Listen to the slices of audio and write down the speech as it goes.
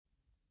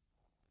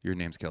Your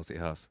name's Kelsey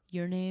Huff.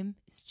 Your name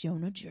is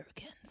Jonah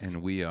Jerkins.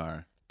 And we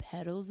are...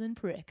 Pedals and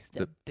Pricks,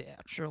 the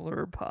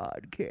Bachelor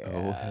Podcast.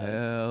 Oh,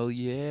 hell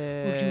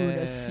yeah. We're doing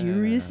a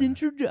serious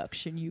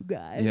introduction, you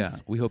guys. Yeah,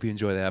 we hope you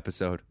enjoy the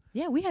episode.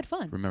 Yeah, we had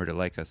fun. Remember to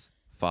like us,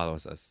 follow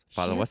us.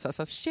 Follow us.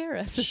 Share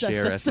us.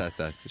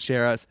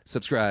 Share us,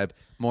 subscribe.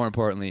 More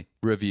importantly,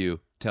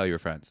 review, tell your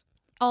friends.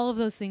 All of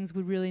those things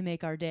would really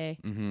make our day,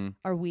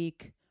 our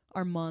week,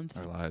 our month,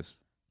 our lives,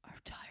 our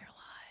entire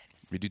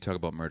lives. We do talk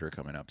about murder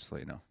coming up, just to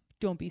let you know.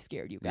 Don't be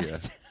scared, you guys. Yeah.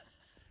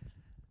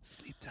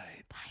 Sleep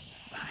tight.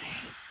 Bye.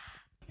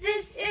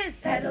 This is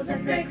Pedals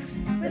and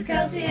Bricks with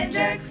Kelsey and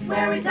Jerks,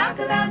 where we talk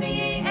about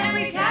me and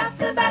recap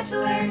The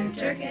Bachelor.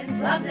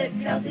 Jerkins loves it.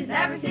 Kelsey's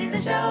never seen the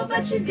show,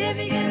 but she's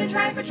giving it a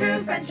try for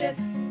true friendship.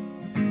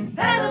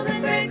 Pedals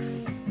and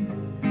Bricks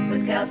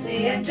with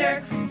Kelsey and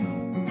Jerks.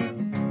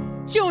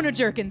 Jonah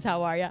Jerkins,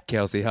 how are ya?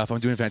 Kelsey Huff,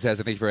 I'm doing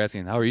fantastic. Thank you for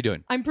asking. How are you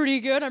doing? I'm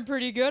pretty good.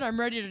 I'm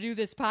ready to do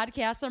this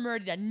podcast. I'm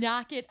ready to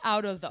knock it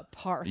out of the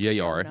park. Yeah,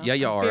 you are. Jonah. Yeah,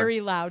 you I'm are.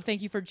 very loud.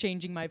 Thank you for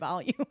changing my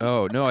volume.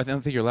 Oh, no, I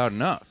don't think you're loud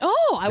enough.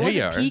 Oh, I There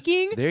you wasn't are.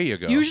 peaking. There you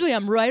go. Usually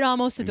I'm right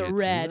almost to the Maybe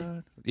red. too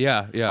loud?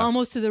 Yeah.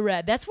 Almost to the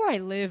red. That's where I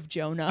live,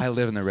 Jonah. I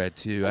live in the red,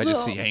 too. I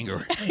just see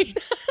anger.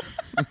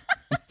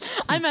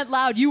 I meant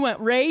loud. You went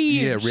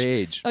rage. Yeah,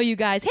 rage. Oh, you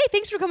guys. Hey,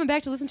 thanks for coming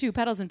back to listen to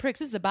Pedals and Pricks.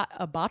 This is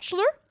a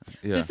Bachelor?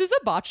 Yeah. This is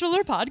a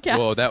Bachelor podcast.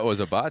 Whoa, that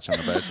was a botch on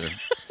the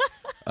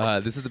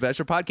Bachelor. This is the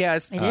Bachelor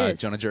podcast. It is.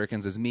 Jonah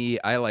Jerkins is me.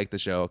 I like the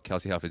show.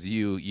 Kelsey Huff is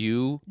you.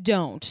 You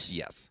don't.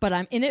 Yes. But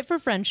I'm in it for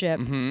friendship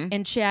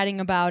and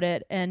chatting about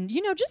it and,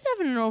 just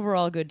having an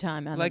overall good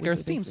time. On like a our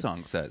weekly theme basis.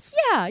 song says.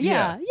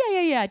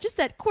 Yeah. Just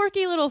that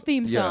quirky little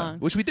theme song.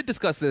 Which we did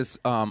discuss this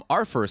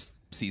our first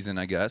season,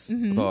 I guess.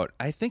 About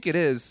I think it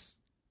is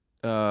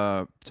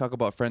talk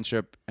about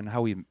friendship and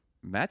how we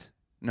met.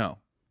 No.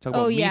 Talk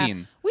about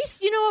meeting.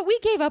 You know what? We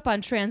gave up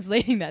on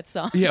translating that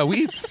song. Yeah,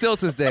 we still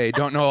to this day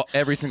don't know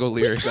every single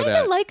lyric of We that.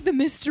 kind of like the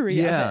mystery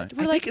of it.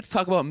 I think it's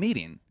talk about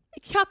meeting.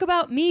 Talk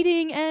about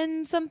meeting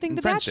and something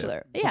The friendship.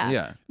 Bachelor.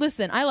 Yeah.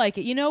 Listen, I like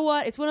it. You know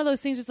what? It's one of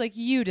those things where it's like,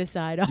 you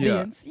decide,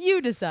 audience.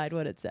 You decide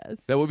what it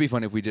says. That would be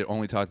fun if we did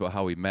only talk about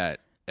how we met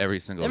every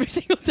single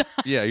time.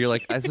 Yeah, you're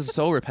like, this is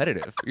so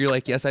repetitive. You're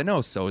like, yes, I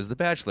know. So is The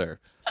Bachelor.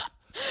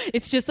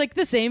 It's just like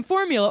the same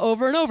formula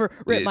over and over.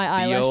 Rip my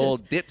eyelashes. The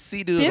old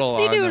dipsy doodle.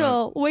 Dipsy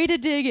doodle. Way to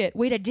dig it.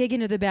 Way to dig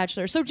into The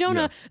Bachelor. So,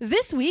 Jonah,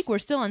 this week, we're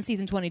still on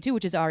season 22,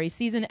 which is Ari's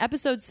season,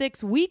 episode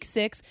 6, week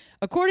 6,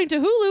 according to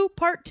Hulu,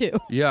 part 2.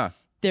 Yeah.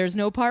 There's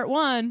no part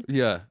 1.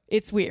 Yeah.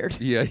 It's weird.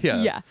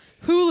 Yeah.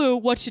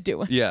 Hulu, what you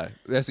doing? Yeah.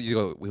 That's what you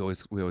go. We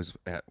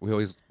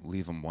always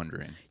leave them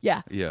wondering.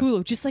 Yeah. Yeah.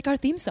 Hulu, just like our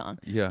theme song.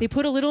 Yeah. They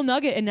put a little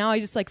nugget, and now I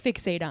just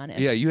fixate on it.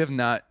 Yeah, you have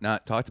not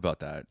talked about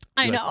that.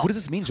 I You're know. Like, what does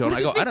this mean, Jonah?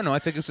 I go, I don't know. I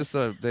think it's just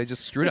they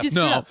just screwed up. just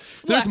screwed up.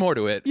 There's Look, more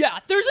to it. Yeah,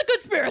 there's a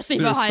conspiracy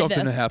There's behind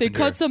something this. that happened They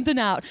cut here. something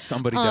out.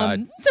 Somebody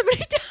died. Somebody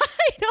died.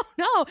 I don't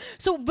know.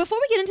 So before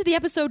we get into the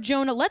episode,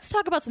 Jonah, let's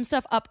talk about some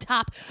stuff up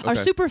top. Our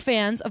super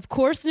fans, of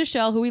course,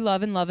 Nichelle, who we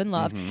love and love and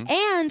love,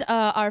 and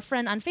our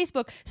friend on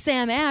Facebook,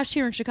 Sam Ash,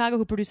 here in Chicago,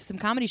 who produces some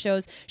comedy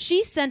shows.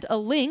 She sent a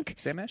link.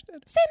 Sam Ash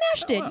did? Sam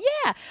Ash did,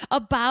 yeah,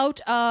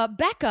 about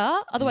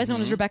Becca, otherwise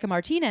known as Rebecca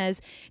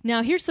Martinez.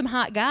 Now, here's some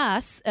hot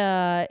goss.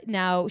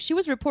 Now, she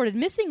was reported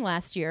missing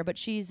last year, but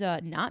she's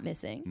not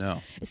missing.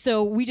 No.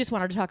 So we just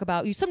wanted to talk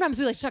about, sometimes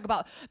we like to talk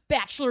about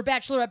Bachelor,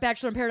 Bachelorette,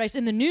 Bachelor in Paradise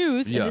in the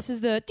news, and this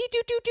is the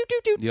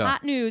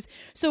hot news.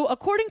 So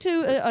according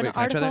to an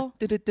article.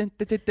 Is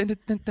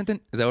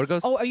that what it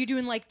goes? Oh, are you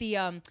doing like the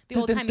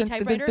old-timey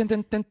typewriter?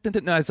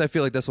 No, I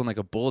feel like that's when like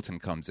a bulletin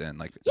comes in,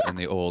 like in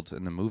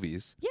the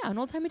movies. Yeah, an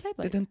old-timey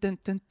typewriter.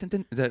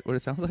 Is that what it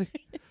sounds like?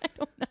 I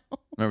don't know.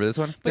 Remember this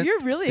one? But you're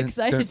really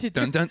excited to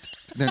do That's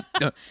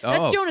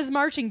That's Jonah's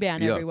marching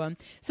band, everyone.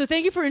 So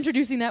thank you for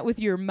introducing that with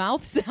your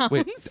mouth sounds.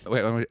 Wait.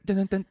 That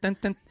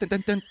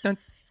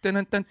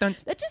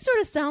just sort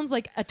of sounds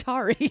like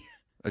Atari.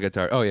 A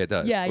guitar. Oh yeah, it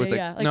does. Yeah, Where it's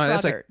yeah. Like no,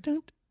 that's Frogger.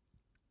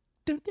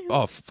 like.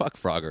 Oh fuck,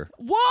 Frogger.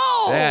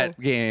 Whoa! That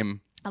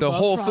game. The love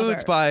Whole Frogger.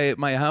 Foods by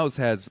my house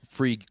has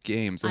free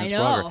games, and I it's know.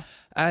 Frogger.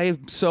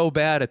 I'm so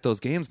bad at those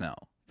games now.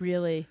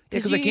 Really?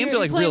 Because the games are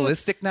like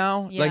realistic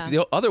now. Yeah. Like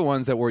the other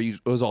ones that it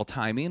was all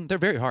timing, they're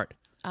very hard.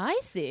 I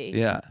see.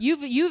 Yeah.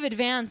 You've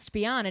advanced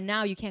beyond, and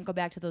now you can't go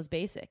back to those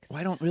basics. Well,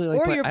 I don't really like.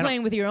 Or you're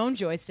playing with your own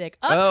joystick.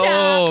 Up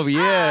Oh top.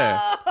 yeah.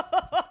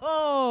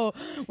 Oh,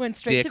 went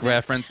straight Dick to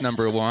reference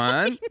number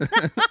 1.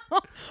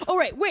 Oh,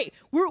 right. Wait.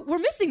 We're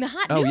missing the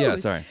hot Oh, news. yeah,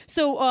 sorry.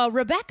 So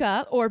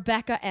Rebecca, or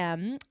Becca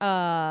M,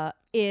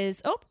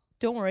 is... Oh,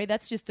 don't worry.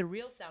 That's just the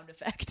real sound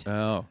effect.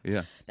 Oh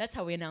yeah. That's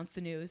how we announce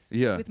the news.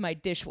 Yeah. With my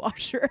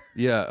dishwasher.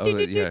 Yeah. Oh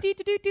yeah.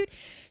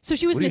 So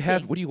she was What do you missing.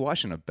 have? What are you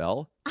washing? A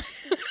bell?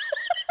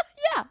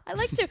 Yeah, I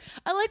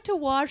like to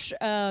wash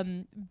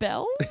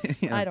bells.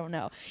 I don't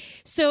know.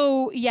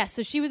 So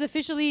so she was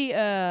officially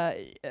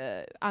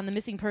on the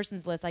missing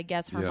persons list. I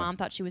guess her mom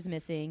thought she was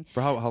missing.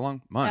 For how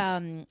long?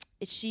 Months.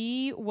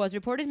 She was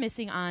reported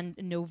missing on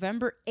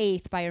November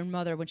 8th by her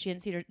mother when she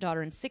hadn't seen her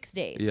daughter in 6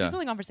 days. She Yeah. was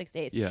only gone for 6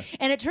 days. Yeah.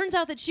 And it turns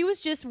out that she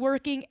was just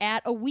working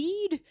at a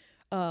weed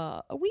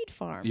a weed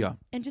farm. Yeah.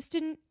 And just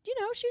didn't, she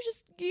was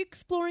just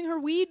exploring her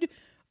weed.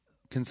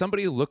 Can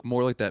somebody look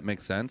more like that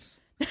make sense?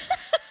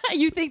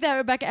 You think that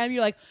Rebecca M,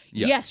 you're like,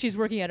 yes, she's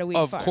working at a weed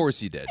farm. Of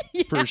course you did.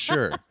 For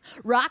sure.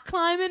 Rock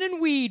climbing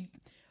and weed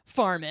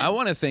farming. I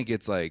want to think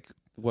it's like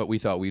what we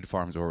thought weed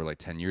farms were like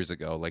 10 years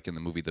ago, like in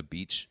the movie The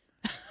Beach.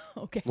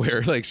 Okay.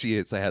 Where like she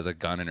has a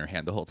gun in her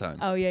hand the whole time.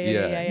 Oh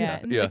yeah. Yeah.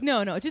 Like,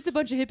 no, it's just a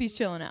bunch of hippies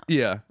chilling out.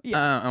 Yeah.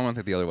 I want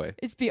to think the other way.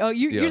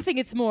 You think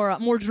it's more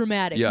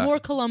dramatic, Yeah. more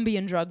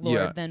Colombian drug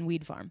lord than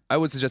weed farm. I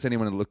would suggest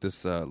anyone to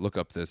look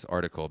up this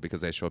article because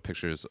they show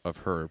pictures of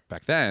her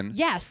back then.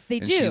 Yes, they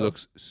and do. She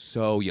looks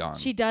so young.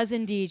 She does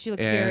indeed. She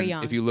looks and very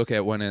young. if you look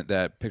at when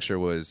that picture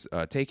was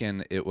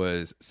taken, it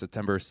was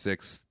September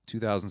 6th,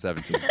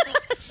 2017.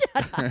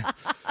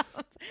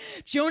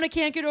 Jonah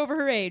can't get over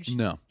her age.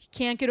 No.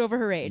 Can't get over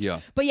her age.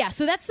 Yeah. But yeah,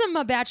 so that's some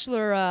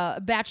Bachelor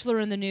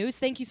in the news.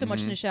 Thank you so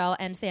much, Nichelle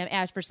and Sam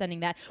Ash, for sending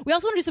that. We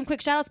also want to do some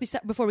quick shout outs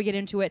before we get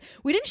into it.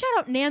 We didn't shout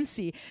out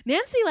Nancy.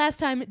 Nancy last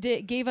time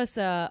gave us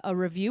a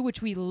review,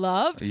 which we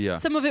loved. Yeah.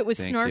 Some of it was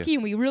Thank snarky you.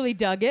 and we really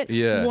dug it.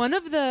 Yeah. One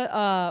of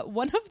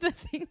the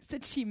things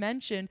that she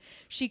mentioned,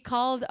 she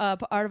called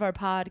part of our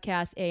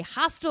podcast a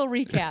hostile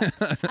recap.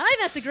 I think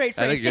that's a great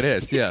phrase. I think it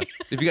is, yeah.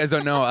 If you guys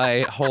don't know,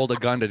 I hold a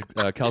gun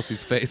to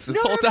Kelsey's face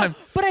this whole time.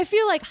 But I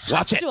feel like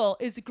Watch it. hostile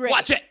is great.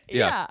 Watch it.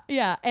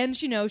 Yeah. And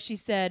she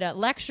said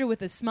lecture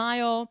with a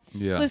smile.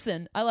 Yeah.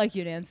 Listen, I like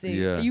you, Nancy.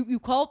 Yeah. You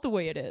call it the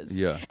way it is.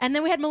 Yeah. And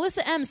then we had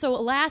Melissa M.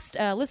 So Melissa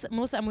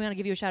M, we want to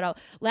give you a shout out.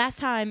 Last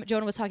time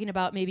Jonah was talking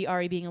about maybe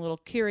Ari being a little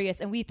curious,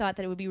 and we thought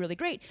that it would be really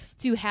great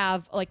to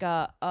have like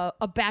a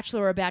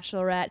bachelor or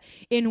bachelorette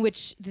in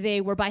which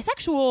they were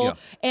bisexual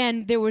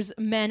and there was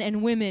men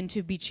and women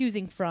to be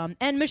choosing from.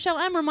 And Michelle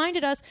M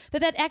reminded us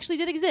that actually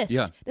did exist.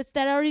 Yeah.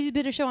 That already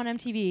did a show on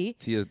MTV.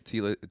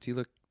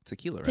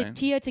 Tequila, right?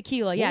 Tia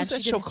Tequila. What Yeah. was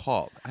that she show did-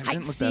 called? I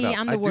didn't look see, that up.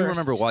 I'm the I do worst.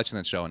 remember watching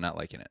that show and not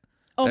liking it.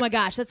 Oh my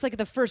gosh, that's like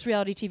the first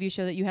reality TV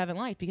show that you haven't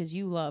liked because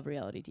you love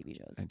reality TV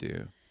shows. I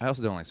do. I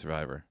also don't like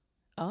Survivor.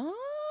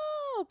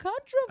 Oh,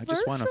 controversial. I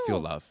just want to feel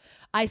love.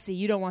 I see.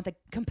 You don't want the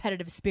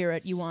competitive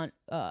spirit. You want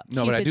No,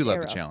 but I do Cupid's love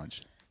arrow. the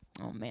challenge.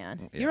 Oh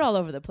man, Yeah. you're all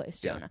over the place,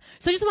 Jonah.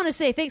 So I just want to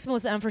say thanks,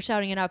 Melissa M, for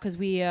shouting it out because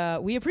we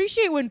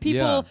appreciate when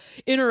people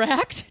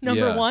interact.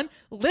 Number Yeah. one,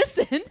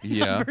 listen.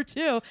 Yeah. Number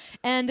two,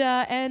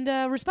 and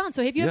respond.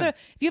 So if you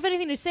have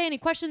anything to say, any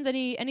questions,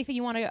 anything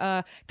you want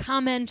to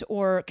comment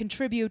or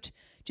contribute,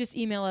 just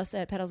email us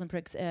at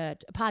pedalsandpricks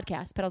at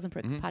podcast,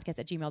 pedalsandpricks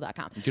at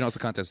gmail.com. You can also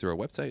contact us through our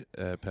website,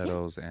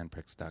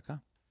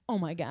 pedalsandpricks.com. Oh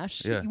my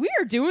gosh. Yeah. We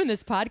are doing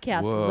this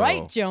podcast Whoa.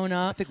 right, I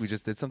Jonah. think we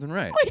just did something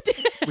right. We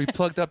did. We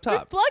plugged up We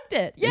top. plugged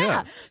it. Yeah.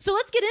 Yeah. So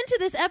let's get into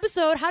this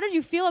episode. How did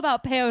you feel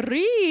about Paris?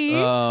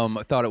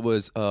 I thought it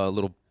was a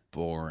little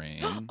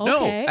boring.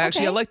 No,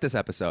 actually, I liked this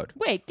episode.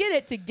 Wait, get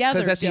it together.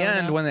 Because at the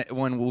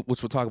Jonah. end,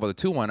 which we'll talk about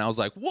the 2-1, I was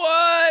like,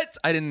 what?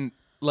 I didn't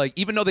like,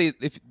 even though they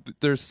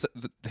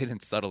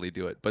didn't subtly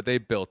do it, but they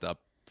built up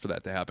for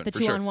that to happen. the for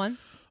 2-on-1. Sure.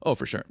 Oh,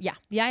 for sure. Yeah.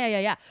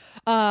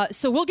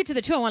 So we'll get to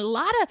the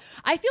 2-on-1.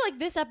 I feel like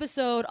this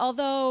episode,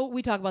 although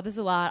we talk about this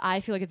a lot,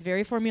 I feel like it's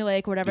very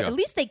formulaic or whatever. Yeah. At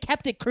least they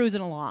kept it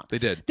cruising along. They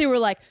did. They were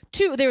like,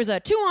 there's a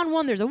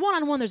 2-on-1, there's a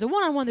 1-on-1, there's a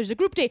 1-on-1, there's a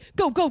group date.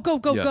 Go.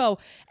 Yeah.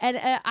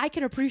 And I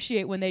can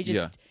appreciate when they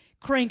just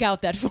crank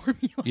out that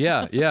formula.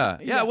 Yeah.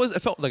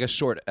 It felt like a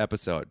short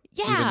episode.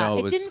 Yeah, even though it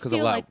it was didn't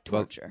feel like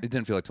torture. It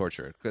didn't feel like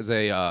torture because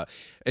it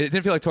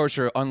didn't feel like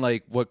torture,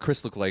 unlike what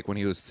Chris looked like when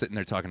he was sitting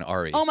there talking to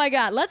Ari. Oh my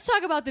God! Let's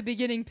talk about the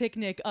beginning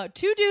picnic.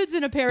 2 dudes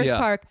in a Paris Yeah.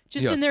 park,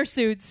 just Yeah. in their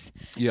suits,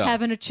 Yeah.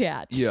 having a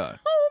chat. Yeah.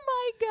 Oh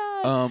my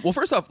God! Well,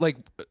 first off,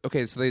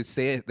 okay, so they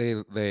say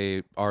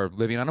they are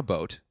living on a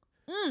boat.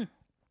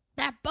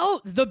 That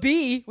boat, the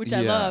Bee, which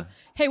I Yeah. love.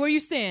 Hey, where are you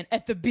staying?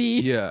 At the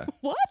Bee. Yeah.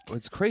 What?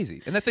 It's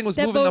crazy, and that thing was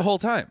That moving the boat- whole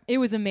time. It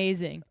was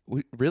amazing.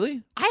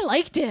 Really? I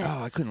liked it.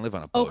 Oh, I couldn't live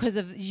on a boat. Oh, because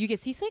of did you get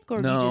seasick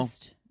or no, you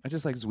just? I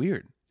just it's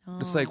weird.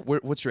 It's Oh. like,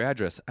 what's your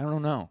address? I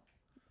don't know.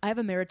 I have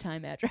a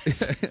maritime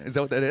address. Is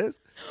that what that is?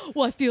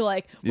 Well, I feel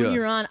like when Yeah.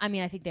 you're on, I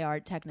mean, I think they are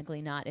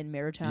technically not in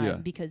maritime Yeah.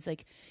 because,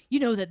 like, you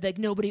know that like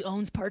nobody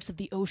owns parts of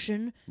the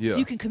ocean, Yeah. so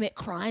you can commit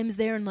crimes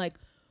there and like.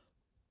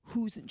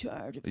 Who's in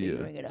charge of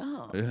figuring it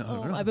out? Yeah, I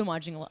don't know.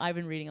 I've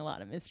been reading a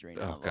lot of mystery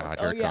Oh novels. God,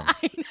 here it yeah,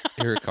 comes. I know.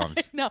 Here it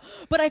comes. No,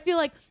 but I feel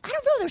like I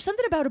don't know. There's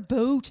something about a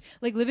boat,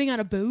 like living on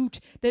a boat,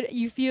 that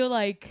you feel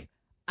like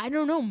I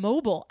don't know,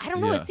 mobile. I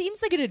don't know. Yeah. It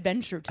seems like an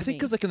adventure to I think me.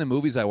 because in the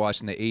movies I watched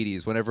in the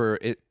 '80s, when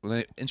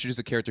they introduced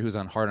a character who's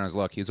on hard on his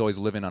luck, he was always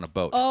living on a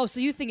boat. Oh, so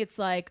you think it's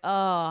like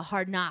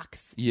Hard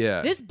Knocks?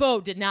 Yeah. This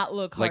boat did not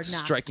look Hard like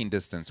Knocks. Striking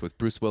Distance with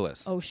Bruce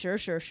Willis. Oh, sure.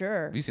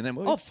 Have you seen that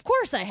movie? Oh, of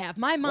course I have.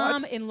 My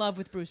mom What? in love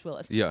with Bruce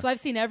Willis. Yeah. So I've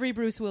seen every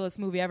Bruce Willis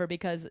movie ever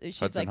because she's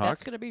Hudson like, Hawk?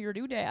 that's going to be your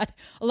new dad.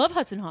 I love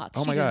Hudson Hawk.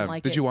 Oh She my didn't God!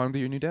 like Did it. you want him to be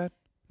your new dad?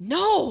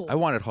 No. I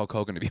wanted Hulk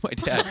Hogan to be my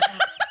dad.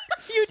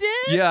 You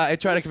did? Yeah, I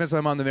tried to convince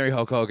my mom to marry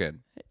Hulk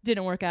Hogan.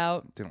 Didn't work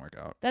out. Didn't work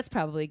out. That's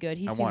probably good.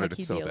 He I seemed wanted like it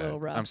he'd so be a bad. little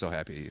rough. I'm so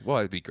happy. Well,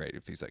 it'd be great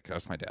if he's like,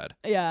 that's my dad.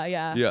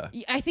 Yeah. Yeah.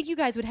 I think you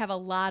guys would have a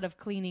lot of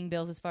cleaning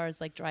bills as far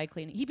as like dry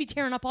cleaning. He'd be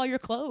tearing up all your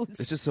clothes.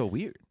 It's just so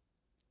weird.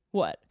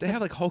 What? To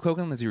have like Hulk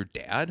Hogan as your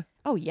dad?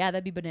 Oh yeah,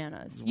 that'd be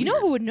bananas. You know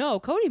who would know?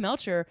 Cody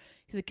Melcher.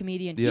 He's a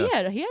comedian.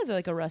 Yeah. He has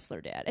like a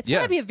wrestler dad. It's Yeah.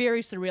 gotta be a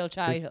very surreal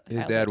childhood.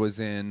 His dad was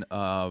in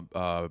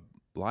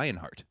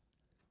Lionheart.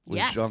 With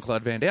Yes.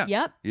 Jean-Claude Van Damme.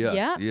 Yep. Yeah.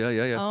 Yep.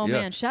 Yeah. Oh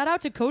yeah. man, shout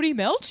out to Cody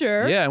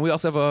Melcher. Yeah, and we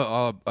also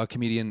have a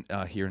comedian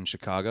here in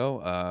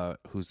Chicago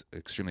who's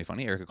extremely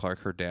funny. Erica Clark,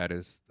 her dad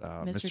is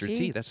Mr.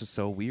 T. That's just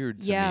so weird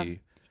to Yeah. me.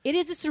 It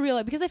is a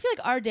surreal because I feel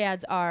like our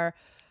dads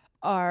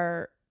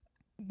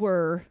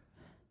were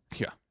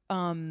Yeah.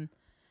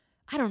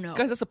 I don't know.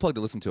 Guys, that's a plug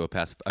to listen to a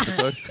past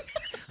episode.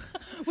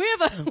 We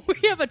have a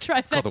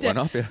Called the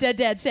one-off, yeah. trifecta Dead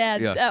Dad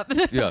Sad Yeah.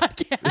 Yeah.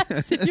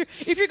 podcast.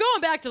 If you're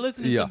going back to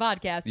listen to some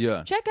podcasts,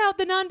 Yeah. check out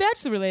the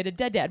non-bachelor related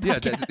Dead Dad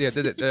podcast.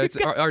 It's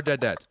our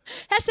dead dads.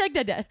 Hashtag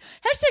Dead Dad.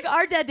 Hashtag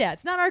our dead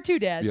dads, not our two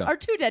dads. Yeah. Our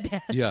two dead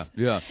dads.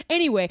 Yeah.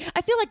 Anyway,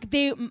 I feel like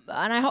and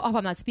I hope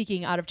I'm not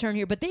speaking out of turn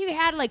here, but they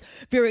had like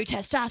very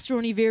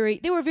testosterone-y,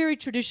 they were very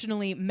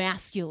traditionally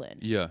masculine.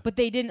 Yeah. But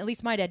they didn't, at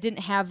least my dad didn't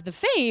have the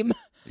fame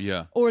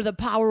Yeah. or the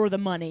power or the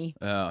money.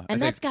 I That's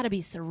think- got to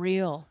be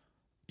surreal.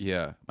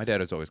 Yeah. My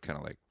dad was always kind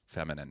of like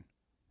feminine.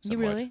 You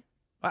somewhat. really?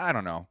 I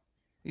don't know.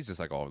 He's just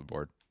like all over the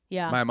board.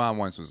 Yeah. My mom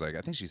once was like,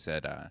 I think she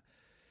said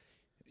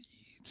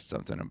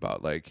something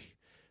about like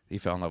he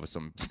fell in love with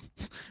some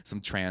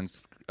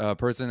trans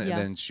person, and Yeah.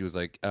 then she was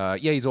like, yeah,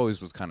 he's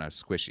always was kind of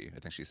squishy. I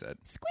think she said.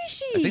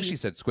 Squishy. I think she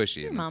said squishy.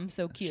 Your and mom's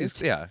so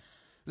cute. Yeah.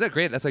 Is that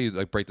great? That's how you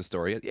like break the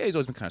story. Yeah, he's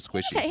always been kind of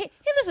squishy. Okay, hey,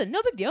 listen,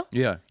 no big deal.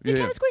 Yeah. He's yeah.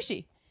 kind of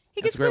squishy. He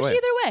That's gets a great squishy way.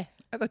 either way.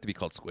 I'd like to be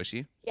called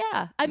squishy.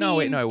 Yeah. I No, mean,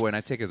 wait, no, I wouldn't.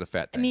 I take it as a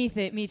fat thing. Me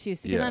too.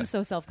 Because Yeah. I'm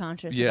so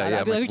self-conscious. Yeah, about it. yeah,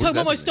 I'll be I'm like, like, you talking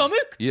about my what does that mean?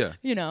 stomach? Yeah.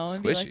 You know,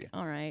 and be like, Squishy.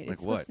 all right, Like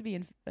it's supposed what? to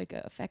be like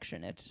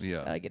affectionate.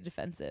 Yeah. I get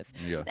defensive.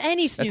 Yeah.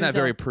 Any That's snooze. not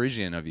very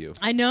Parisian of you.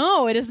 I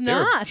know it is They were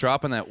not.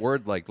 dropping that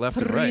word like left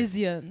and right.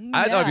 Parisian.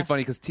 I thought it'd be Yeah.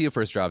 funny because Tia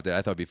first dropped it. I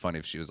thought it'd be funny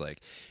if she was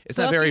like, it's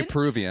not very Fucking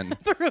Peruvian.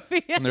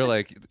 Peruvian. And they're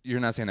like, you're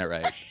not saying that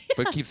right.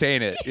 But keep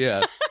saying it.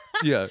 Yeah.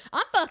 Yeah.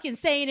 I'm fucking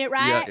saying it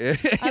right. Yeah.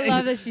 I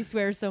love that she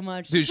swears so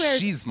much. Dude, she swears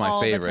she's my all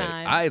the favorite.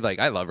 time.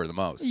 I love her the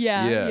most.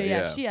 Yeah.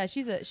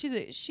 She's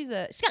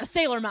got a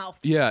sailor mouth.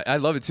 Yeah, I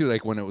love it too.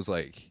 Like when it was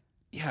like,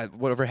 yeah,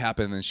 whatever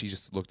happened, and she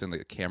just looked in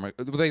the camera.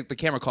 The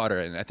camera caught her,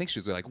 and I think she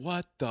was like,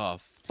 "What the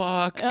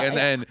fuck?" And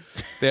then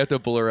they have to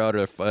blur out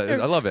her. I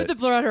love it. To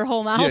blur out her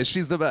whole mouth. Yeah,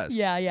 she's the best.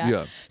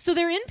 Yeah. So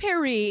they're in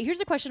Paris.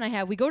 Here's a question I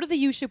have. We go to the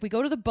U-ship. We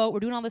go to the boat.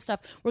 We're doing all this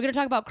stuff. We're going to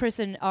talk about Chris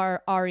and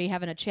Ari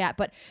having a chat.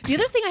 But the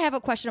other thing I have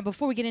a question on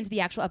before we get into the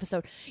actual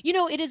episode. You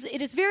know, it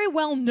is very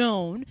well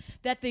known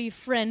that the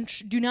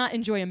French do not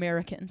enjoy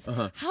Americans.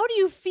 How do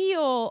you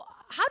feel?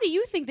 How do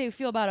you think they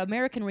feel about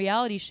American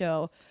reality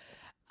show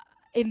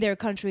in their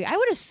country? I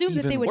would assume that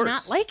Even they would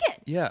worse. not like it.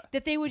 Yeah.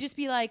 That they would just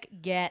be like,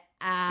 get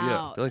out.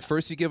 Yeah. They're like,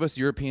 first you give us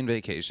European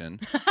vacation.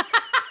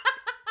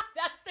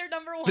 That's their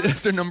number one.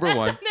 That's their number That's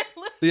one. on their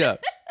list. Yeah.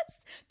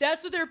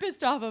 That's what they're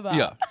pissed off about.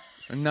 Yeah.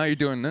 And now you're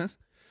doing this.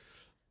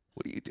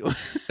 What are you doing?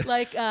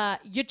 Like,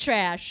 you're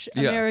trash.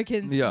 Yeah.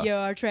 Americans, Yeah.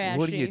 you're trash.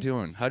 What are you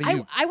doing? How do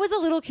you? I was a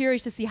little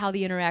curious to see how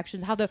the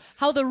interactions, how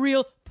the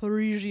real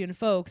Parisian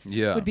folks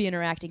Yeah. would be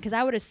interacting, because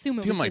I would assume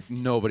it I feel was like just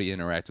nobody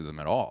interacted with them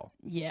at all.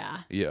 yeah.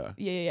 Yeah.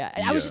 Yeah.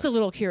 I was Yeah. just a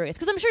little curious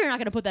because I'm sure you're not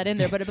going to put that in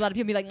there, but a lot of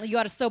people be like, "You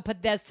are so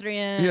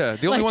pedestrian." Yeah.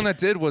 The only Like, one that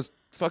did was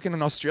fucking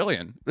an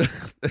Australian,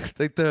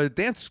 like the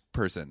dance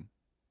person.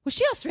 was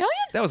she Australian?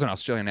 That was an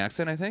Australian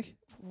accent, I think.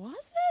 Was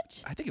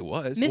it I think it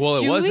was. Miss well,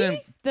 Julie? it wasn't.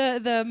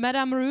 the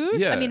Madame Rouge?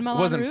 Yeah. I mean, it Moulin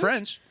wasn't Rouge?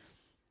 French.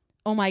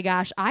 Oh my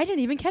gosh, I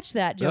didn't even catch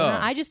that, Jonah.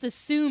 Oh. I just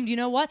assumed, you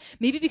know what?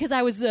 Maybe because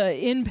I was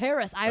in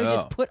Paris, I would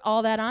just Oh. put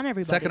all that on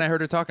everybody. Second I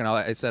heard her talking,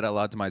 I said out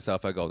loud to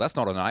myself, I go, "That's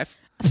not a knife.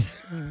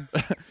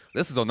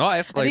 This is a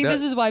knife." I think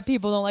this is why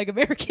people don't like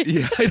Americans.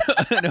 Yeah,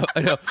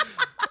 I know.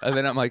 And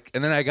then I'm like,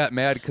 and then I got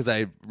mad because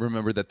I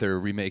remembered that they're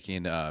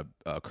remaking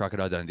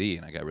Crocodile Dundee,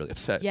 and I got really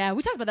upset. Yeah,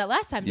 we talked about that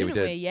last time, Yeah, we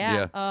didn't we? did. Yeah.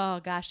 Yeah. Oh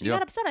gosh, you Yep.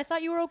 got upset. I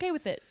thought you were okay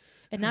with it,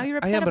 and now you're I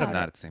upset am, but about I'm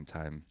not it. at the same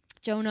time.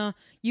 Jonah,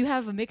 you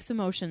have mixed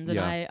emotions, and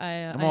Yeah.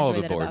 I I'm all enjoy over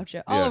the that board. about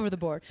you. All Yeah. over the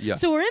board. Yeah.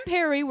 So we're in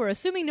Paris. We're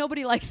assuming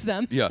nobody likes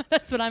them. Yeah.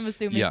 That's what I'm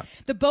assuming. Yeah.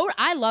 The boat,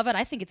 I love it.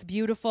 I think it's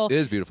beautiful. It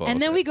is beautiful, And I'll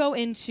then say. we go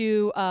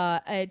into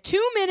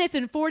 2 minutes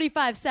and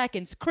 45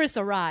 seconds. Chris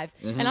arrives,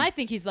 Mm-hmm. and I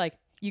think he's like,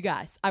 "You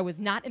guys, I was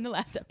not in the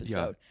last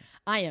episode.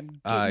 I am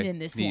getting I in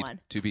this need one."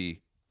 to be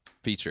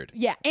featured.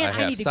 Yeah, and I I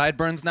have need to-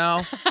 sideburns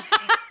now.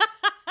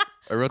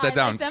 I wrote that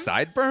down. Highlight them.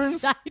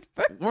 Sideburns?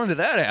 Sideburns. When did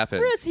that happen?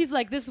 Chris, he's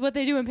like, "This is what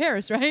they do in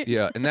Paris, right?"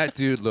 Yeah, and that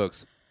dude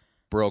looks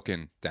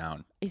broken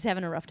down. He's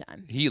having a rough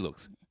time. He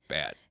looks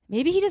bad.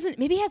 Maybe he doesn't.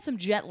 Maybe he had some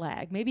jet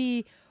lag.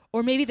 Maybe the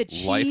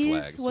Life cheese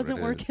lag's what wasn't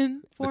it is.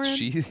 working for The him.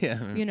 cheese,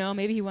 yeah. You know,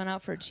 maybe he went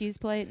out for a cheese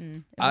plate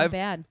and it went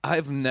bad.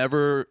 I've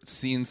never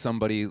seen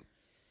somebody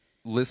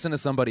listen to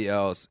somebody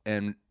else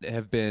and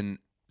have been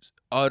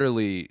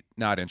utterly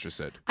not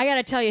interested. I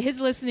gotta tell you, his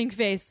listening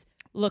face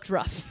looked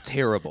rough,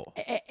 Terrible.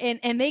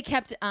 and they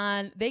kept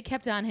on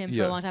him for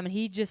Yeah. a long time, and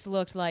he just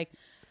looked like,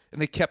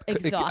 And they kept.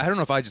 I don't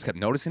know if I just kept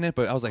noticing it,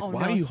 but I was like, Oh,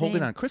 why no, are you holding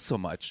same. on Chris so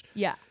much?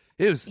 yeah.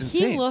 It was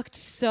insane. He looked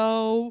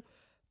so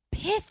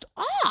pissed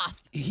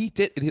off. He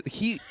did.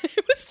 He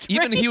It was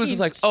even he was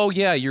just like, strange. "Oh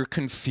yeah, you're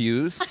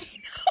confused."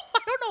 I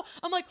don't know.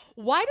 I'm like,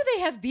 why do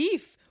they have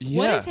beef? What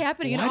Yeah. is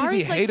happening? Why and does he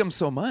Ari's like, hate him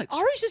so much?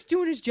 Ari's just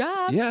doing his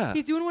job. Yeah.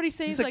 He's doing what he's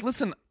saying. He's like,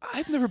 "Listen,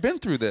 I've never been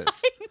through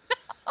this."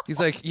 He's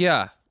like,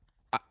 "Yeah."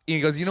 He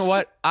goes, "You know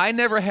what? I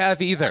never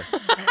have either."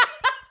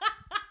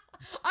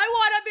 I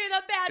want to be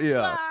the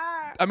bachelor.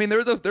 I mean, there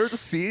was a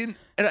scene,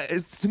 and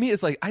to me,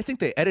 it's like I think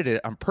they edited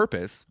it on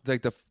purpose,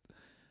 like the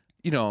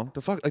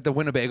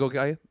Winnebago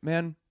guy,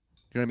 man.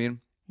 You know what I mean?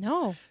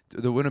 No.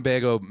 The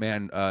Winnebago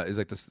man is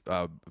like this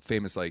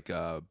famous like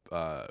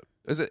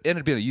it ended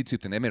up being a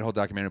YouTube thing. They made a whole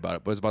documentary about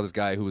it, but it was about this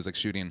guy who was like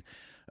shooting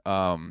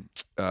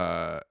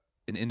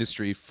an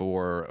industry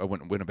for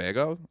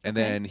Winnebago, and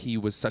then he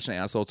was such an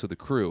asshole to the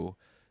crew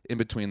in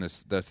between the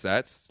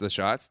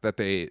shots that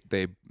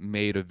they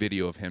made a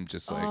video of him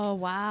just like Oh,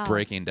 wow.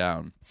 breaking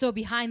down. So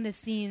behind the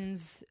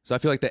scenes, So I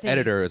feel like the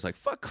editor is like,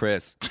 fuck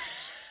Chris,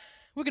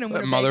 we're going to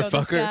that Winnebago this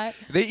motherfucker. guy.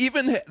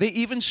 They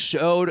even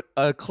showed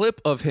a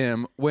clip of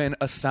him when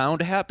a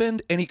sound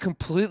happened and he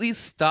completely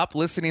stopped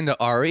listening to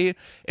Ari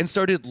and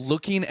started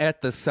looking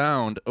at the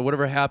sound or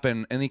whatever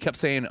happened, and he kept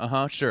saying,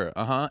 sure,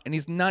 and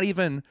he's not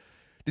even.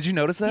 Did you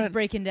notice that? He's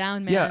breaking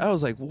down, man. Yeah, I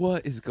was like,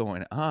 what is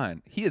going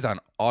on? He is on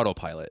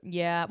autopilot.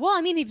 Yeah. Well, I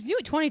mean, he's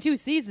doing 22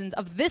 seasons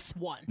of this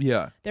one.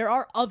 Yeah. There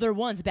are other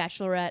ones,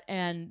 Bachelorette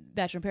and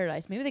Bachelor in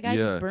Paradise. Maybe the guy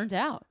Yeah. just burnt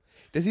out.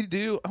 Does he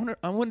do?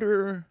 I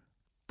wonder.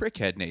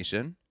 Brickhead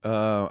Nation.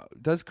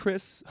 Does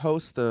Chris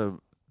host the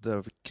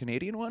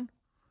Canadian one?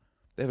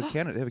 They have a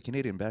Canada. They have a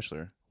Canadian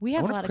Bachelor. We I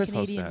have a wonder if lot of Chris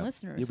hosts Canadian that.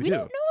 listeners. Yeah, we we do.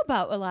 don't know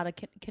about a lot of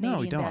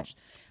Canadian don't. Bachelors.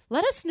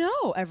 Let us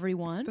know,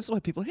 everyone. This is why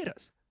people hate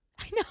us.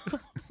 I know.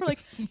 We're like,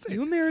 insane.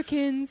 you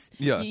Americans,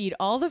 Yeah. you eat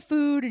all the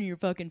food in your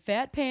fucking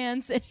fat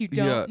pants and you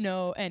don't Yeah.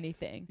 know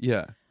anything.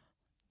 Yeah.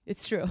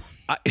 It's true.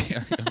 I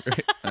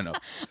know.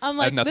 I'm I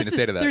like, have nothing to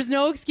say to that. There's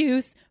no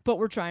excuse, but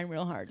we're trying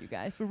real hard, you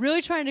guys. We're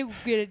really trying to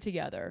get it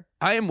together.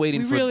 I am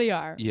waiting We for. really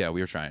are. Yeah,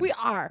 we were trying. We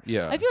are.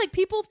 Yeah. I feel like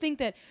people think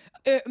that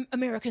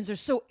Americans are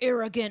so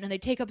arrogant and they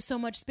take up so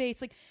much space.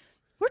 Like,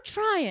 we're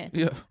trying.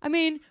 Yeah. I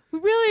mean, we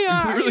really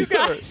are, We really you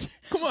guys.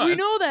 are. Come on. We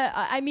know that.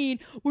 I mean,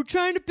 we're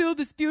trying to build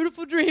this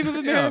beautiful dream of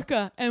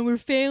America, and we're We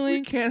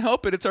failing. can't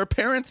help it. It's our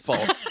parents'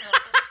 fault.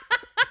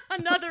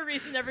 Another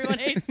reason everyone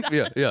hates us.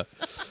 yeah.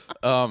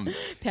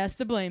 Pass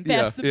the blame.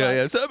 Pass the blame.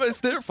 Yeah. So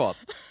it's their fault.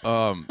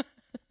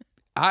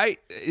 I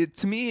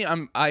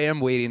am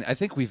waiting. I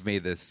think we've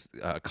made this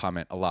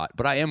comment a lot,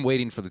 but I am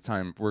waiting for the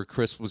time where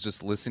Chris was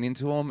just listening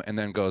to him and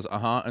then goes,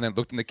 and then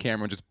looked in the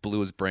camera and just blew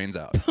his brains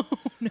out. Oh,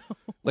 no.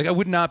 Like, I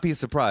would not be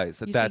surprised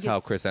that You that's think how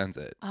it's- Chris ends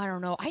it. I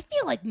don't know. I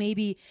feel like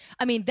maybe,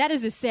 I mean, that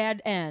is a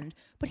sad end,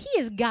 but he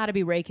has got to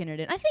be raking it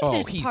in. I think Oh,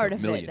 there's he's part a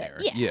of millionaire.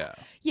 it. That, Yeah.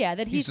 Yeah,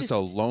 that He's just a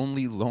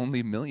lonely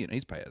millionaire.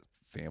 He's probably has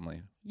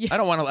family. Yeah. I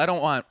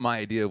don't want my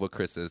idea of what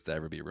Chris is to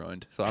ever be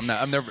ruined. So I'm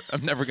never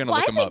gonna Well,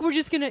 look I him think up. we're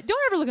just gonna don't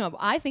ever look him up.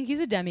 I think he's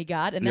a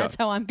demigod, and Yeah. that's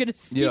how I'm gonna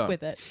stick Yeah.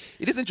 with it.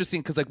 It is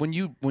interesting because like when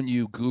you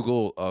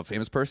Google a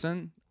famous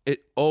person,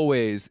 it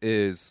always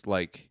is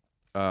like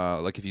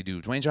if you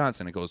do Dwayne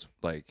Johnson, it goes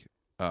like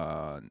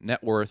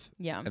net worth,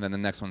 Yeah. and then the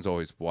next one's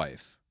always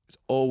wife. It's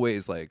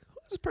always like,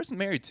 who's this person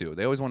married to?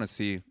 They always want to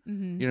see, you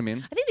know what I mean?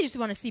 I think they just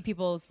want to see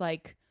people's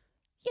like,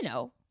 you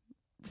know,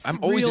 I'm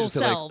always real interested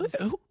selves.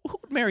 like, who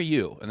would marry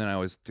you? And then I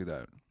always do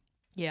that.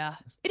 Yeah,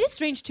 it is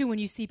strange too when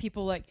you see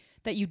people like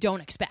that you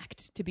don't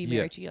expect to be Yeah.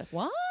 married to. You're like,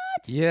 what?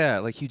 Yeah,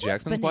 like Hugh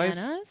Jackman's bananas.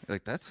 wife.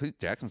 Like that's Hugh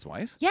Jackman's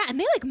wife. Yeah, and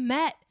they like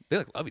met. They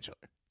like love each other.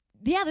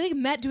 Yeah, they like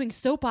met doing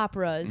soap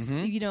operas.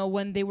 Mm-hmm. You know,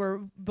 when they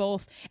were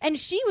both, and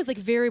she was like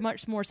very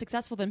much more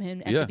successful than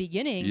him at Yeah. the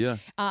beginning. Yeah.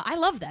 I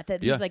love that Yeah.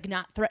 he's like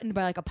not threatened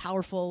by like a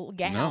powerful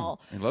gal.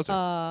 No, he loves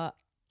her.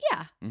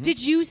 Yeah.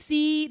 Did you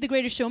see The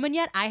Greatest Showman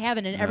yet? I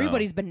haven't, and No.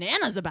 everybody's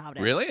bananas about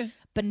it. Really?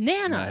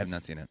 Bananas. No, I have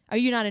not seen it. Are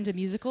you not into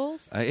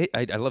musicals? I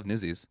love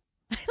Newsies.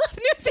 I love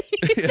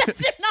Newsies.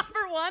 That's your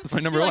number one. That's my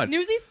number You're one. Like,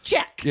 Newsies,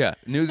 check. Yeah,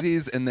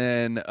 Newsies, and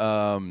then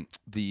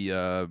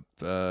the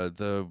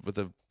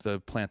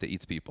plant that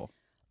eats people.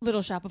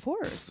 Little Shop of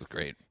Horrors. It's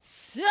great.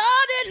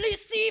 Suddenly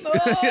Seymour.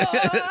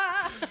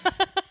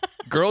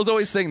 Girls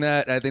always sing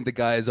that. And I think the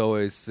guys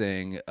always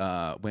sing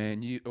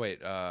when you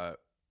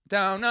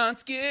down on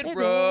Skid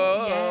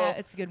Row. Yeah,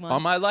 it's a good one. All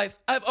my life,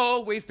 I've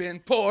always been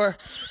poor,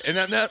 and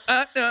I'm not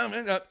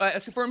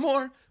asking for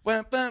more.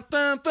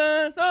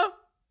 Oh.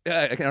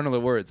 Yeah, I don't know the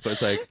words, but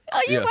it's like. Oh,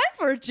 you yeah. went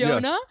for it,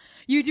 Jonah.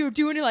 You were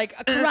doing it like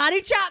a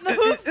karate chop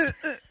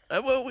move.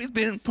 I've always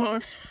been poor.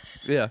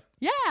 Yeah,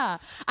 Yeah.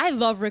 I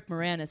love Rick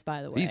Moranis,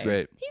 by the way. He's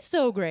great. He's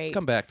so great.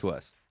 come back to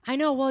us. I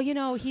know. Well, you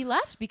know, he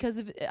left because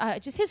of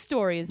just his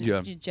story is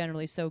Yeah.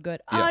 generally so good.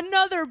 Yeah.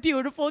 Another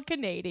beautiful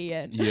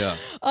Canadian. Yeah.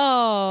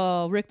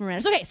 Oh, Rick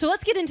Moranis. Okay, so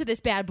let's get into this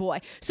bad boy.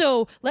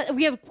 So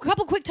we have a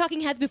couple quick talking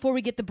heads before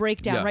we get the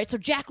breakdown, Yeah. right? So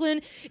Jacqueline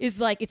is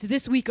like, it's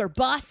this week or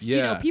bust. You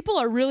know, Yeah. people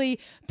are really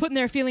putting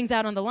their feelings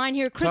out on the line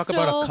here. Crystal,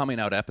 Talk about a coming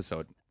out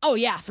episode. Oh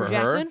yeah, for For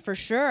Jacqueline, her? for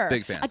sure.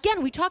 Big fans.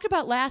 Again, we talked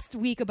about last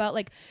week about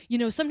like, you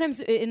know,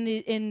 sometimes in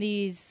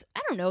these,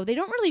 I don't know, they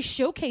don't really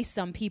showcase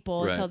some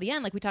people Right. until the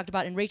end. Like we talked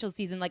about in Rachel's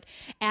season, like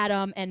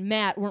Adam and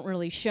Matt weren't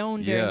really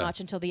shown very Yeah. much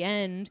until the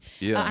end.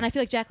 Yeah. And I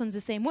feel like Jacqueline's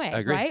the same way, I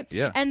agree. right?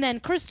 Yeah. And then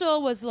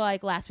Crystal was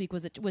like last week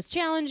was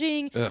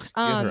challenging. Ugh, get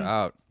her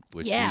out.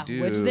 Which Yeah, they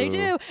do. which they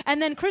do.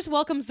 And then Chris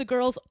welcomes the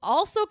girls,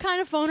 also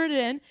kind of phoning it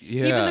in.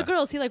 Even Yeah. the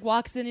girls, he like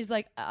walks in, he's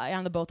like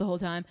on the boat the whole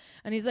time,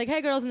 and he's like, "Hey,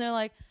 girls," and they're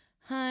like,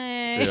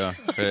 "Hi." Yeah,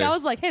 Like, hey. I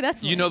was like, "Hey,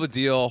 that's You know the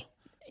deal.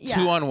 Yeah.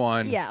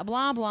 2-on-1. yeah,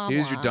 blah blah."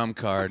 Here's blah. your dumb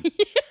card.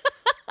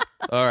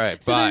 All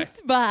right, So bye.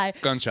 there's- bye.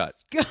 Gunshot.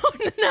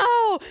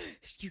 No,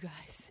 you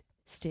guys,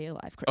 stay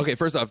alive, Chris. Okay,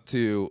 first off,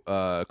 to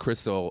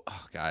Crystal.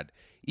 Oh God,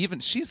 even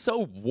she's so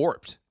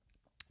warped.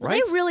 Right?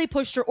 They really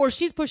pushed her, or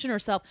she's pushing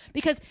herself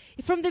because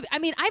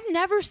I've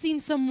never seen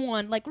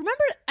someone like,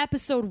 remember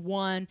episode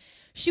 1?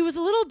 She was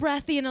a little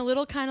breathy and a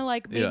little kind of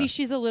like, maybe Yeah.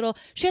 she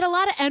had a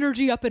lot of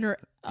energy up in her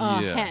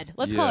Yeah. head.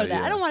 Let's call Yeah, her that.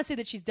 yeah. I don't want to say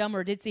that she's dumb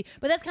or ditzy,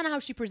 but that's kind of how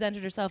she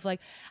presented herself. Like,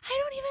 I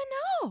don't even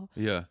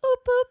know. Yeah. Boop,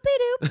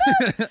 boop,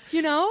 boop, boop.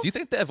 You know? Do you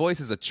think that voice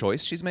is a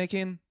choice she's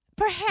making?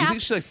 Perhaps. You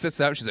think she like sits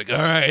out and she's like, all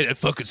right, that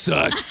fucking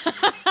sucks.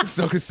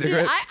 Smoke a See,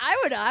 cigarette. I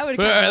would.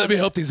 All right, let me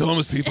help these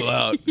homeless people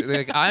out.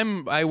 Like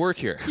I work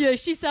here. Yeah,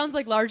 she sounds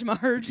like Large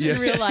Marge Yeah.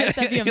 in real life.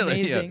 That'd be Yeah,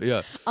 amazing.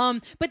 yeah.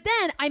 But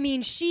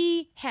then,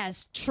 she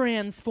has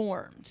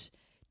transformed.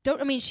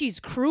 She's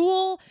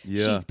cruel.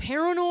 Yeah. She's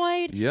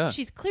paranoid. Yeah.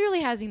 She's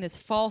clearly having this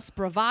false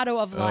bravado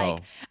of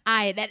like,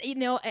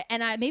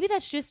 maybe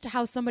that's just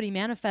how somebody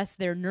manifests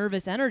their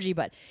nervous energy,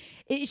 but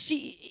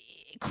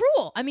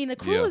cruel. The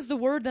cruel Yeah. is the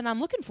word that I'm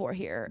looking for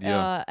here.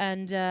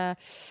 Yeah.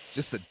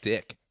 Just a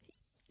dick.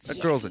 That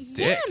girl's a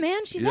dick. Yeah,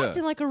 man, she's Yeah.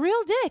 acting like a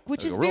real dick,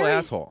 which Like is a real very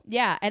asshole.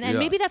 Yeah, and Yeah.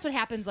 maybe that's what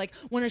happens. Like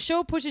when a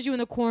show pushes you in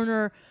the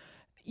corner,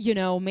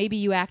 maybe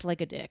you act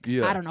like a dick.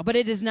 Yeah. I don't know, but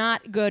it is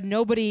not good.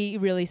 Nobody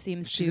really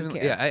seems She's to even,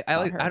 care. yeah. I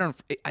about like.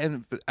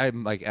 her.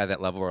 I'm like at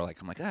that level where I'm like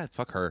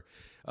fuck her.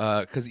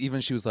 Because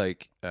even she was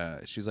like,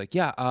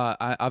 yeah.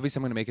 Obviously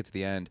I'm gonna make it to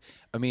the end.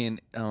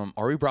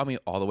 Ari brought me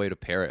all the way to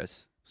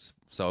Paris.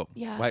 So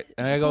Yeah, why?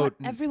 And he I go, brought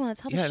everyone.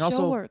 That's how the yeah, and show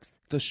also works.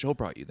 the show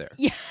brought you there.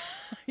 Yeah,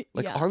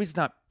 Like yeah. Ari's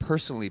not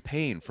personally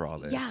paying for all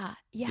this.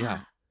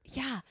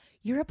 Yeah.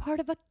 You're a part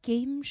of a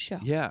game show.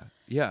 Yeah.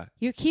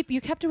 You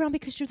kept around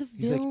because you're the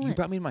He's villain. like, you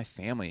brought me to my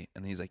family,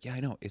 and he's like, yeah, I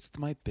know. It's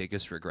my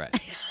biggest regret.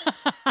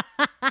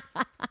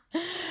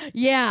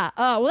 Yeah.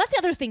 Well, that's the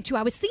other thing too.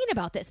 I was thinking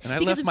about this. And I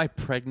because left my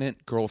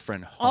pregnant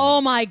girlfriend home.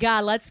 Oh my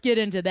God, let's get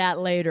into that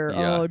later.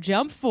 Yeah. Oh,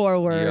 jump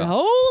forward. Yeah.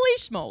 Holy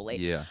schmoly.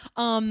 Yeah.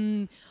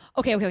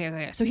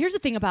 Okay. So here's the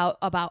thing about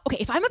okay,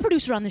 if I'm a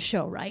producer on the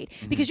show, right?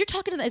 Mm-hmm. Because you're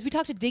talking to as we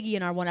talked to Diggy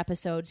in our one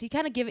episode, so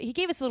he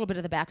gave us a little bit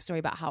of the backstory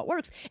about how it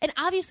works. And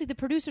obviously the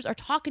producers are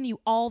talking to you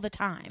all the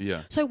time.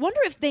 Yeah. So I wonder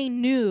if they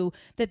knew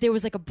that there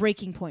was like a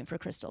breaking point for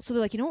Crystal. So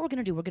they're like, you know what we're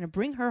gonna do? We're gonna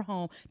bring her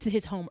home to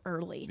his home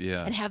early.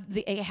 Yeah. And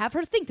have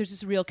her think there's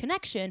this real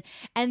connection,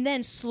 and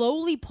then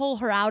slowly pull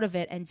her out of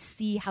it and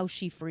see how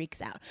she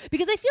freaks out.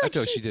 Because I feel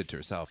like she did to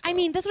herself. I though.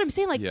 mean, that's what I'm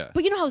saying. Like, Yeah.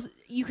 but you know how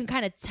you can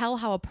kind of tell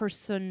how a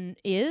person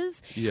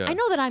is. Yeah. I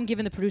know that I'm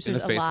giving the producers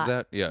In the face a of lot.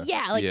 that? Yeah.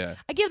 Yeah. Like, Yeah.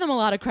 I give them a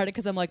lot of credit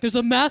because I'm like, there's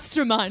a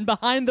mastermind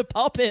behind the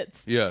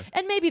puppets. Yeah.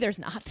 And maybe there's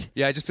not.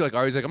 Yeah, I just feel like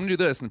Ari's like, I'm gonna do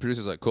this, and the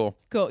producer's like, cool.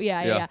 Go.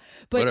 Yeah. Yeah.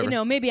 But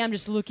Whatever. maybe I'm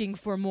just looking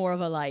for more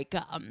of a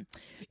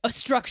a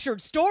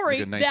structured story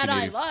Like a that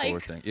I 1984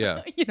 like. thing.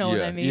 Yeah. You know what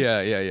Yeah. I mean?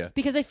 Yeah.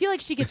 Because I feel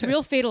like she gets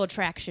real Fatal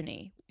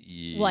Attraction-y.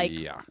 Like,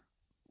 yeah.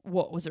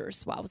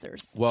 Wowzers. Well,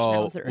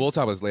 schnauzers. we'll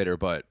talk about this later,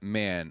 but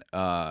man,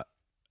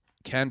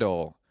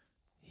 Kendall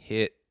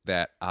hit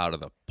that out of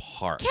the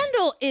park.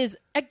 Kendall is,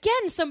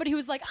 again, somebody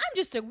who's like, I'm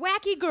just a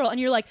wacky girl. And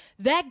you're like,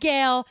 that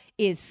gal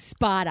is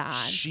spot on.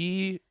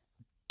 She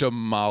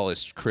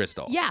demolished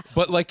Crystal. Yeah.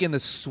 But like in the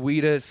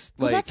sweetest,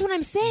 Well, like, that's what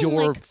I'm saying,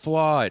 You're like-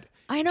 flawed.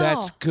 I know.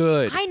 That's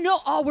good. I know.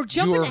 Oh, we're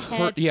jumping You're ahead.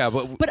 hurt. Yeah,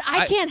 but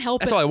I can't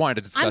help that's it. all I wanted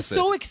to discuss. I'm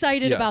so this.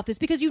 excited Yeah. about this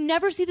because you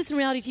never see this in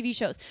reality TV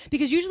shows.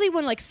 Because usually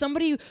when like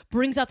somebody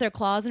brings out their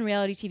claws in a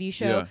reality TV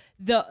show,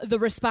 the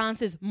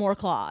response is more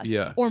claws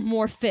Yeah. or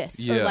more fists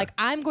or Yeah. like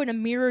I'm going to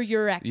mirror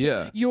your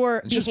Yeah. your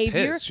And she's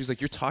behavior. pissed. She's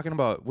like, you're talking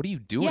about what are you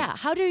doing? Yeah,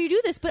 how do you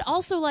do this? But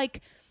also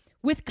like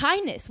with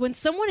kindness, when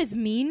someone is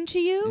mean to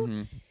you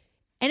Mm-hmm.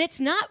 and it's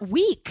not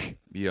weak,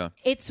 Yeah.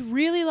 it's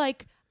really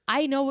like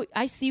I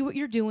see what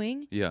you're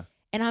doing Yeah.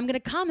 and I'm going to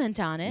comment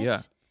on it. Yeah.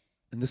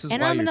 And this is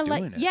And why I'm you're gonna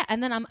doing let it.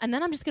 and then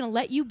I'm just gonna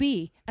let you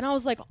be. And I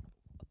was like,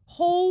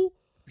 holy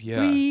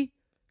Yeah.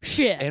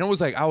 shit. And I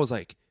was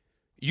like,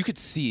 you could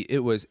see it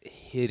was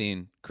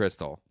hitting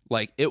Crystal.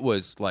 Like it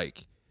was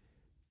like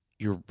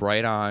you're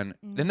right on.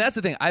 And that's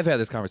the thing. I've had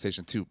this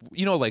conversation too.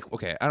 You know, like,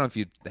 okay, I don't know if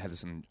you had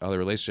this in other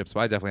relationships,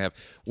 but I definitely have,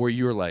 where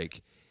you're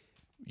like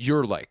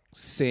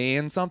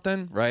saying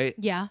something, right?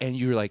 Yeah. And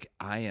you're like,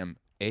 I am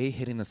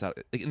hitting this out,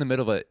 like in the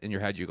middle of it in your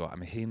head, you go,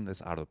 I'm hitting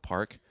this out of the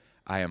park.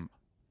 I am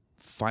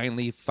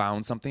finally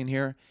found something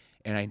here,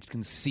 and I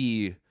can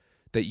see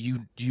that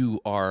you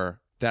are,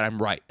 that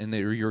I'm right, and that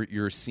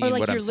you're seeing Or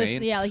like what you're I'm saying.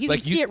 listening- yeah, like you can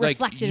see it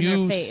reflected in their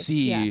you face,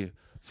 see yeah.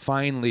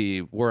 finally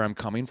where I'm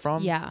coming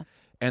from. Yeah.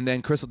 And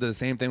then Crystal did the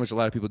same thing, which a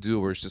lot of people do,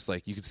 where it's just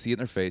like you could see it in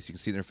their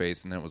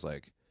face, and then it was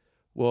like,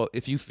 well,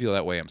 if you feel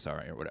that way, I'm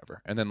sorry, or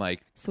whatever. And then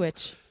like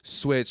Switch,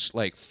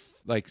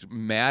 like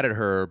mad at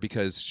her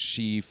because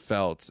she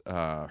felt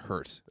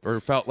hurt or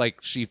felt like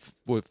she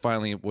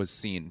finally was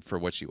seen for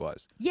what she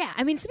was. Yeah,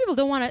 I mean, some people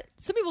don't want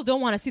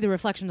to see the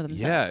reflection of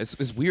themselves. Yeah,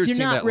 it's weird You're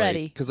seeing not that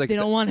ready because like they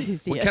don't want to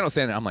see when it. Kendall was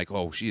saying that, I'm like,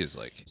 oh, she is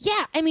like.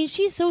 Yeah, I mean,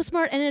 she's so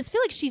smart, and I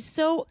feel like she's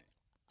so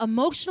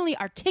emotionally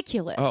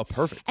articulate. Oh,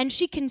 perfect. And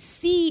she can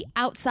see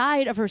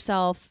outside of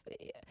herself.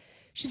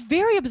 She's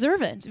very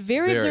observant,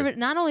 very observant.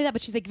 Not only that,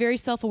 but she's like very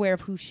self-aware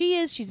of who she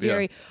is. She's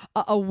very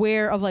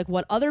aware of like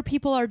what other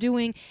people are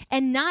doing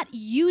and not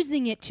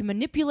using it to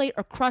manipulate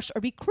or crush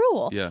or be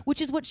cruel. Yeah. Which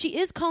is what she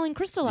is calling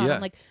Crystal out Yeah.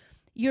 on. Like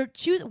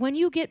when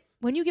you get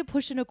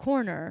pushed in a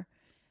corner,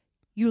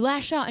 you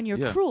lash out and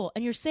you're cruel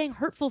and you're saying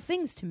hurtful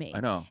things to me. I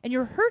know. And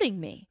you're hurting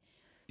me.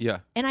 Yeah.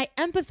 And I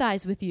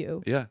empathize with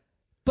you. Yeah.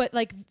 But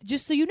like,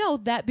 just so you know,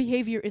 that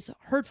behavior is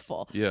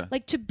hurtful. Yeah.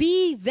 Like to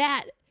be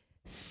that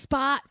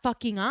spot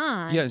fucking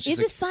on Yeah, and she's is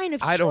like, a sign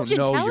of I huge don't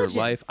know your intelligence.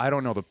 life. I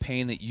don't know the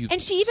pain that you've. And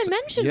she even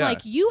mentioned yeah.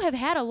 like you have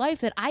had a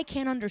life that I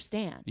can't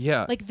understand.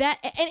 Yeah. Like that,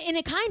 and in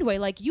a kind way,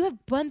 like you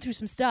have been through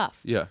some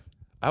stuff. Yeah.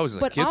 I was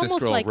like, But give this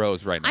almost girl like a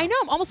rose right now. I know,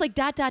 almost like ...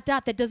 That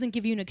doesn't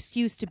give you an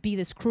excuse to be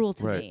this cruel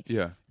to Right. me.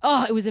 Yeah.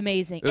 Oh, it was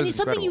amazing. was and it's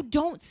something you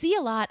incredible. don't see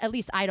a lot. At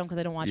least I don't, because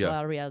I don't watch Yeah. a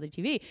lot of reality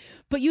TV.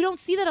 But you don't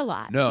see that a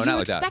lot. No, You're not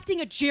like that.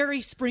 expecting a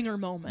Jerry Springer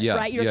moment, Yeah,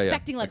 right? You're yeah, yeah.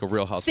 expecting Like a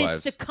Real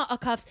Housewives. fists of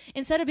cuffs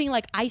instead of being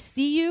like, I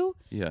see you.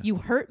 Yeah. You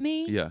hurt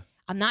me. Yeah.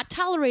 I'm not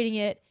tolerating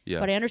it. Yeah.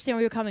 But I understand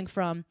where you're coming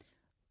from.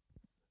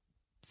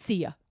 See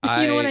ya.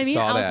 I You know what I mean?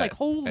 saw I was that. like,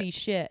 holy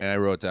shit. And I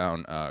wrote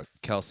down,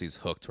 Kelsey's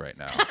hooked right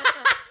now.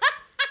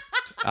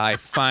 I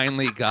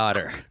finally got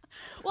her.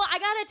 Well, I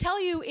gotta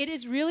tell you, it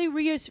is really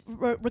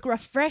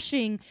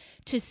refreshing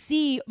to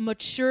see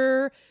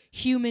mature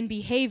human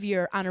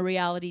behavior on a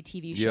reality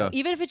TV show, Yeah.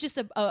 even if it's just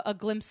a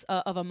glimpse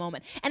of a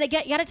moment. And I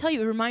gotta tell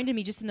you, it reminded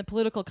me just in the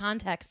political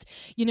context.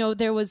 You know,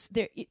 there was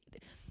the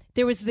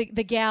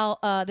gal,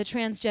 the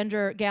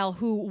transgender gal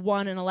who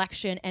won an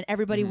election, and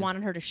everybody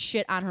wanted her to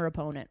shit on her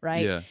opponent,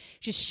 right? Yeah.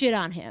 Just shit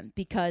on him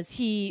because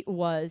he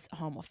was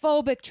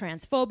homophobic,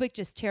 transphobic,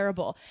 just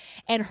terrible.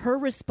 And her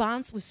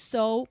response was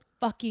so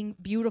fucking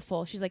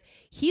beautiful. She's like,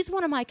 he's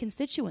one of my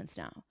constituents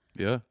now.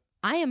 Yeah.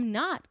 I am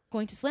not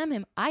going to slam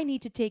him. I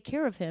need to take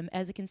care of him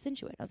as a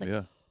constituent. I was like,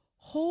 Yeah.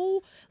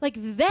 oh, like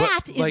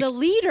that is like, a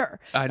leader.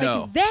 I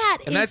know. Like that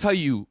and that's how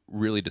you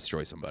really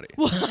destroy somebody.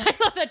 Well, I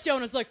love that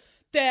Jonah's like,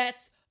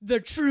 that's the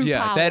true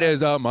Yeah, power. that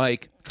is a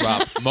mic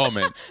drop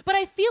moment. But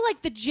I feel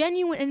like the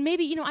genuine, and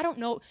maybe, you know, I don't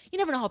know. You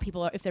never know how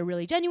people are, if they're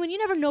really genuine. You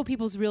never know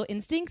people's real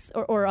instincts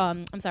or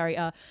I'm sorry,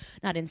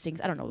 not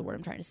instincts. I don't know the word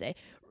I'm trying to say.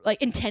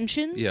 Like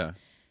intentions. Yeah.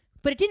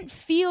 But it didn't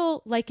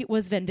feel like it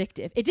was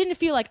vindictive. It didn't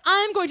feel like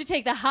I'm going to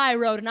take the high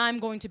road and I'm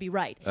going to be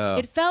right.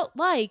 It felt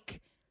like,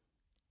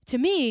 to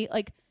me,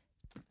 like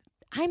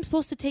I'm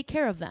supposed to take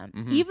care of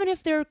them, even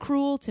if they're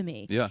cruel to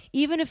me. Yeah.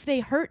 Even if they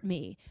hurt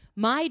me.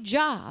 My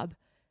job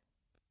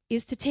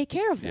is to take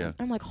care of them. Yeah. And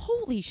I'm like,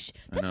 holy shit,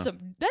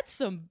 that's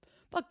some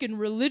fucking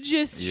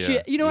religious Yeah.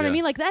 shit. You know what I Yeah.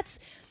 mean? Like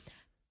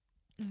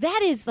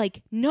that is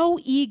like no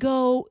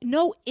ego,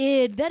 no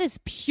id. That is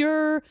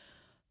pure.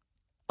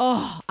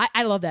 Oh,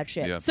 I love that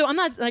shit. Yeah. So I'm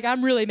not like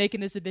I'm really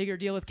making this a bigger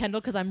deal with Kendall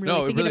because I'm really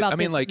No, it thinking really- about I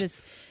mean, this. like,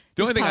 this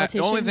The only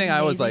politician's thing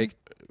I was amazing. like,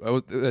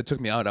 that took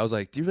me out. I was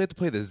like, do you really have to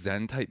play the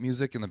Zen type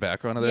music in the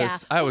background of Yeah.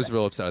 this? I was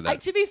real upset at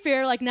that. To be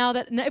fair, like now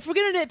that if we're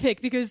gonna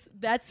nitpick, because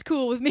that's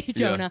cool with me,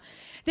 Jonah,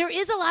 there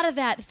is a lot of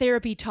that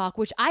therapy talk,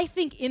 which I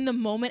think in the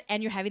moment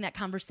and you're having that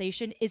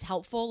conversation is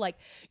helpful. Like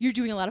you're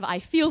doing a lot of I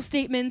feel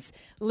statements.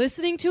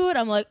 Listening to it,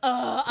 I'm like,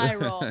 I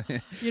roll,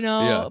 you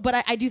know. Yeah.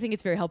 But I do think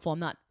it's very helpful. I'm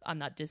not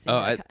dissing.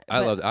 Oh, that I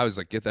but- loved. I was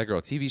like, get that girl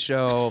a TV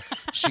show.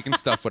 She can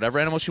stuff whatever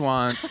animal she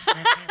wants.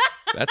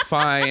 That's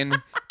fine.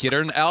 Get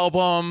her an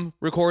album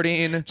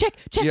recording. Check.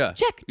 Yeah.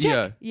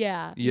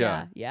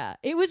 Yeah.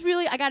 It was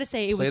really. I gotta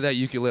say, Play that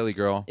ukulele,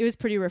 girl. it was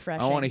pretty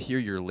refreshing. I want to hear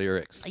your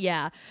lyrics.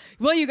 Yeah.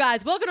 Well, you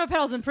guys, welcome to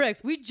Pedals and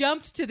Pricks. We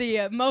jumped to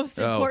the most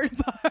important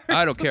part.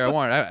 I don't care.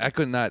 I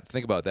could not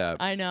think about that.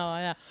 I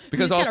know. Because you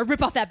just also- gotta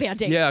rip off that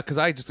Band-Aid. Yeah, because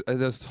I just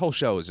this whole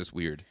show is just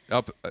weird.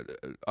 Up.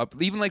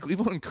 Even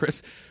when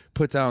Chris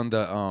put down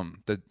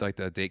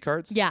the date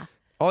cards. Yeah.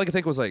 All I could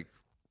think was like,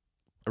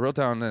 I wrote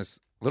down this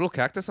little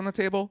cactus on the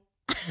table.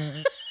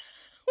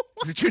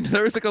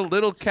 There was like a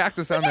little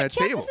cactus on that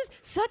table.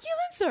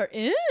 Succulents are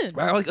in.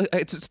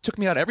 It just took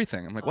me out of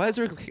everything. I'm like, why is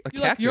there a cactus?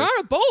 You're like, you're on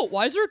a boat.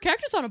 Why is there a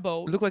cactus on a It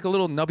boat? looked like a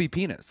little nubby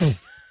penis.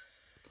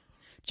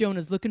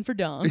 Jonah's looking for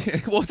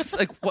dongs. Well, it's just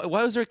like,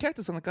 why was there a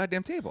cactus on the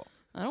goddamn table?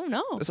 I don't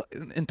know.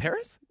 In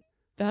Paris?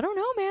 I don't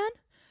know, man.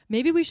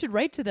 Maybe we should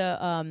write to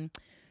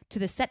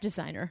the set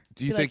designer.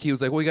 Do you Be think he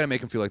was like, well, you got to make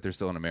them feel like they're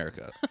still in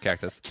America?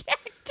 Cactus.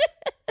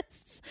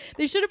 Cactus.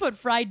 They should have put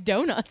fried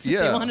donuts if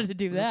Yeah. they wanted to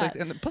do It's just that.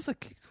 like, and plus,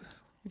 like,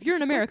 If you're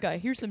in America,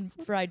 here's some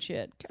fried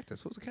shit.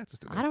 Cactus. What was the cactus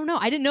doing? I don't know.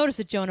 I didn't notice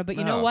it, Jonah, but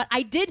you know No. what?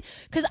 I did,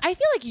 because I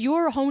feel like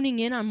you're honing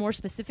in on more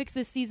specifics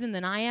this season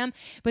than I am.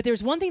 But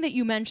there's one thing that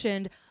you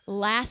mentioned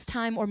last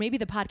time, or maybe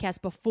the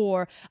podcast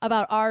before,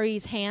 about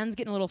Ari's hands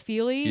getting a little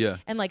feely Yeah.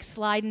 and like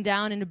sliding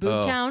down into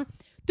Boobtown.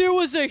 There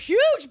was a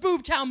huge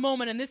Boobtown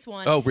moment in this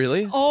one. Oh,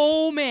 really?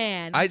 Oh,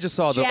 man. I just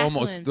saw the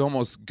Jacqueline.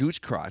 almost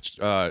gooch crotch.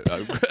 What's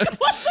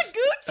a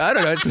gooch? I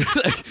don't know. It's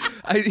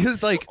like, it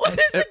was like, What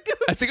is a gooch?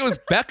 I think it was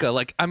Becca.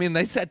 Like, I mean,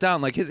 they sat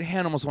down. Like, his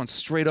hand almost went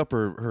straight up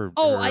her.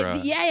 Oh,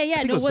 yeah. yeah. I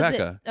think No, it was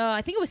Becca.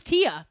 I think it was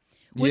Tia.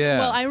 Yeah.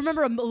 Well, I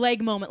remember a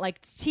leg moment.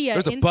 Like Tia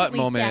There's a instantly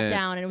butt moment. sat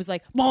down, and it was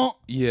like, bonk,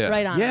 Yeah.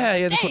 right on. Yeah, her.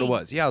 yeah, that's what it Dang.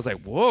 was. Yeah, I was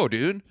like, whoa,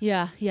 dude.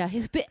 Yeah.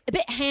 He's a bit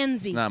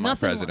handsy. It's not my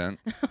Nothing president.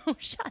 Oh,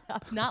 shut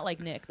up. Not like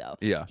Nick, though.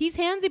 Yeah. He's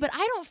handsy, but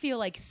I don't feel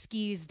like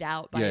skeezed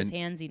out by Yeah. his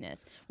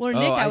handsiness. Where Oh,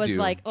 Nick, I I was do.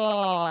 like,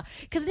 oh.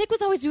 Because Nick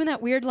was always doing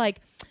that weird, like,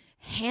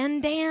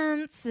 hand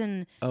dance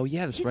and... Oh,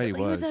 yeah, that's right, he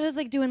He was was. always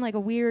like doing like a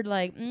weird,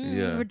 like,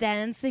 Yeah. we're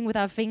dancing with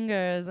our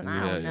fingers, and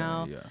I don't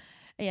know.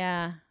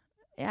 Yeah.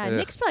 Yeah, Ugh.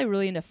 Nick's probably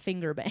really into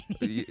finger banging.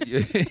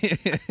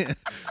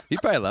 He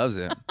probably loves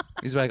it.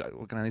 He's like,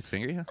 can I at least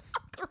finger you?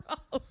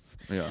 Gross.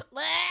 Yeah.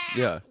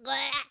 Yeah.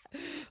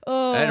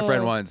 Oh. I had a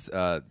friend once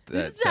that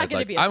This is said, not going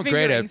like, to be a I'm great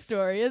fingering at.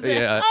 story, is it?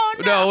 Yeah. Oh,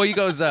 no. Well, he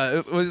goes,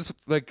 it was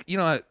like,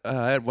 I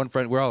had one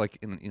friend, we're all like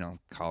in,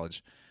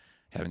 college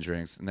having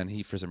drinks. And then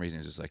he, for some reason,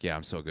 was just like, yeah,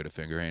 I'm so good at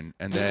fingering.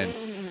 And then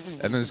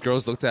this girl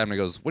looked at him and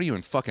goes, what are you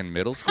in fucking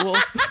middle school?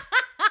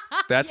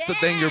 That's the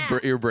thing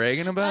you're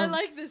bragging about? I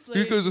like this He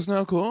lady. goes, it's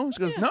not cool? She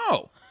goes,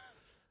 no.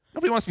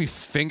 Nobody wants to be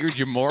fingered,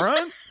 you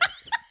moron.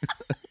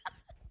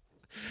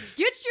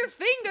 Get your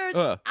fingers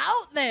Uh,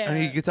 out there.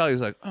 And you could tell he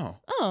was like, oh,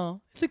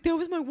 Oh, it's like that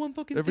was my one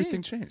fucking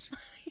everything thing. changed.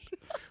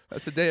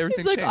 That's the day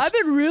everything He's like, changed. I've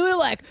been really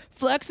like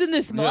flexing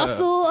this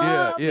muscle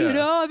up. yeah, You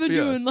know, I've been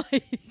yeah. doing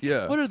like,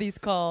 Yeah. what are these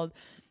called?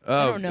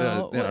 Oh, I don't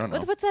know. yeah, I don't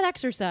know. What's that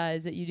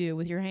exercise that you do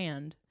with your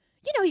hand?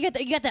 You know, you got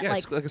that Yeah,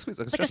 like like a squeeze,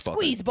 like a like a stress ball.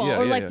 squeeze thing. ball, Yeah,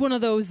 or yeah, like yeah. one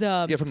of those.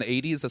 Yeah, from the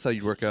 80s, that's how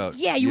you work out.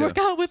 Yeah, you work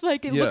out with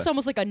like it Yeah. looks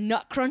almost like a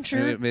nut cruncher.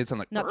 And it made it sound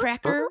like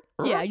Nutcracker.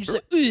 Yeah, you just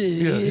like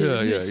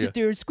yeah, sit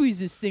there and squeeze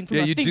this thing from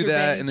yeah, a you do finger that,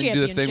 banging and then you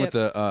do the thing with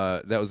championship.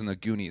 the that was in the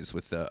Goonies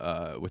with the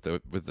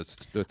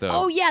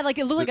Oh yeah, like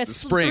it looked like the a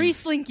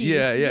springs. three slinkies.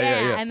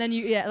 Yeah. And then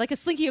like a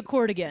slinky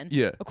accordion.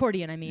 Yeah.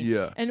 Accordion, I mean.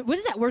 Yeah. And what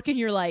does that work in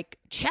your like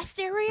chest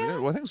area? Yeah,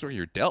 well, I think it was where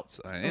your delts.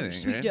 Anything,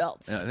 sweet right?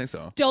 delts. Yeah, I think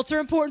so. Delts are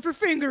important for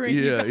fingering.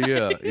 you Yeah,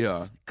 yeah, guys. yeah.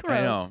 Gross.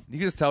 I know. You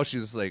can just tell she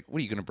was like, "What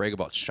are you gonna brag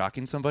about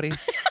shocking somebody, Ew,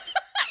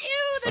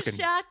 the Fucking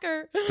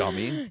shocker.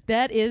 dummy?"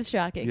 That is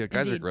shocking. Yeah,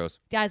 guys are indeed. gross.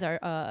 Guys are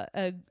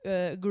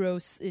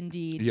gross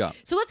indeed. Yeah.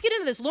 So let's get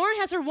into this. Lauren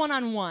has her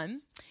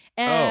one-on-one.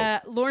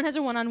 Lauren has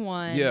her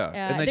one-on-one. Yeah,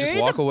 and they there just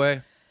is walk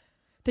away.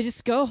 They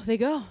just go. They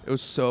go. It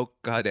was so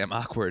goddamn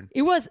awkward.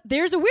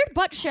 There's a weird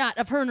butt shot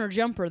of her in her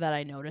jumper that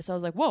I noticed. I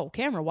was like, whoa,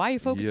 camera, why are you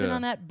focusing Yeah.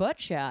 on that butt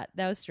shot?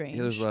 That was strange.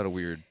 Yeah, there's a lot of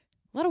weird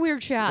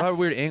shots. A lot of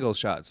weird angle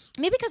shots.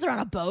 Maybe because they're on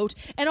a boat,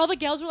 and all the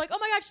gals were like, "Oh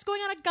my gosh, she's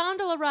going on a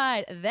gondola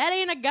ride." That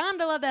ain't a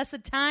gondola. That's a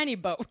tiny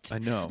boat. I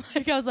know.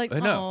 Like I was like, I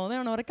know. "Oh, they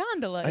don't know what a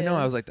gondola is." I know.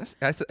 I was like,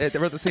 they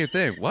wrote the same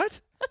thing.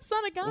 What? "That's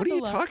not a gondola." What are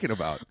you talking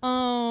about?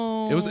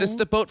 Oh, It's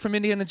the boat from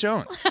Indiana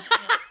Jones.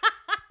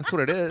 That's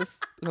what it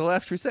is. The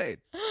Last Crusade.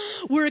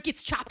 where it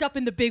gets chopped up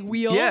in the big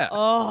wheel. Yeah.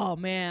 Oh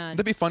man.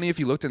 That'd be funny if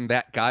you looked and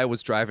that guy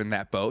was driving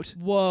that boat.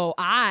 Whoa,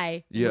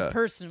 I Yeah. would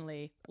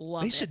personally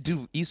love They it. should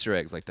do Easter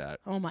eggs like that.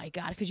 Oh my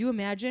god, could you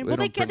imagine? They Well,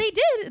 they don't bring-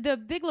 did the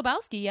Big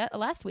Lebowski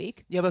last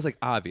week. Yeah, but it's like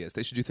obvious.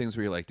 They should do things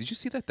where you're like, did you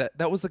see that?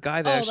 That was the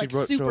guy that actually like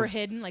wrote. super drove-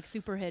 hidden, like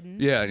super hidden.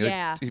 Yeah, and, like,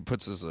 yeah. he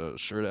puts his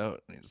shirt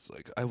out and he's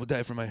like, I will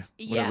die for my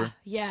whatever.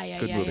 Yeah.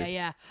 Good movie.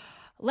 Yeah.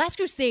 Last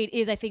Crusade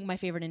is, I think, my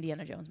favorite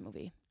Indiana Jones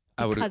movie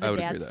I would because agree of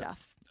dad with that.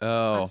 stuff.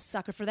 Oh, I'm a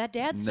sucker for that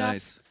dad stuff.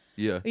 nice.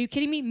 Yeah. Are you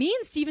kidding me? Me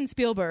and Steven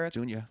Spielberg.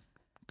 Junior,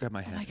 grab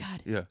my hand. Oh my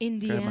God. Yeah.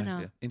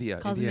 Indiana.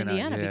 Calls him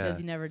Indiana yeah. because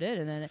he never did,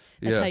 and then that's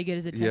Yeah. how you get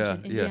his attention. Yeah.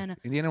 Indiana.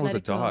 Yeah. Indiana was Let a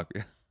it go.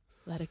 dog.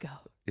 Let it go.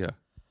 Yeah.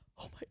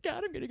 Oh my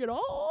God, I'm gonna get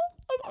all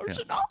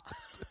emotional.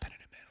 The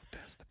penitent man who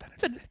passed the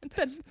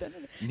penitent.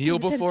 Pen- Kneel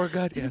before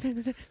God. Yeah.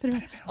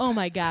 Oh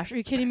my gosh, are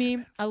you kidding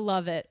me? I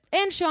love it.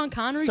 And Sean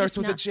Connery Starts just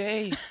with not- a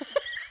J.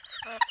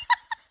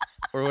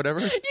 Or whatever.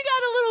 You got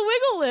a little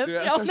wiggle lip.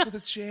 Yeah, it Jonah. starts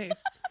with a J.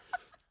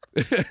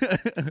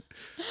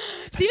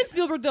 Steven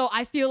Spielberg, though,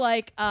 I feel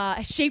like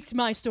shaped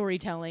my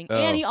storytelling, Oh.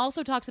 and he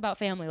also talks about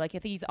family. Like I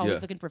think he's always Yeah.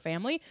 looking for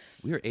family.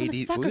 We are I'm a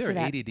sucker for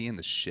that. ADD-ing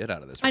the shit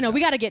out of this. I right know now.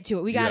 we got to get to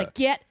it. We got to Yeah.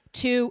 get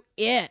to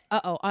it.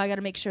 I got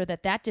to make sure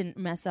that didn't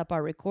mess up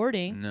our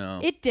recording. No.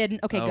 It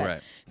didn't. Okay, All good.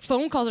 right.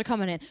 Phone calls are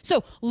coming in.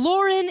 So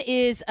Lauren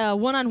is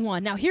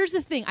one-on-one. Now here's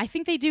the thing. I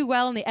think they do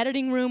well in the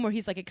editing room where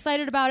he's like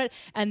excited about it,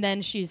 and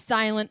then she's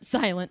silent.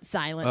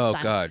 Oh,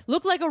 God.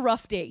 Look like a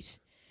rough date.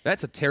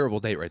 That's a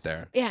terrible date right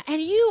there. Yeah,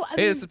 and you. I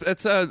Hey, mean,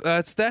 it's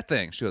that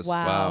thing. She goes,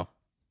 wow. wow.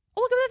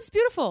 Oh, look at that. It's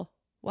beautiful.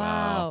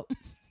 Wow. Wow.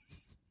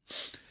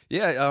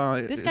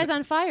 Yeah. This guy's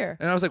on fire.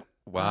 And I was like,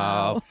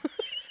 wow.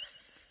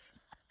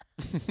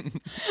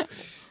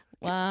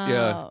 Wow.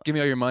 Yeah. Give me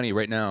all your money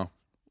right now.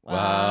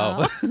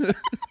 Wow.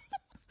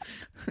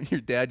 Your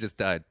dad just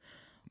died.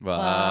 Wow.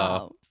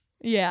 Wow.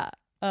 Yeah.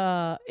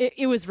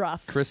 It was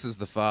rough. Chris is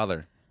the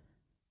father.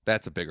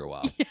 That's a bigger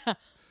wow. Yeah.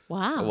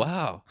 Wow.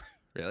 Wow.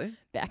 Really?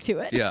 Back to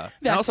it. Yeah. And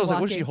Back also, I to was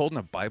like, was she walking. holding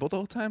a Bible the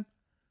whole time?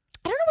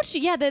 I don't know what she.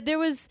 Yeah, there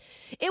was.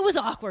 It was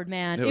awkward,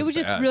 man. It It was was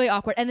just bad. really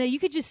awkward, and then you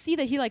could just see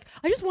that he like.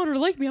 I just want her to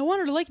like me. I want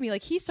her to like me.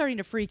 Like he's starting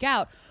to freak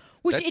out.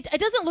 Which That- it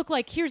doesn't look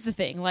like. Here's the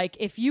thing: like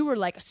if you were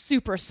like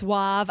super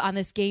suave on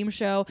this game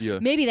show, Yeah.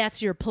 maybe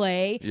that's your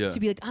play Yeah. to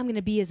be like, I'm going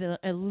to be as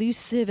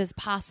elusive as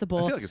possible.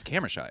 I feel like it's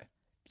camera shy.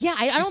 Yeah,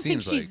 I don't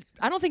think seems she's.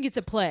 I don't think it's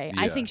a play.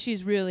 I Yeah. think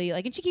she's really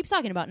like, and she keeps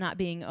talking about not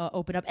being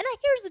open up. And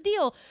here's the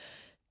deal: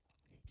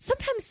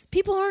 sometimes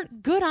people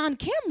aren't good on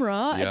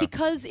camera Yeah.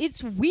 because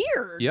it's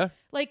weird. Yeah.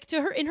 Like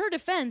to her, in her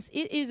defense,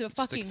 it is a Just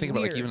fucking like, think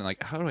weird. about like even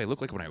like how do I look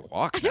like when I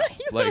walk? You Now?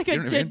 look like you a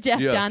know what I mean? Jeff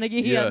Yeah.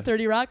 Donaghy Yeah. on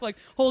 30 Rock, like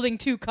holding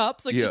 2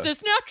 cups. Like, Yeah. is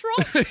this natural?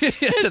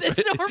 Yeah, is that's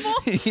this right. normal?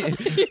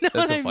 You know That's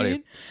what so I funny.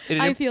 mean? In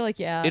an I imp- feel like,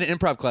 yeah. In an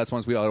improv class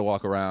once, we all had to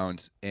walk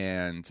around,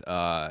 and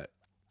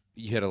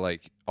you had to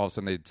like all of a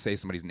sudden they'd say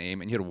somebody's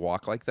name, and you had to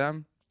walk like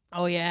them.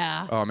 Oh,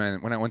 yeah. Oh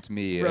man, when I went to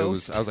me,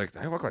 Roast. I was like, do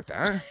I walk like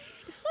that?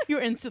 You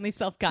were instantly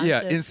self-conscious.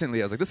 Yeah,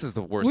 instantly. I was like, this is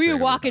the worst. Were thing you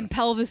I've ever walking done.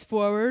 pelvis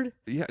forward?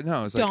 Yeah,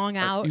 no, it was like dong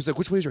out? He was like,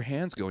 which way does your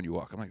hands go when you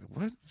walk? I'm like,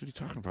 what are you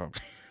talking about?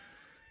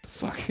 The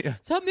fuck? Yeah.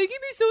 Stop making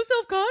me so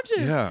self-conscious.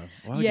 Yeah.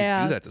 Why would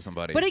Yeah. you do that to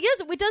somebody? But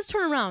it does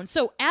turn around.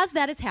 So as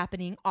that is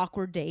happening,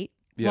 awkward date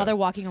Yeah. while they're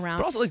walking around.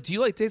 But also, like, do you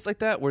like dates like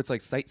that where it's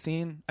like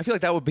sightseeing? I feel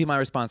like that would be my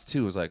response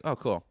too. Was like, oh,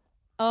 cool.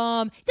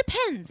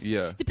 Depends.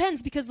 Yeah.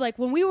 Depends because like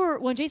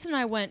when Jason and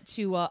I went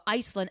to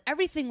Iceland,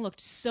 everything looked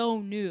so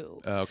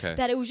new. Okay.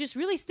 That it was just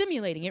really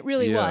stimulating. It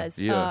really Yeah, was.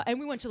 yeah. And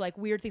we went to like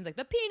weird things like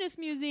the penis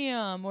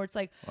museum, or it's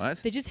like What?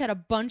 they just had a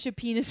bunch of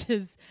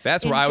penises.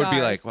 That's in where I would be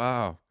jars. like,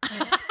 wow.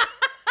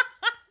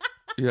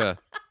 Yeah.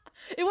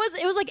 It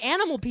was like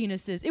animal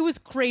penises. It was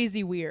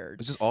crazy weird.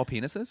 It's just all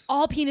penises.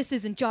 All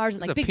penises in jars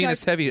and It's like a big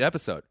penis jars. heavy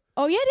episode.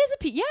 Oh yeah,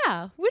 it is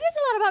yeah. It is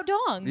a lot about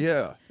dongs.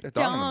 Yeah.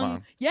 Dong in the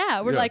mom.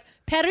 Yeah, we're Yeah. like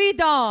peri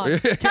dong.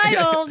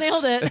 Title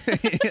nailed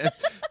it.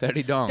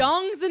 Petty dong.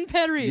 Dongs and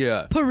peri.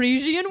 Yeah.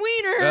 Parisian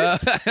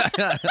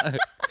wieners.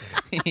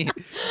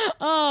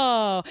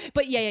 Oh,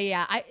 but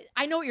yeah.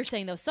 I know what you're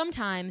saying though.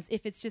 Sometimes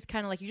if it's just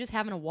kind of like you're just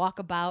having a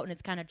walkabout and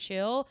it's kind of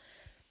chill,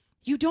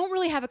 you don't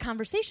really have a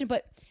conversation.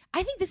 But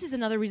I think this is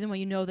another reason why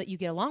you know that you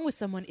get along with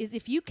someone is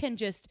if you can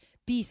just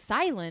be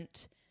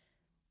silent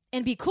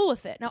and be cool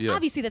with it. Now, Yeah.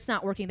 obviously that's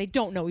not working. They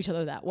don't know each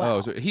other that well.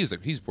 Oh, so he's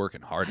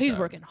working hard. at He's that.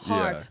 working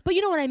hard. Yeah. But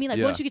you know what I mean? Like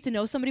Yeah. once you get to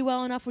know somebody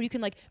well enough where you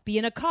can like be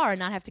in a car and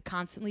not have to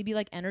constantly be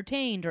like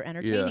entertained or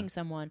entertaining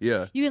someone.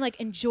 Yeah. You can like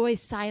enjoy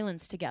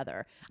silence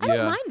together. I don't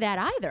Yeah. mind that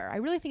either. I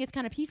really think it's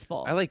kind of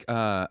peaceful. I like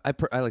I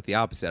like the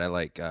opposite. I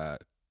like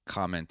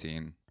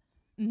commenting.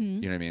 Mm-hmm.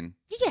 You know what I mean?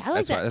 Yeah, I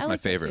like that. That's I my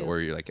like that favorite. too. Where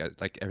you're like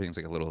everything's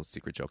like a little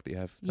secret joke that you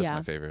have. That's Yeah.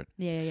 my favorite.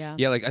 Yeah.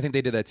 Yeah, like I think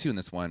they did that too in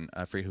this one.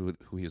 I forget who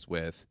he was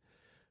with.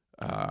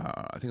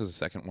 I think it was the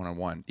second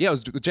one-on-one. Yeah, it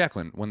was with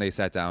Jacqueline when they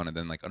sat down and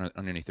then like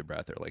underneath their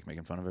breath they're like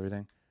making fun of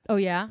everything. Oh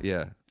yeah.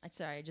 Yeah,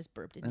 Sorry, I just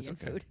burped that's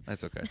Indian okay. food.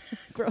 That's okay.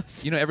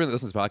 Gross. You know, everyone that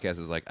listens to this podcast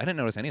is like, I didn't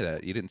notice any of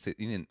that. You didn't see.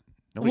 You didn't.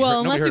 Nobody Well,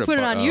 heard, unless nobody we heard put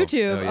it about- on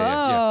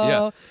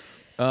YouTube.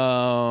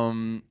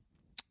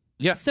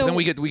 Yeah. So- then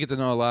we get to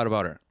know a lot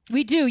about her.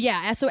 We do,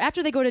 yeah. So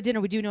after they go to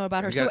dinner, we do know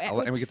about her. And we,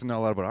 So and we get to know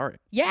a lot about Ari.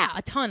 yeah,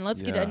 a ton.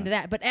 Let's get Yeah. into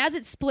that. But as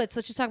it splits,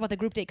 let's just talk about the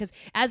group date because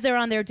as they're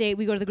on their date,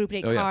 we go to the group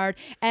date Oh, yeah. card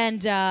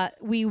and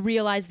we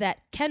realize that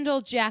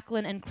Kendall,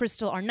 Jacqueline, and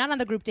Crystal are not on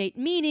the group date,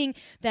 meaning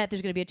that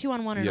there's going to be a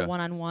 2-on-1 and Yeah. a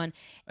 1-on-1.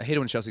 I hate it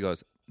when Chelsea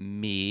goes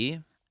me.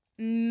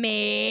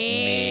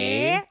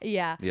 Me.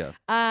 Yeah. Yeah.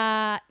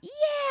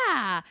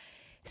 Yeah.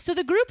 So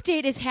the group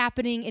date is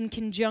happening in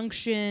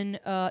conjunction.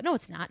 No,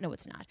 it's not. Well,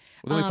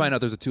 then we find out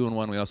there's a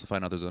 2-on-1. We also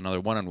find out there's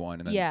another 1-on-1.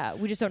 And then Yeah,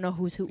 we just don't know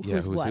who's Yeah,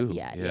 who's who's what. who.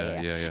 Yeah.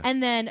 Yeah.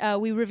 And then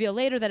we reveal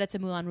later that it's a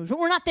Moulin Rouge, but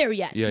we're not there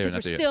yet Yeah, you're because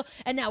not we're there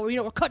still. And now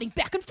we're cutting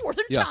back and forth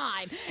in Yeah.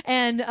 time.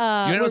 And You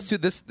we're- notice too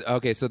this.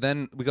 Okay, so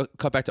then we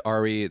cut back to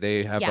Ari.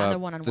 They have Yeah, they're the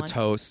one-on-one.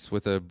 toast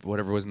with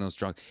whatever was in those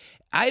drunk.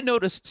 I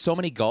noticed so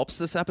many gulps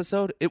this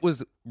episode. It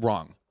was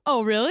wrong.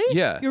 oh really?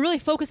 Yeah. You're really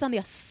focused on the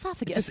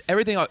esophagus. It's just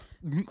everything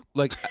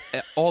like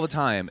all the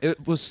time.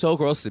 It was so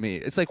gross to me.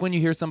 It's like when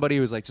you hear somebody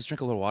who's like, "Just drink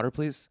a little water,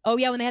 please." oh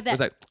yeah, when they have It that. was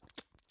like,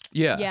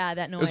 yeah, Yeah,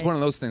 that It was noise. one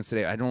of those things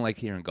today. I don't like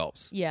hearing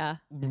gulps. yeah.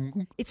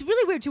 It's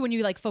really weird too when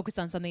you like focus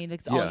on something and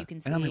it's all you can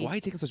see. And I'm like, why are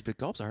you taking such big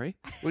gulps, Ari?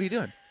 What are you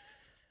doing?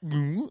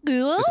 Ugh.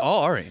 It's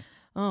all Ari.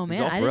 Oh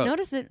man, all I didn't throat.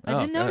 notice it. I Oh,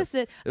 didn't God. notice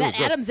it. It was That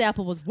gross. Adam's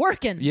apple was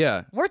working.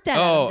 Yeah. Work that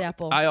Oh, Adam's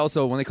apple. I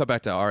also, when they cut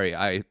back to Ari,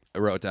 I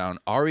wrote down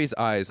Ari's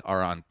eyes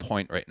are on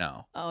point right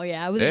now. Oh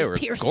yeah, it was They just were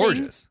piercing.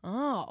 gorgeous.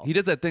 Oh. He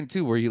does that thing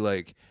too where he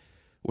like,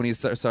 when he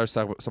starts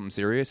talking about something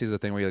serious, he's a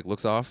thing where he like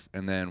looks off,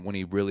 and then when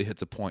he really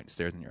hits a point,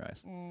 stares in your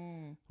eyes,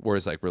 where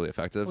it's like really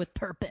effective. With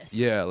purpose.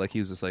 Yeah, like he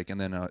was just like,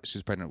 and then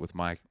she's pregnant with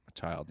my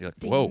child. You're like,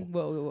 Ding. whoa,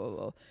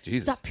 Whoa.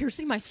 Jesus. Stop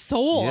piercing my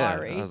soul, yeah.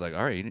 Ari. I was like,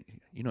 Ari,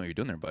 you know what you're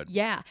doing there, bud.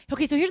 Yeah.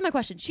 Okay, so here's my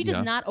question. She does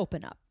Yeah. not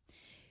open up,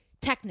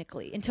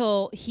 technically,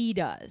 until he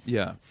does.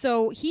 Yeah.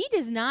 So he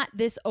does not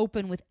this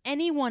open with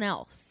anyone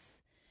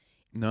else,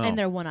 No, and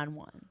they're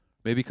one-on-one.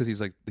 Maybe because he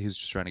was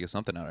just trying to get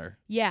something out of her.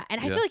 Yeah, and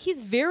I Yeah. feel like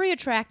he's very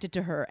attracted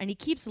to her, and he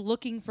keeps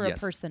looking for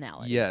Yes. a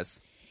personality.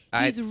 Yes.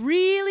 He's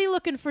really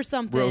looking for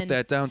something. Wrote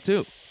that down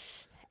too.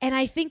 And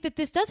I think that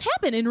this does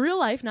happen in real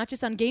life, not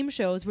just on game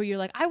shows, where you're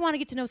like, I want to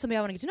get to know somebody,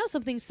 I want to get to know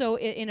something. So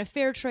in a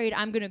fair trade,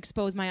 I'm going to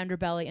expose my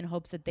underbelly in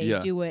hopes that they Yeah.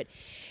 do it.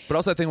 But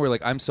also, I think we're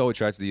like, I'm so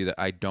attracted to you that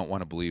I don't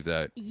want to believe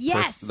that,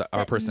 Yes, that our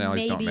that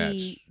personalities don't match.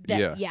 maybe that-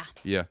 yeah.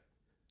 yeah.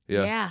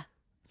 Yeah. Yeah.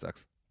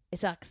 Sucks. It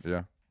sucks.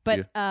 Yeah.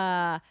 But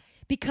Yeah.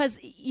 because,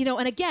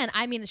 and again,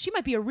 I mean, she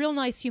might be a real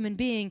nice human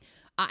being.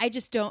 I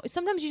just don't.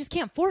 Sometimes you just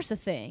can't force a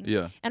thing.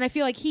 Yeah. And I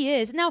feel like he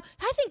is. Now,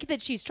 I think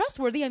that she's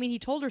trustworthy. I mean, he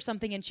told her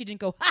something and she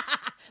didn't go, ha, ha,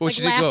 ha, Well, like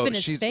she did laugh go. in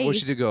his face.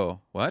 She did go.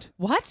 What?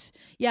 What?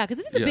 Yeah, because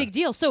this is a Yeah. big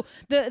deal. So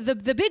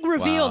the big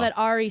reveal Wow. that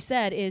Ari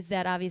said is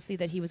that obviously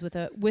that he was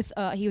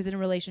he was in a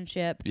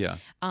relationship. Yeah.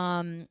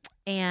 And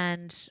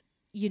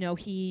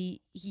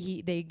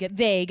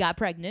they got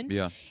pregnant.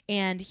 Yeah.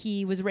 And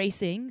he was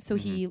racing, so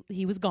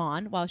he was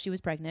gone while she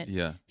was pregnant.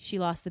 Yeah. She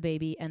lost the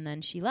baby and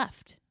then she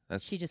left.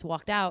 That's She just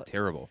walked out.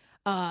 terrible.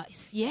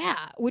 Yeah,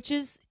 which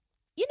is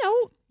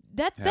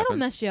that'll Happens.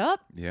 mess you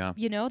up. Yeah.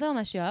 That'll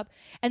mess you up.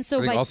 And so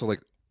I think by also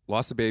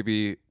lost the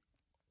baby,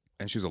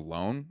 and she was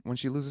alone when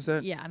she loses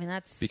it. yeah, I mean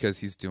that's Because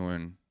he's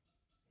doing.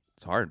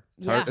 It's hard.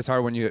 Yeah. It's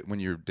hard when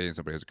you're dating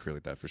somebody who has a career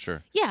like that for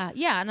sure. yeah,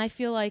 and I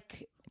feel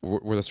like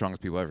We're the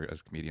strongest people ever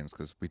as comedians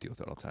because we deal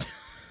with it all the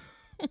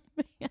time.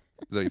 Is that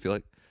what you feel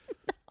like?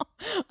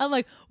 I'm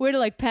like, way to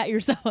like pat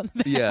yourself on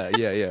the back.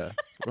 Yeah.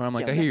 Where I'm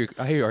like, I hear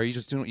you. Are you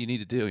just doing what you need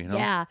to do? You know.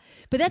 Yeah,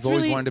 but that's He's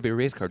always really. wanted to be a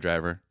race car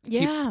driver.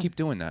 Yeah. Keep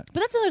doing that.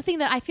 But that's another thing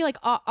that I feel like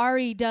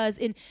Ari does.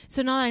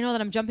 So now that I know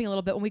that I'm jumping a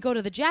little bit, when we go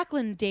to the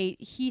Jacqueline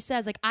date, he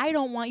says like, "I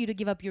don't want you to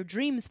give up your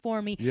dreams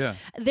for me." Yeah.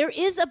 There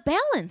is a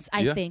balance,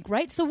 I Yeah. think,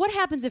 right? So what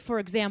happens if, for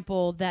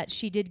example, that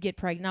she did get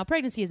pregnant? Now,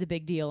 pregnancy is a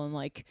big deal, and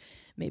like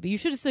maybe you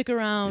should stick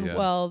around Yeah.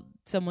 while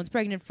someone's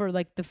pregnant for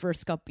like the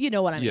first couple. You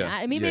know what I mean? Yeah.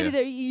 I mean, Yeah,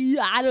 maybe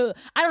I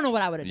don't know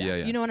what I would have done. Yeah.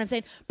 You know what I'm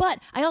saying? But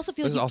I also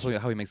feel This is like also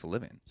how he makes a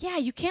living,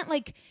 you can't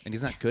like. and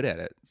he's not good at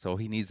it, so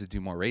he needs to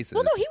do more races.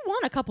 Well, no, he won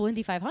a couple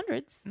Indy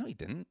 500s. No, he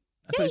didn't.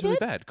 I Yeah, thought he was he really did.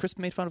 bad. Chris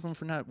made fun of him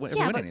for not winning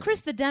Yeah, but anything.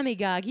 Chris the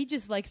demigod, he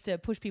just likes to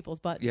push people's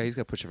buttons. Yeah, he's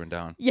got to push everyone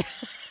down. Yeah.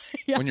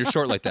 Yeah. When you're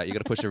short like that, you got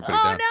to push everybody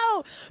Oh down.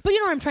 no! But you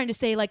know what I'm trying to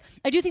say? Like,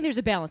 I do think there's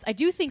a balance. I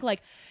do think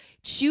like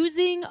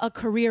choosing a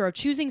career or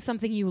choosing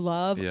something you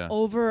love Yeah.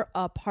 over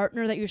a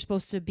partner that you're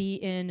supposed to be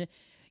in,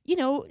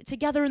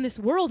 together in this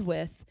world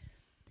with.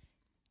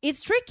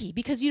 It's tricky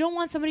because you don't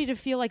want somebody to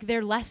feel like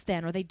they're less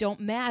than or they don't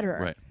matter.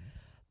 Right.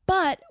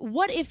 But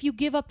what if you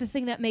give up the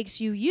thing that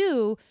makes you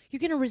you? You're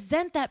going to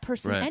resent that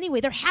person Right.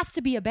 anyway. There has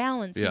to be a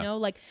balance, Yeah.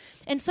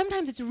 and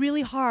sometimes it's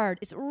really hard.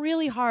 It's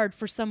really hard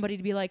for somebody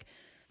to be like,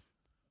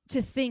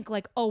 to think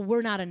like, oh,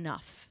 we're not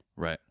enough.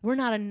 Right. We're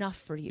not enough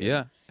for you.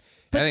 Yeah.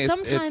 But I think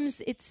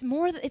sometimes it's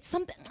more. It's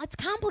something. It's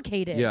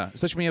complicated. Yeah,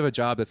 especially when you have a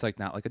job that's like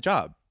not like a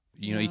job.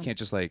 You know, you can't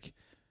just like.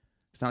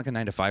 It's not like a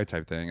 9 to 5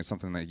 type thing. It's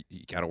something that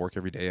you got to work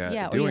every day at.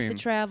 Yeah. Or doing. you have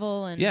to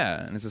travel and.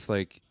 Yeah, and it's just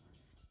like.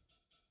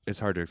 It's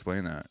hard to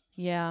explain that.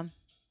 Yeah.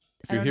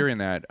 If you're hearing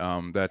that,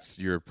 that's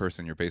your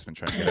person in your basement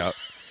trying to get out.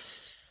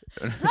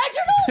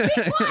 Reginald,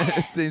 be quiet!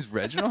 His name's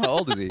Reginald. How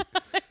old is he?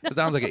 That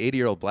sounds like an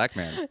 80-year-old black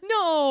man.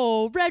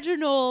 No,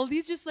 Reginald.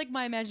 He's just like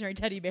my imaginary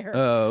teddy bear.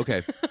 Oh,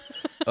 okay.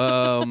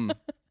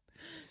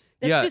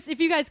 That's yeah. just, if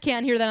you guys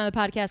can't hear that on the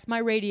podcast, my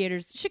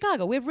radiators,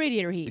 Chicago, we have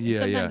radiator heat. And Yeah,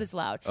 sometimes yeah. it's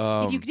loud.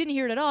 If you didn't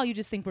hear it at all, you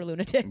just think we're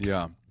lunatics.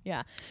 Yeah.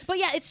 Yeah. But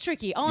yeah, it's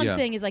tricky. All I'm Yeah.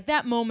 saying is like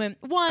that moment,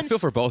 one, I feel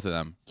for both of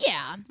them.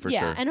 yeah. For yeah.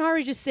 sure. And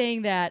Hari just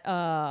saying that,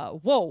 I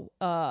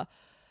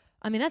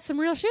mean, that's some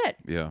real shit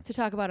Yeah. to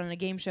talk about on a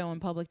game show on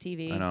public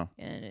TV. I know.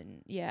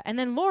 And yeah. And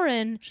then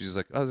Lauren, She's just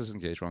like, I was just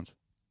engaged once.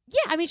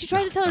 yeah, I mean, she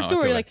tries to tell her No, I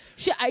story.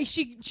 feel Like,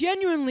 she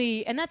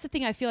genuinely, and that's the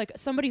thing I feel like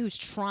somebody who's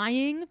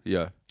trying,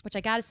 Yeah. which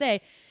I gotta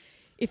say,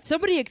 if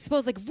somebody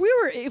exposed, like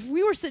if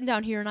we were sitting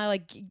down here and I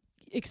like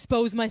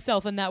expose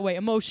myself in that way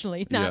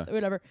emotionally, not Yeah.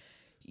 whatever,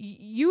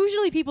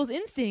 usually people's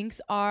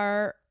instincts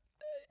are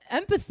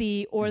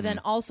empathy or then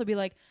also be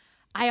like,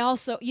 I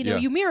also, Yeah.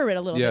 you mirror it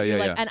a little Yeah, bit. You're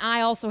yeah, like, yeah. and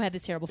I also had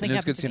this terrible thing And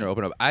it's happen good to seeing me. her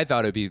open up. I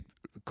thought it'd be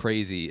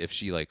crazy if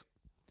she like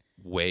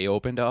way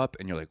opened up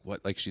and you're like,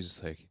 what? Like she's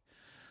just like,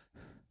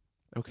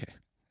 okay.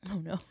 Oh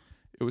no.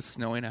 It was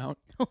snowing out.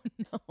 Oh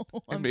no.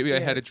 And I'm maybe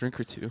scared. I had a drink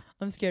or two.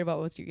 I'm scared about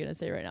what you're going to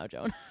say right now,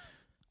 Joan.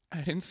 I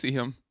didn't see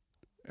him.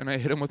 And I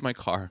hit him with my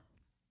car.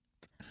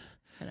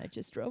 And I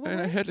just drove And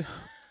I away.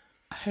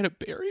 had to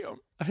bury him.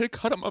 I had to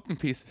cut him up in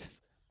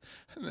pieces.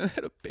 And then I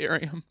had to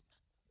bury him.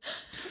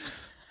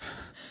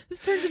 This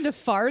turns into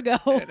Fargo.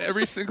 And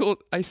every single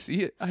I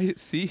see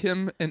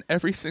him in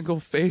every single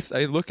face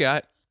I look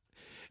at,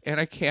 and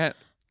I can't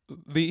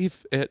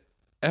leave it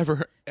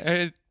ever. And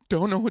I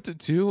don't know what to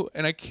do,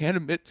 and I can't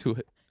admit to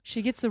it.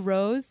 She gets a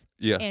rose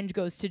Yeah. and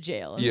goes to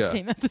jail in Yeah. the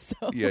same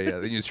episode. Yeah.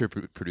 Then you just hear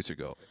producer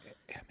go,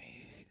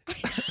 Emmy.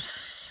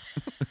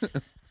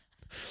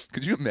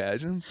 Could you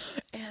imagine?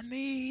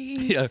 Emmy.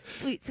 Yeah.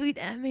 Sweet, sweet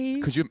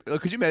Emmy. Could you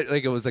imagine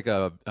like it was like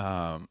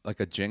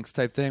a Jinx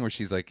type thing where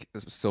she's like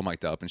so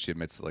mic'd up and she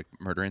admits to like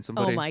murdering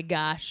somebody? Oh my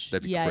gosh.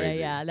 That'd be yeah, crazy.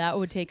 yeah. That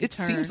would take a It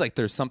turn. seems like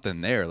there's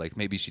something there. Like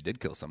maybe she did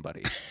kill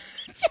somebody.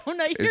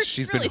 Jonah, And you're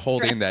she's really been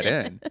holding that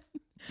stretching. in.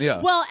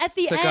 Yeah. Well, at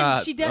the It's like,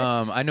 end, she did.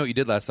 I know what you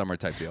did last summer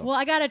type deal. Well,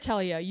 I gotta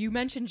tell you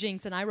mentioned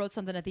Jinx, and I wrote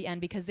something at the end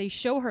because they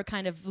show her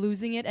kind of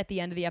losing it at the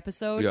end of the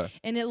episode, Yeah.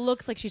 and it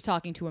looks like she's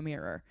talking to a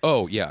mirror.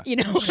 Oh yeah. You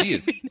know what she I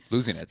is mean?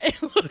 losing it.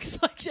 It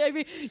looks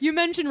like you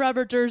mentioned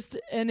Robert Durst,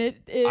 and it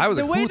I was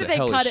the like, way who that the they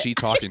hell cut is it. she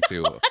talking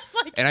to?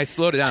 And I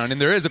slowed it down, and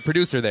there is a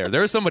producer there.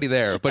 There is somebody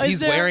there, but Is he's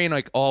there? wearing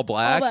like all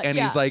black, black, and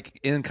yeah. he's like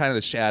in kind of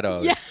the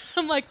shadows. Yeah,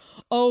 I'm like,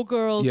 oh,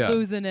 girl's Yeah.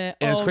 losing it.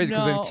 And it's Oh, crazy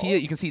because no. then Tia,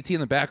 you can see Tia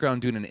in the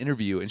background doing an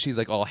interview, and she's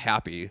like all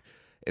happy,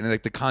 and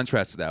like the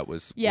contrast to that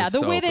was Yeah, was the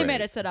so way they great.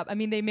 made it set up. I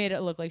mean, they made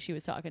it look like she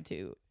was talking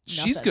to.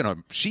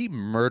 She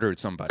murdered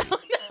somebody.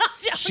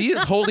 Jonah. She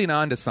is holding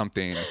on to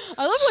something.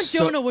 I love when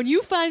Jonah, when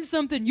you find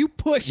something, you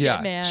push Yeah,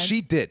 it, man.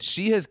 she did.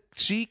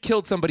 She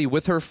killed somebody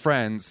with her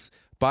friends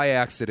by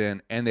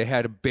accident, and they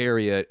had to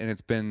bury it, and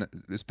it's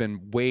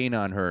been weighing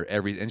on her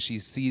and she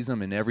sees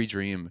them in every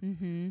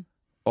dream,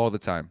 all the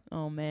time.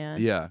 Oh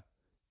man. Yeah,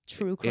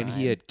 True crime. and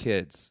he had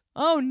kids.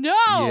 Oh no.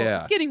 Yeah.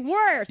 It's getting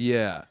worse.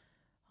 Yeah,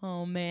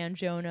 Oh man,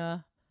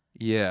 Jonah.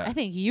 yeah. I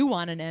think you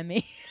want an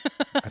Emmy.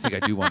 I think I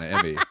do want an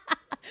Emmy.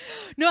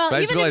 No, But I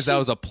just even if realized that she's-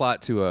 was a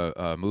plot to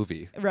a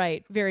movie.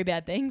 right. Very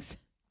bad things.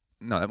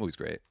 No, that movie's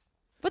great.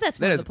 But that's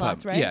That one of is the a plot.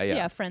 plots, right? Yeah, yeah.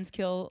 Yeah, friends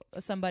kill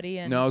somebody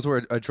and No, it was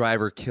where a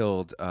driver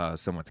killed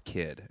someone's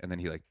kid, and then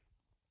he like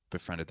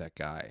befriended that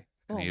guy,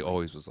 and Oh he my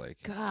always was like,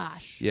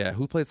 gosh. "Yeah,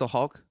 who plays the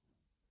Hulk?"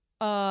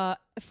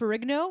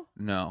 Ferrigno?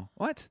 No,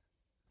 what?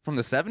 From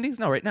the 70s?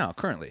 No, right now,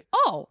 currently.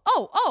 Oh,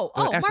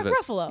 Mark activist.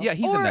 Ruffalo. Yeah,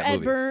 he's in or that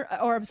movie.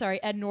 I'm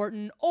sorry, Ed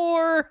Norton,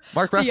 or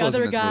Mark the Ruffalo's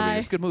other in this guy. movie.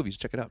 It's a good movie. You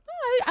should check it out.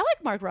 I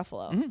like Mark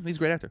Ruffalo. He's a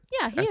great actor.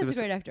 Yeah, he is Activist. a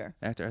great actor.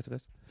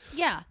 Activist.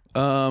 Yeah.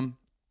 Um,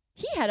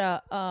 He had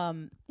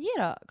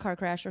a car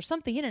crash or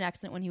something. He had an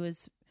accident when he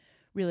was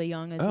really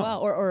young as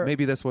well. Or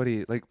maybe that's what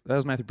that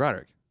was Matthew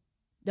Broderick.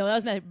 no, that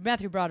was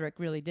Matthew Broderick.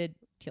 Really did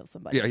kill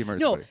somebody. Yeah, he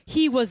murdered no, somebody.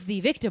 he was the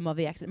victim of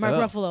the accident. Mark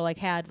Oh. Ruffalo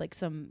had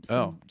some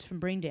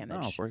brain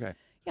damage. Oh, poor guy.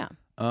 Yeah,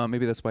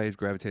 Maybe that's why he's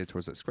gravitated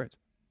towards that script.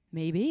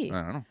 maybe.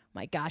 I don't know.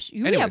 My gosh,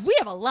 Anyways. we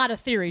have a lot of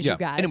theories, Yeah. you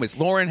guys. Anyways,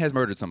 Lauren has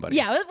murdered somebody.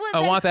 Yeah,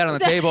 I want that on the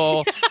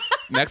table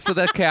next to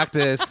the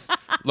cactus.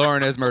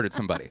 Lauren has murdered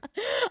somebody.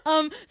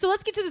 So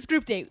let's get to this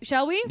group date,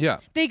 shall we? Yeah.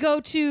 They go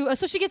to,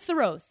 so she gets the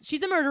rose.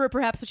 She's a murderer,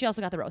 perhaps, but she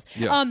also got the rose.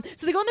 Yeah.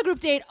 So they go on the group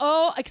date.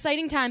 Oh,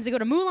 exciting times. They go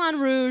to Moulin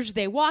Rouge.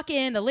 They walk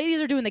in. The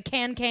ladies are doing the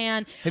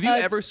can-can. Have you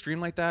ever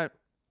streamed like that?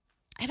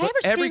 Have I ever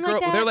Every screamed girl,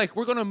 like that? they're like,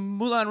 we're going to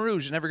Moulin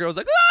Rouge, and every girl's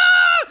like,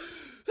 ah!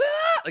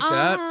 Ah! Like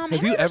that.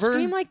 Have you I ever?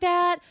 screamed like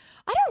that?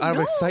 I don't Out know.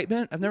 of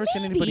excitement? I've never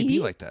seen anybody be Maybe.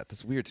 like that.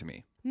 That's weird to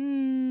me.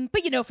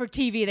 But for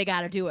TV, they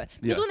got to do it.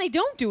 Because Yeah. when they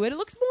don't do it, it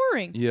looks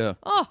boring. Yeah.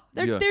 Oh,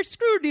 they're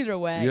screwed either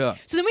way. Yeah.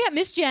 So then we have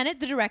Miss Janet,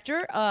 the director,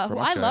 who I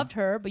Australia. loved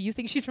her, but you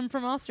think she's from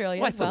Australia.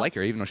 Well, I as still well. like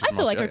her, even though she's I from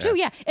still like her too.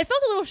 Australia. Yeah, it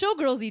felt a little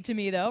showgirlsy to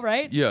me though,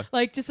 right? Yeah.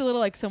 Like just a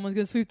little like someone's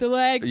gonna sweep the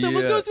leg,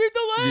 someone's Yeah. gonna sweep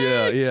the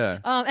leg. Yeah.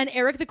 And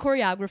Eric, the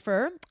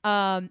choreographer,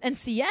 and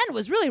CN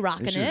was really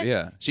rocking it.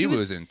 Yeah. She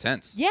was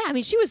intense. Yeah, I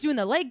mean, she was doing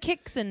the leg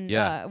kicks and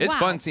Yeah, it's wow.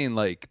 fun seeing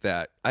like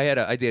that.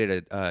 I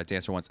dated a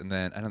dancer once, and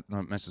then I don't know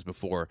if I mentioned this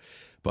before,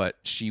 but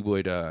she'd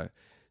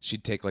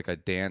take like a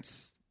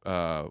dance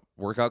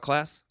workout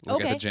class at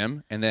Okay. the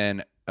gym, and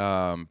then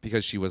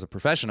because she was a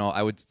professional,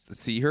 I would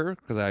see her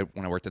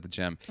when I worked at the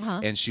gym,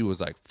 and she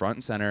was like front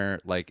and center,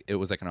 like it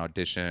was like an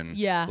audition.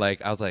 Yeah.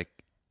 like I was like,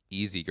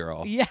 easy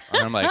girl. Yeah.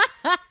 and I'm like,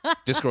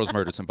 this girl's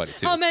murdered somebody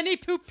too. How many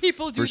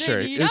people do For they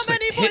sure. need? It's How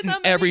like many boys? hitting How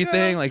many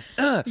everything, girls?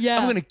 like, Yeah.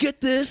 I'm gonna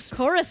get this.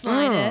 Chorus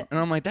line it. And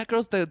I'm like,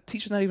 the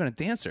teacher's not even a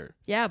dancer.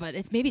 Yeah, but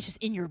maybe it's just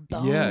in your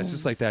bones. Yeah, it's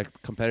just like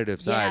that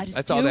competitive side. Yeah, just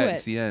I saw do that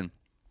it. in CN.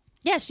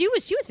 Yeah, she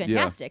was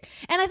fantastic,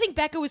 and I think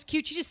Becca was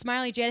cute. She's just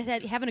smiling,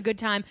 Janet having a good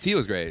time. Tia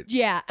was great.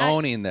 Yeah,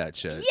 Owning that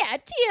shit. Yeah,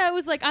 Tia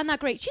was like, I'm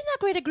not great. She's not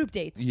great at group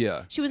dates.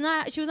 Yeah. She was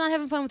not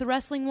having fun with the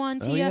wrestling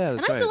one, Tia. yeah, and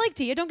that's I still right. like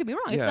Tia, don't get me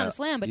wrong. It's Yeah, not a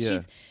slam, but yeah.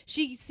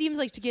 she seems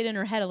like to get in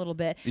her head a little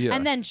bit. Yeah.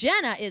 And then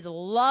Jenna is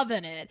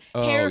loving it.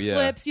 Oh, Hair yeah.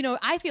 flips,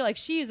 I feel like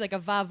she's like a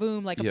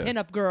vavoom, like a Yeah.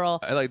 pinup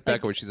girl. I like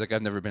Becca where she's like,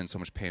 I've never been in so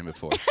much pain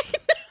before.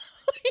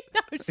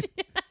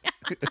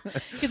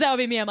 Because that would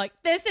be me. I'm like,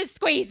 this is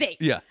squeezy.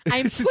 Yeah.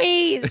 I'm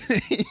squeezed.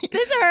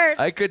 This hurts.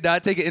 I could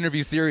not take an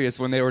interview serious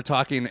when they were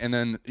talking, and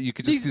then you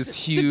could just see this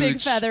huge, the big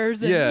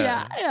feathers. And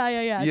yeah.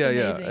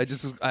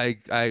 It's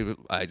amazing.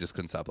 I just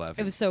couldn't stop laughing.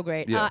 It was so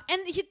great. Yeah.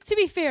 To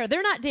be fair,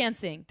 they're not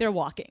dancing; they're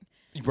walking.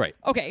 right.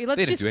 Okay, let's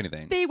They didn't just do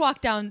anything. They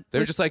walked down. They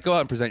were just like, go out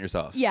and present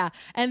yourself. Yeah,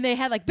 and they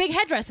had like big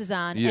headdresses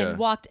on Yeah. and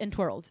walked and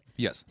twirled.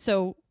 Yes.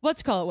 So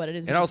let's call it what it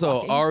is. And which is also,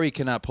 walking. Ari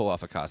cannot pull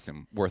off a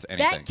costume worth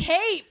anything. that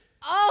cape.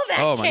 Oh, that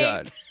Oh cape. my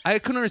god, I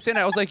couldn't understand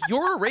it. I was like,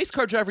 "You're a race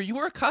car driver. You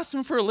wear a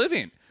costume for a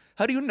living.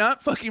 How do you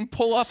not fucking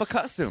pull off a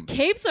costume?"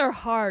 Capes are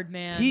hard,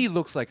 man. He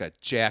looks like a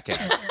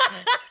jackass.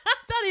 I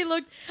thought he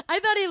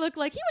thought he looked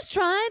like he was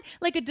trying,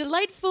 like a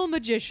delightful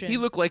magician. He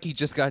looked like he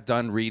just got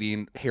done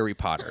reading Harry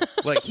Potter.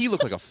 Like, he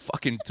looked like a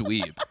fucking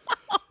dweeb.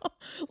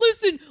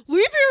 Listen,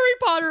 leave Harry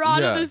Potter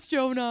out Yeah. of this,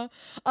 Jonah.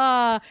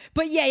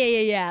 But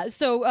yeah.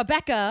 So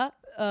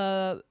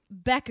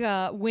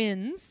Becca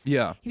wins.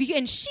 Yeah.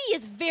 And she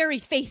is very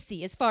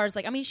facey as far as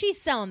like, I mean, she's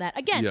selling that.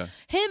 Again, Yeah.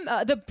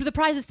 the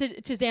prize is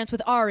to dance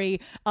with Ari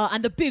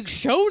on the big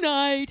show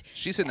night.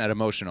 She's hitting that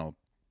emotional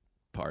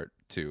part,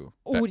 too.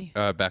 What do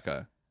you-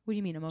 Becca. What do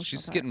you mean emotional?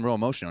 She's part? getting real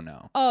emotional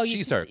now. Oh, she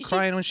started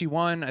crying when she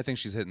won. I think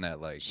she's hitting that,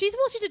 like... She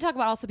did talk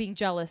about also being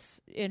jealous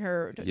in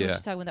her when Yeah.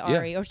 she's talking with Yeah.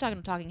 Ari, or she's talking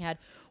to Talking Head,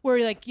 where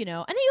you're like, and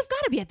then you've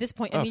got to be at this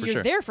point. I Oh, mean, for you're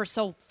sure. there for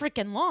so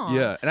freaking long.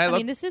 Yeah, and I love-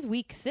 mean, this is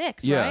week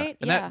 6, Yeah, right?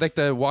 and that, like,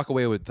 the walk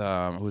away with, who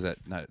was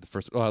that? Not the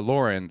first...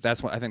 Lauren.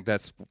 I think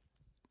that's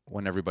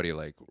when everybody,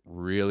 like,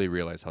 really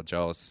realized how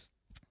jealous...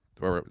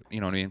 Or, you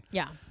know what I mean?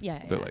 yeah.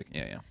 They're like,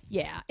 yeah.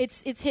 Yeah,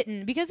 it's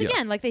hitting because Yeah.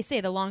 again, like they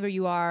say, the longer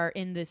you are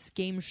in this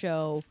game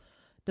show,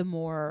 the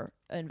more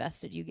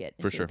invested you get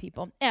into For sure. the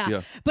people. Yeah.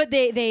 Yeah. But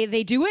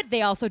they do it.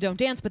 They also don't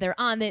dance, but they're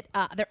on it.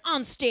 They're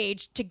on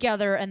stage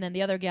together, and then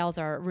the other gals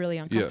are really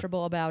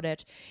uncomfortable about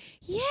it.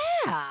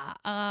 Yeah.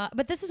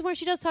 But this is where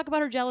she does talk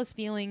about her jealous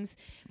feelings,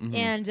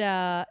 and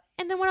then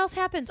what else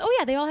happens? Oh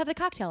yeah, they all have the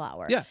cocktail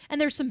hour. Yeah. And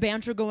there's some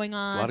banter going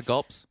on. A lot of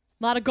gulps.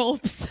 A lot of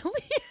gulps.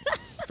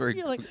 Very...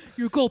 You're like,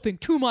 you're gulping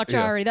too much,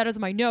 Yeah. Ari. That is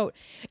my note.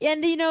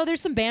 And, there's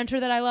some banter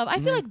that I love. I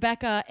feel like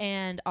Becca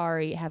and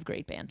Ari have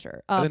great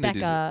banter. I think they do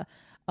Becca,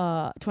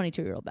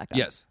 22-year-old Becca.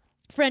 Yes.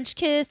 French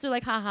kiss. They're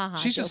like, ha, ha, ha.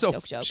 She's joke, just so...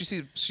 joke, joke.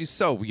 She's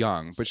so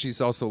young, but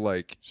she's also,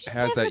 like, She's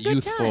has having that a good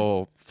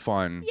youthful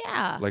fun.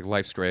 Yeah. Like,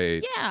 life's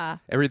great. Yeah.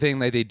 Everything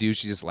that they do,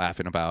 she's just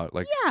laughing about.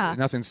 Like, Yeah.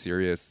 nothing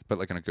serious, but,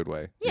 like, in a good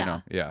way. Yeah. You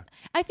know? Yeah.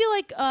 I feel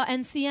like,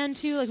 and CN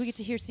too, like we get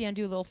to hear CN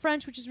do a little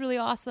French, which is really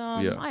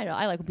awesome. Yeah.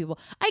 I like when people,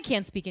 I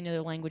can't speak any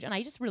other language, and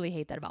I just really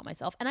hate that about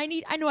myself. And I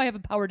know I have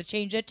the power to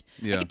change it.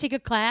 Yeah. I could take a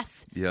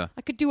class. Yeah.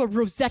 I could do a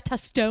Rosetta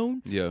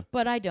Stone. Yeah.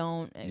 But I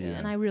don't, Yeah.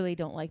 and I really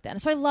don't like that.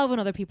 And so I love when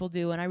other people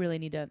do, and I really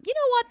need to, you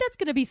know what? That's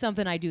going to be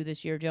something I do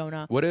this year,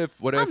 Jonah. What if...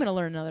 I'm going to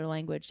learn another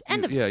language.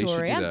 End of Yeah, you should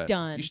story. do I'm that.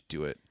 done. You should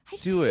do it. I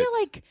just do feel it.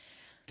 like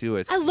Do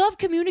it. I love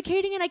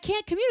communicating, and I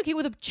can't communicate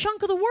with a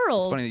chunk of the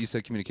world. It's funny that you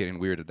said communicating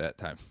weird at that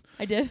time.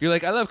 I did. You're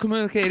like, I love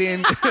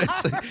communicating.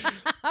 It's like,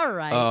 All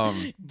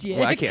right. Dick.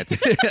 well, I can't.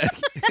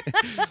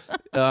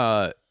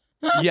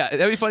 Yeah,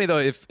 that'd be funny though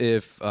if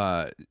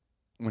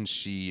when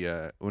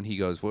he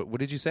goes, what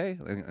did you say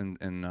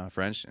in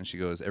French? And she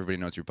goes, everybody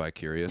knows you're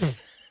bi-curious.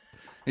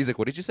 He's like,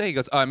 what did you say? He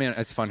goes, oh man,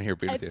 it's fun here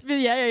being with you.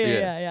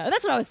 Yeah.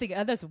 That's what I was thinking.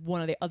 That's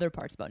one of the other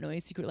parts about knowing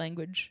a secret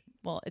language.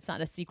 Well, it's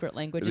not a secret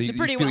language. It's a You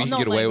pretty feel well you known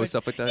can get away language. with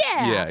stuff like that?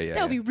 Yeah. Yeah.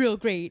 That would be real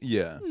great.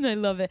 Yeah. I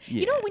love it.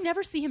 You know Yeah. what? We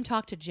never see him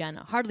talk to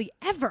Jenna. Hardly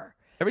ever.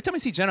 Every time I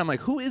see Jenna, I'm like,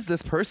 who is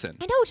this person?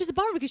 I know, which is a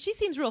bummer because she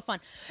seems real fun.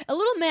 A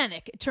little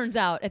manic, it turns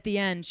out. At the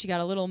end, she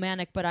got a little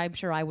manic, but I'm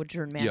sure I would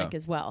turn manic Yeah.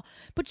 as well.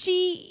 But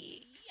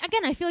she,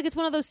 again, I feel like it's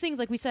one of those things,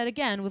 like we said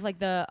again, with like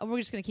we're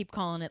just going to keep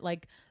calling it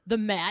like the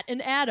Matt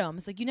and Adam.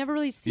 It's like you never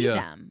really see Yeah.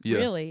 them, Yeah.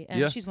 really. And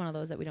Yeah. she's one of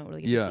those that we don't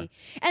really get Yeah. to see.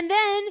 And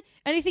then,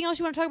 anything else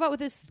you want to talk about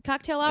with this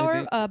cocktail hour?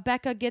 Anything-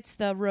 Becca gets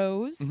the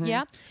rose,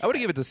 yeah? I would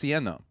have given it to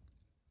CN though.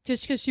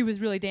 Just because she was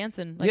really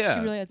dancing. Like, yeah,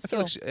 she really had I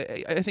feel skill.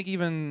 like I think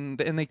even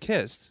and they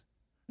kissed,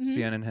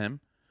 CN and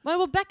him.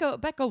 Well,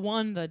 Becca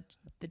won the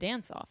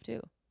dance off, too.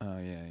 Oh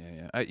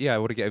yeah. I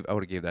would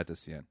have gave that to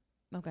CN.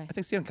 Okay. I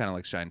think CN kind of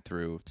like shined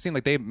through. It seemed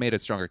like they made a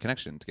stronger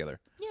connection together.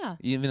 Yeah.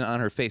 Even on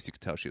her face, you could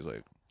tell she was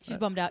like, She's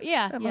bummed out.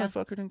 Yeah, that yeah.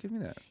 motherfucker didn't give me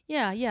that.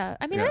 Yeah.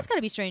 I mean, Yeah. that's got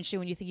to be strange, too,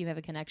 when you think you have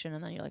a connection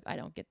and then you're like, I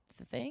don't get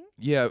the thing.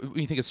 Yeah,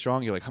 when you think it's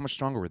strong, you're like, how much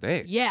stronger were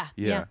they? Yeah.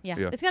 Yeah.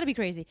 It's got to be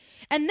crazy.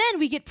 And then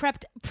we get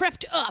prepped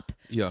up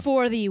Yeah.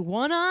 for the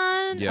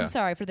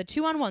for the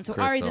 2-on-1. So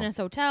Ari's in Crystal. his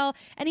hotel,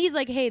 and he's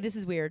like, hey, this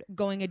is weird.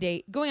 Going on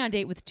a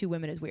date with 2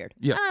 women is weird.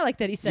 Yeah. And I like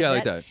that he said Yeah, I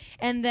that. like that.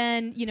 And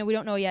then, we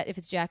don't know yet if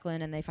it's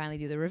Jacqueline, and they finally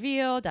do the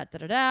reveal.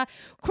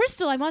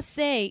 Crystal, I must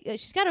say,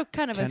 she's got a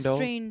kind of Kendall. a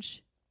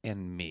strange...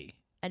 And me.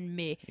 And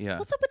me. Yeah.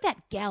 What's up with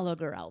that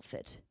Gallagher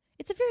outfit?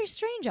 It's a very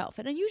strange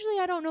outfit, and usually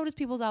I don't notice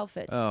people's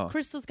outfit. Oh.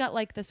 Crystal's got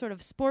like the sort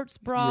of sports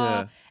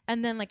bra, Yeah.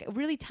 and then like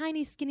really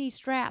tiny, skinny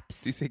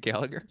straps. Do you say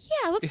Gallagher?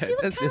 Yeah, it looks. She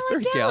looks that's- kind of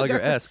it's like very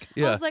Gallagher-esque, I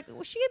yeah. was like,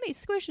 was she gonna be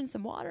squishing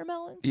some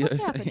watermelons? Yeah. What's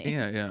happening?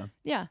 yeah.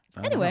 Yeah.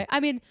 don't Anyway, know. I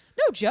mean,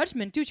 no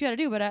judgment. Do what you gotta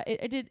do, but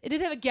it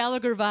did have a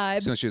Gallagher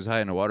vibe. So she was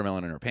hiding a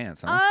watermelon in her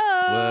pants, huh?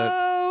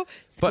 Oh,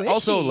 But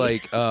also, squishy.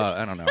 like,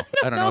 I don't know.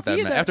 I don't know what that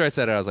meant. either. After I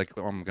said it, I was like,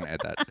 oh, I'm going to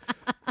add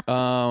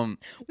that.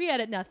 we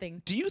added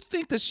nothing. Do you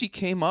think that she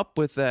came up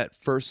with that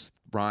first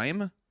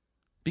rhyme?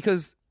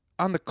 Because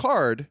on the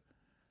card,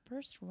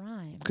 First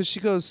rhyme. because she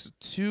goes,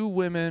 2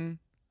 women,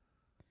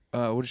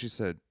 what did she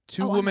said?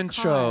 2 Oh, on the women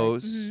card.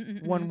 chose,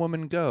 Mhm, 1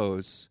 woman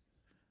goes.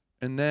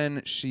 And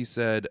then she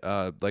said,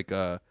 like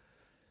the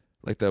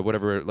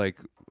whatever, like,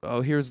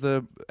 oh, here's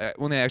the,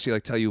 when they actually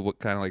like tell you what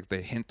kind of like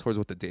they hint towards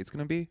what the date's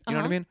going to be. You know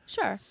what I mean?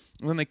 Sure.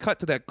 And then they cut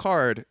to that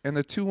card, and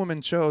the 2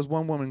 women chose,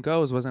 1 woman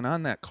goes wasn't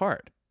on that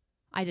card.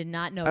 I did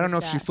not notice I don't know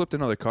that. if she flipped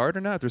another card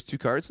or not. There's 2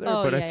 cards there,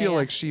 Oh, but I yeah, feel yeah.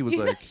 like she was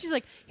like, she's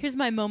like, here's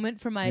my moment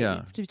for my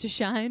to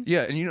shine.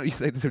 yeah, and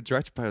like, the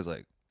director probably was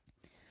like,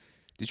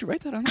 did you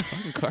write that on a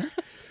fucking card?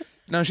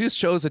 No, she just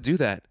chose to do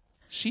that.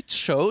 She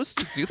chose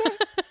to do that?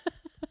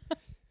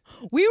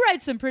 We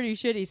write some pretty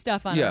shitty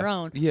stuff on our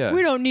own. Yeah.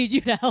 We don't need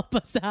you to help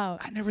us out.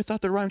 I never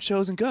thought the rhyme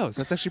shows and goes.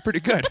 That's actually pretty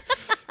good.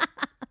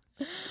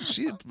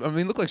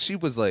 Looked like she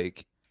was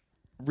like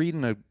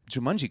reading a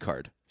Jumanji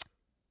card.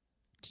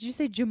 Did you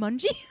say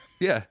Jumanji?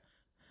 Yeah.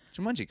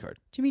 Jumanji card.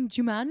 Do you mean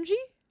Jumanji?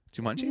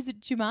 Jumanji? Is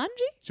it Jumanji?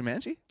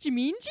 Jumanji?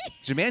 Jumanji?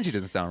 Jumanji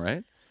doesn't sound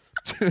right.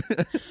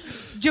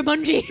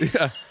 Jumanji.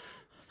 Yeah.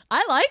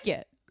 I like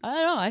it. I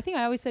don't know. I think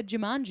I always said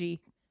Jumanji.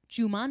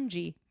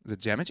 Jumanji. Is it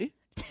Jamaji?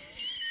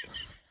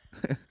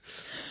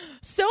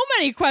 So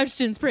many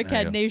questions,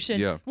 Prickhead Nation.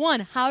 Yeah. 1,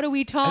 how do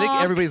we talk? I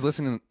think everybody's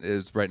listening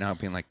is right now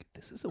being like,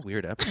 this is a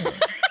weird episode.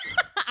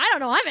 I don't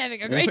know. I'm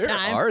having a great Where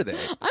time. are they?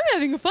 I'm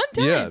having a fun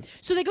time. Yeah.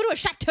 So they go to a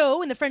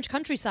chateau in the French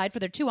countryside for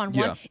their 2-on-1.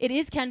 Yeah. It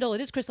is Kendall.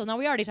 It is Crystal. Now,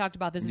 we already talked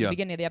about this in Yeah. the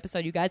beginning of the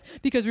episode, you guys,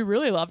 because we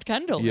really loved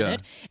Kendall in Yeah.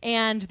 it.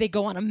 And they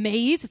go on a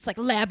maze. It's like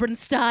labyrinth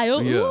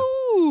style. Yeah.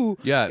 Ooh.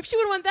 Yeah. If she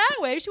would have went that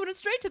way, she would have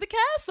straight to the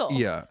castle.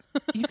 Yeah.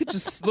 You could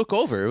just look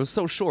over. It was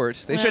so short.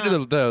 They tried to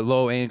do the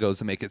low angles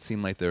to make it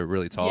seem like they're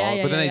really tall. Yeah,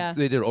 yeah, but then yeah,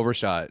 they did an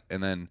overshot.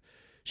 And then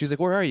she's like,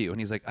 where are you? And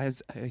he's like, I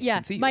Yeah,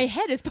 can see you. my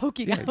head is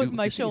poking out we of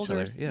my can see each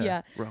other. shoulders.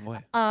 Yeah. Wrong way.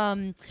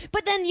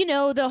 But then,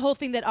 the whole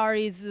thing that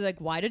Ari's like,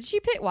 why did he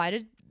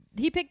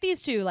pick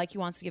these two? Like, he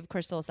wants to give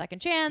Crystal a second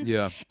chance.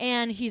 Yeah.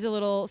 And he's a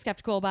little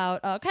skeptical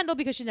about Kendall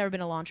because she's never been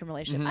in a long-term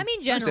relationship. I mean,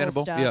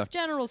 Understandable.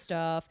 general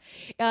stuff.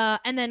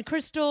 And then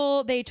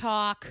Crystal, they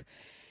talk.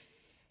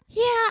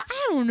 Yeah,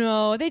 I don't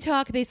know. They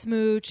talk, they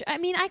smooch. I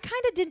mean, I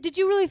kind of did. Did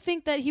you really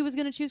think that he was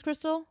going to choose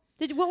Crystal?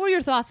 What were your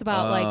thoughts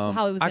about like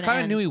how it was I going to end?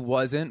 kind of knew he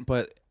wasn't,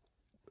 but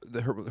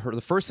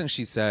the first thing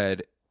she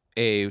said,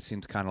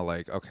 seemed kind of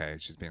like, okay,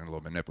 she's being a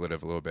little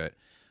manipulative a little bit.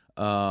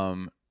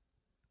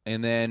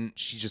 And then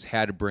she just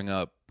had to bring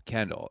up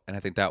Kendall. And I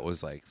think that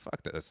was like,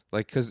 fuck this.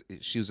 Like, because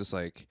she was just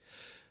like,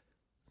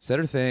 said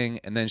her thing.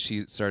 And then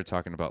she started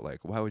talking about like,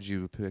 why would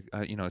you pick,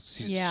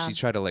 she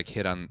tried to like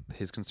hit on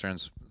his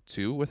concerns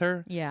too with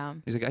her. Yeah.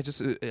 He's like,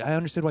 I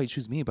understand why you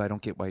choose me, but I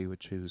don't get why you would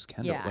choose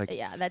Kendall. Yeah,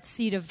 like, that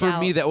seed of for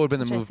doubt. me, that would have been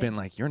the which I move, think- been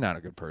like, you're not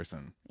a good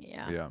person.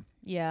 Yeah.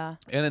 Yeah.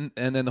 And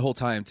then the whole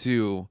time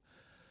too,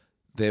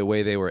 the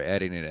way they were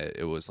editing it,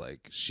 it was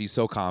like she's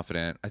so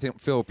confident. I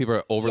feel people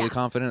are overly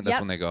confident. That's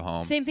when they go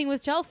home. Same thing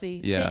with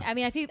Chelsea. Yeah.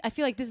 I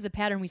feel like this is a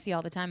pattern we see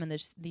all the time in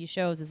these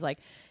shows. Is like,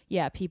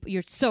 people.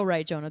 You're so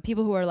right, Jonah.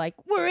 People who are like,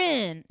 we're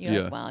in.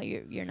 You're like, well,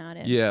 you're not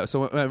in. Yeah.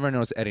 So whenever I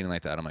notice editing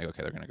like that, I'm like,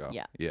 okay, they're gonna go.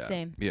 Yeah. Yeah.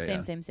 Same.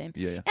 Yeah, Same.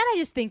 Yeah. And I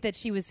just think that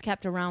she was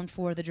kept around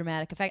for the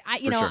dramatic effect.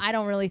 Sure. I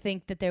don't really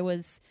think that there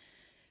was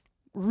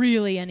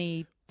really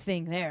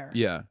anything there.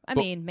 Yeah. I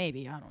mean,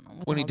 maybe, I don't know.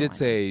 What When the he hell do did I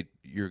say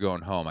you're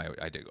going home, I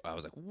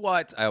was like,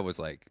 what? I was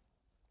like,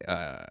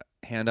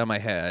 hand on my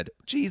head.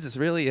 Jesus,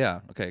 really? Yeah.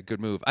 Okay, good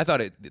move. I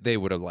thought they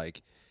would have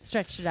like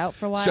stretched it out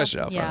for a while. stretched it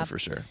out for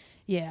sure.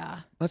 Yeah.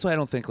 That's why I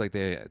don't think like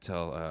they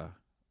tell.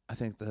 I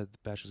think the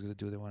Bachelor's gonna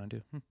do what they want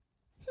to do.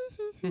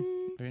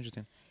 Very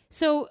interesting.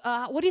 So,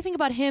 what do you think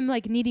about him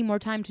like needing more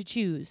time to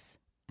choose?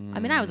 I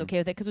mean, I was okay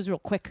with it because it was real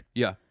quick.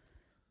 Yeah.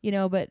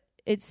 But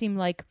it seemed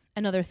like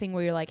another thing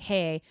where you're like,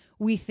 hey,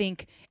 we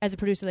think as a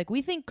producer, like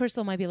we think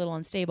Crystal might be a little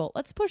unstable.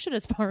 Let's push it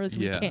as far as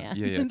we can.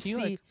 Yeah. And Can you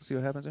like see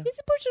what happens there? Just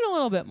to push it a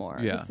little bit more,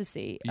 Yeah. just to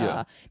see.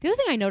 Yeah. The other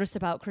thing I noticed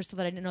about Crystal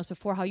that I didn't notice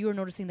before, how you were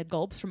noticing the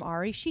gulps from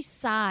Ari, she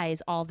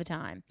sighs all the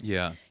time,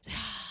 Yeah.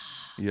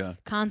 Yeah.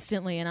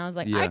 constantly, and I was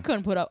like, Yeah. I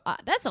couldn't put up.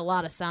 That's a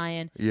lot of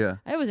sighing. Yeah.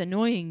 It was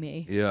annoying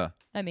me. Yeah.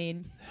 I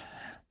mean,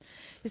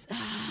 just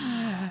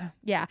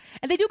yeah.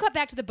 And they do cut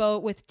back to the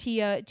boat with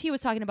Tia. Tia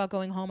was talking about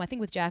going home, I think,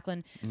 with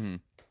Jacqueline, and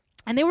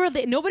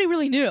nobody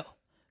really knew.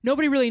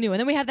 Nobody really knew. And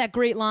then we have that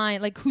great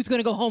line, like, who's going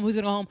to go home? Who's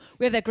going to go home?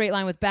 We have that great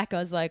line with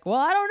Becca's like, well,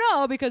 I don't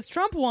know because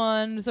Trump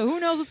won, so who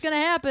knows what's going to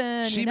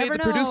happen? She You made never the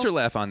know. producer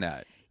laugh on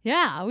that.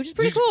 Yeah, which is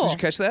pretty Did you- cool. Did you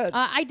catch that?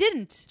 I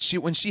didn't.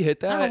 When she hit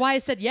that. I don't know why I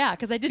said yeah,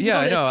 because I didn't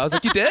Yeah, notice. I know. I was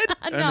like, you did?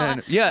 And No,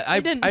 then, I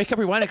didn't. I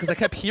kept rewinding because I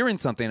kept hearing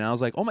something, and I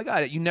was like, oh my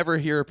God, you never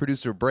hear a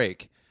producer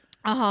break.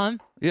 Uh-huh.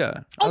 Yeah.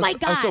 Oh I my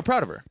was so God.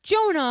 proud of her.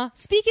 Jonah,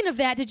 speaking of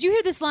that, did you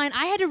hear this line?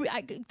 I had to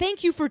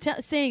thank you for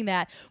saying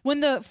that.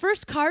 When the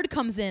first card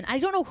comes in, I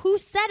don't know who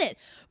said it,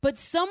 but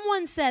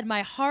someone said,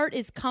 my heart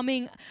is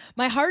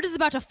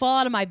about to fall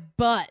out of my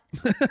butt.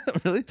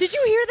 Really? Did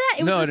you hear that?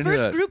 It was No, I the didn't hear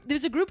first that. group. There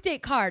was a group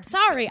date card.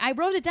 Sorry, I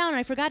wrote it down and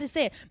I forgot to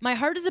say it. My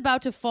heart is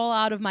about to fall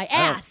out of my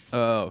ass.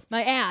 Oh.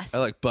 My ass. I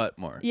like butt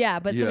more. Yeah,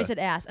 but somebody said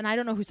ass, and I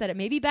don't know who said it.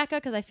 Maybe Becca,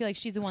 because I feel like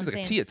she's the one It's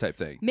like saying. a Tia type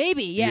thing.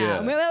 Maybe, yeah. Yeah. I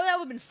mean, that would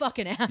have been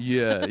fucking ass.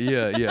 Yeah.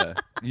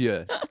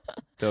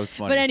 That was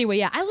funny. But anyway,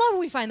 yeah, I love when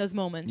we find those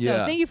moments. So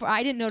Yeah. thank you for.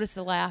 I didn't notice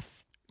the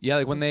laugh. Yeah,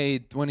 like when he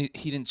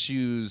didn't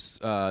choose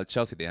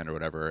Chelsea at the end or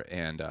whatever,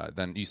 and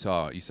then you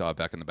saw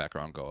Beck in the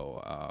background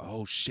go,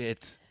 oh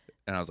shit.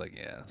 And I was like,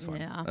 yeah, that's funny.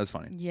 Yeah. That's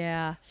funny.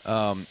 Yeah.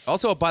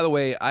 Also, by the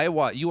way,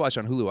 you watch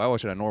on Hulu. I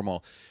watch it on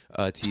normal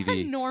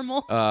TV.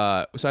 Normal.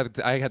 So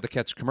I had to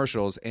catch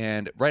commercials,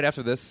 and right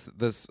after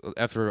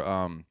after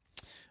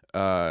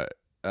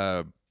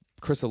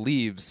Crystal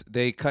leaves,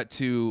 they cut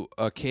to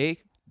a Kay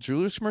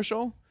Jewelers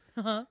commercial.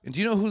 And do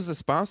you know who's the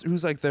sponsor?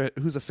 Who's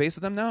the face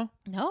of them now?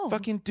 No.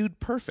 Fucking Dude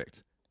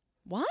Perfect.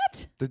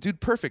 What? The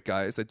Dude Perfect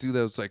guys that do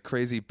those like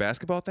crazy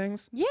basketball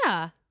things.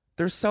 Yeah.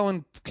 They're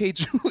selling Kay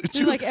Jewelers.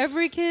 They're like,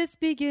 every kiss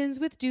begins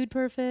with Dude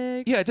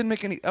Perfect. Yeah, it didn't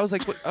make any. I was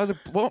like,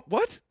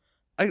 what?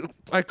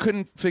 I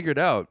couldn't figure it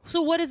out.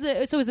 So what is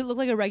it? So does it look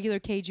like a regular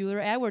Kay Jeweler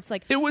ad where it's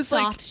like It was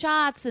soft like-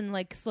 shots and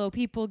like slow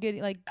people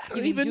getting like? I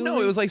don't even know.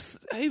 It was like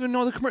I didn't even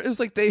know the commercial. It was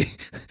like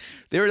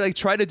they were like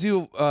trying to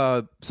do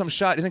some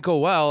shot, it didn't go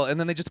well, and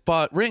then they just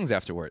bought rings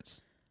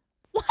afterwards.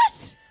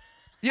 What?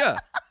 Yeah.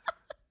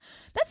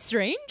 That's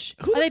strange.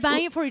 Who Are they the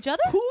buying it for each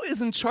other? Who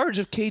is in charge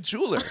of Kay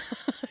Jeweler?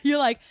 You're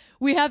like,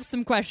 we have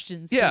some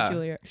questions. Yeah.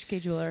 Kay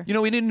Jeweler. You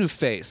know, we need a new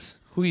face.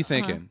 Who are you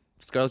thinking?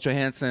 Scarlett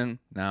Johansson?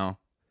 No.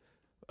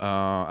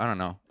 I don't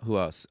know. Who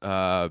else?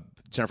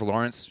 Jennifer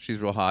Lawrence. She's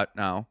real hot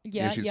now.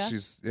 Yeah,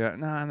 She's I'm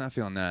not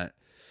feeling that.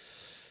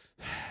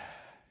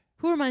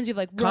 Who reminds you of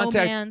like Contact.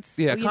 romance?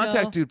 Yeah, you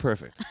contact know? Dude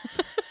Perfect.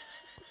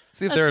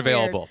 See if That's they're weird.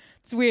 available.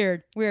 It's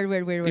weird. Weird.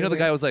 You know, the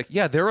guy was like,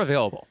 yeah, they're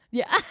available.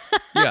 Yeah.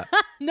 Yeah.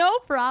 No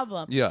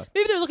problem. Yeah.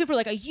 Maybe they're looking for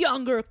like a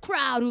younger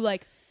crowd who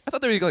like, I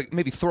thought they were like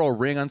maybe throw a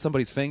ring on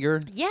somebody's finger.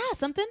 yeah,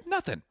 something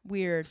Nothing.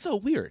 weird. So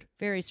weird.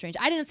 Very strange.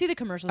 I didn't see the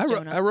commercials,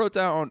 I wrote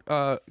down,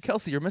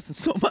 Kelsey, you're missing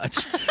so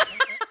much.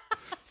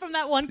 from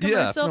that one Yeah,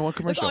 commercial. from that one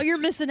commercial. Like, oh, you're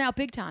missing out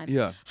big time.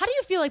 Yeah. How do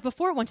you feel like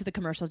before it went to the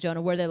commercial,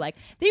 Jonah, where they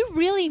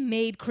really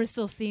made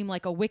Crystal seem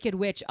like a wicked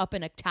witch up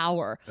in a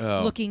tower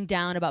looking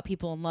down about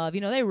people in love.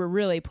 You know, they were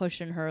really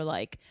pushing her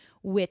like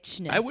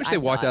witchness. I wish they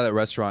walked out of that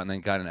restaurant and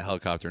then got in a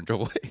helicopter and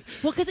drove away.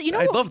 Well, because you know,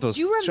 I love those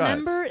do you shots.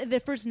 remember the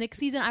first Nick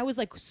season? I was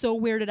like so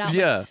weirded out.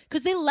 Yeah.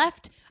 Because they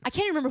left. I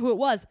can't even remember who it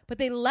was, but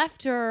they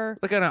left her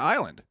Like on an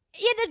island.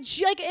 in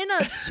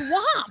a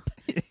swamp.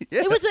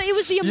 Yeah. It was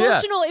the Yeah.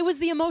 emotional. It was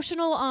the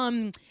emotional.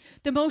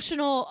 The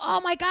emotional. Oh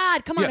my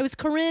God! Come on! Yeah. It was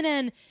Corinne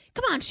and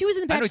come on. She was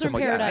in the I know Bachelor in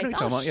what you're talking about. Yeah, I know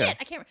Paradise. what Oh you're shit!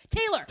 talking about, I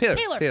can't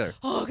remember. Taylor. Taylor.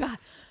 Oh God!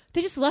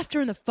 They just left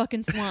her in the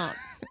fucking swamp.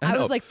 I know.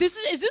 was like, this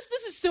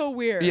is so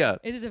weird. Yeah.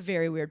 It is a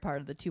very weird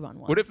part of the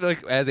 2-on-1. What if,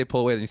 like, as they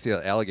pull away, then you see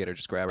an alligator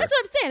just grab her? That's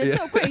what I'm saying.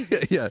 It's so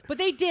crazy. Yeah. But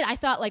they did. I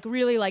thought like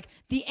really like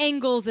the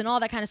angles and all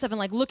that kind of stuff, and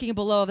like looking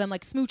below them,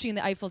 like smooching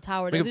the Eiffel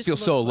Tower. Make They it just feel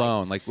so looked like-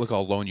 alone. Like, look how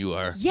alone you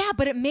are. Yeah,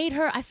 but it made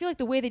her. I feel like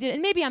the way they did it,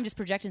 and maybe I'm just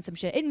projecting some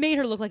shit. It made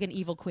her look like an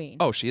evil queen.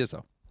 Oh, she is,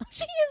 though.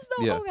 She is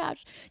though. Yeah. Oh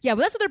gosh. Yeah,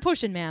 but that's what they're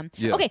pushing, man.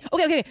 Yeah.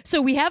 Okay.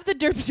 So we have the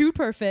Dude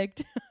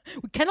Perfect.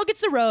 Kendall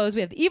gets the rose.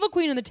 We have the evil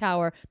queen in the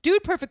tower.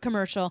 Dude Perfect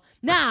commercial.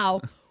 Now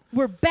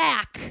we're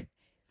back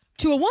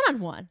to a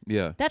 1-on-1.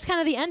 Yeah. That's kind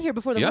of the end here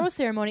before the Yeah. rose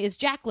ceremony is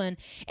Jacqueline.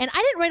 And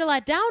I didn't write a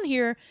lot down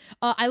here.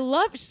 I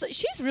love,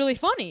 she's really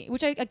funny,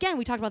 which we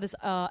talked about this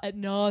ad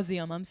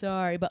nauseum. I'm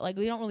sorry, but like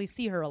we don't really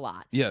see her a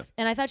lot. Yeah.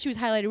 And I thought she was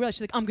highlighted really.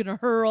 She's like, I'm going to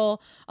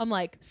hurl. I'm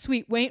like,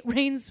 sweet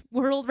Wayne's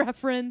World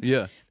reference.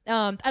 Yeah.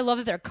 I love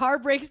that their car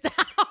breaks down.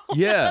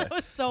 Yeah. That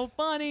was so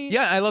funny.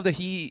 Yeah, I love that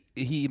he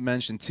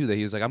mentioned too that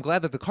he was like, I'm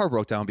glad that the car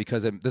broke down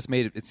because this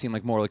made it seem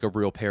like more like a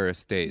real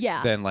Paris date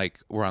Yeah. than like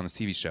we're on this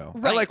TV show. I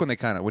Right. like when he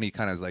kind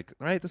of is like,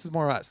 all right, this is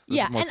more us. This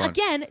Yeah, is more and fun.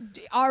 again,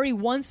 Ari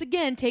once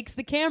again takes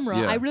the camera.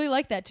 Yeah. I really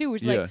like that too. Where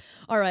she's Yeah. like,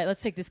 "All right,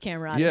 let's take this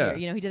camera out Yeah. of here."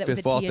 You know, he did that Fifth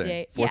with the wall Tia thing.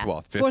 date. Fourth yeah.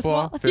 wall. Fifth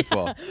wall. Fifth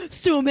wall.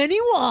 So many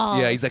walls.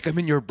 Yeah, he's like, I'm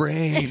in your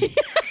brain.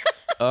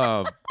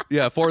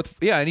 Yeah, fourth.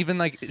 Yeah, and even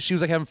like she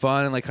was like having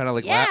fun and like kind of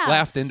like Yeah.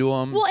 laughed into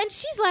him. Well, and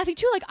she's laughing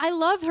too. Like I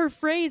love her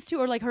phrase too,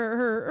 or like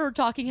her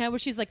talking head where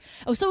she's like,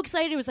 "I was so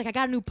excited. It was like I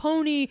got a new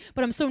pony,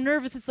 but I'm so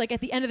nervous. It's like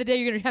at the end of the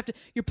day,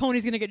 your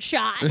pony's gonna get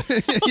shot."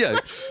 yeah,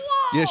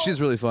 Whoa. yeah,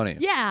 she's really funny.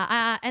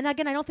 Yeah, and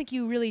again, I don't think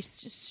you really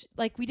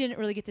like we didn't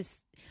really get to.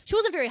 She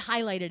wasn't very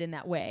highlighted in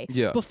that way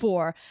Yeah.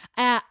 before.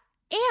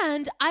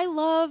 And I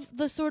love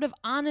the sort of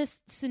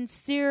honest,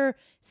 sincere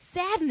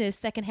sadness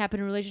that can happen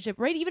in a relationship.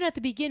 Right, even at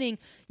the beginning,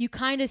 you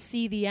kind of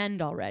see the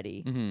end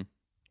already. Mm-hmm.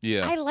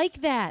 Yeah, I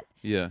like that.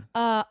 yeah.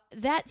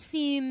 That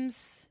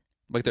seems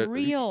Like their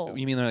real.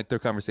 You mean like their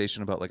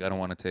conversation about like I don't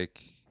want to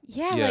take.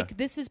 Yeah, Yeah. like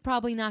this is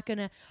probably not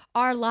gonna.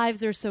 Our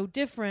lives are so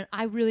different.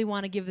 I really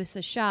want to give this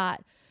a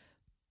shot,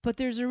 but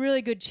there's a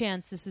really good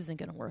chance this isn't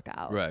gonna work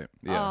out. Right.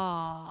 Yeah.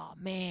 Oh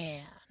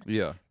man,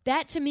 Yeah.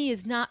 that to me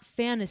is not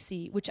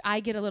fantasy, which I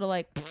get a little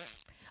like.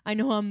 I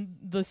know I'm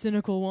the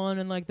cynical one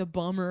and like the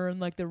bummer and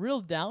like the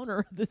real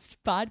downer of this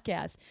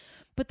podcast,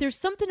 but there's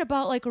something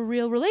about like a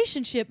real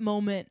relationship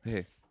moment.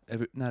 Hey,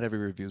 not every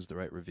review is the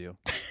right review.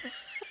 What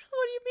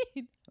do you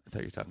mean? I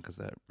thought you were talking because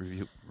that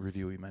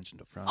review we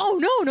mentioned up front. Oh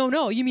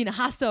no! You mean a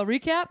hostile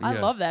recap? I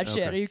Yeah, love that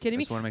shit. okay. Are you kidding I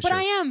me? just wanna make But sure.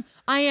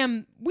 I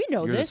am. We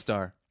know You're this. the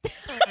star.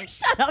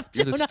 Shut up,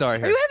 You're the Jonah. star Are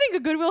here. you having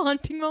a Goodwill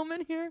Hunting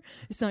moment here?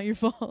 It's not your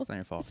fault. It's not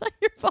your fault. It's not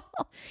your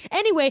fault.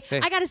 Anyway,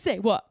 Hey. I gotta say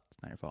what?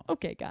 It's not your fault.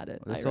 Okay, got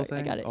it. This All whole right, I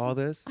thing, got it. all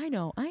this, I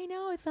know.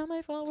 It's not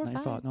my fault. It's We're not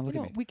your fine. fault. No, look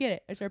You at know, me. We get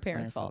it. It's our not your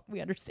parents' fault. fault. We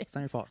understand. it's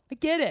not your fault. I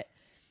get it.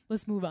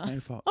 Let's move on. not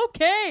your fault.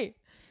 Okay.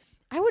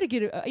 I would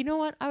get. You know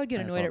what? I would get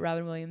Not your annoyed at fault.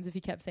 Robin Williams if he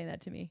kept saying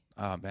that to me.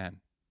 Oh man.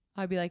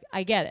 I'd be like,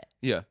 I get it.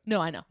 Yeah.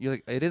 No, I know. You're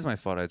like, it is my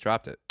fault. I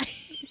dropped it.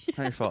 It's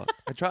not your fault.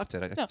 I dropped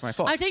it. It's my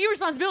fault. I'm taking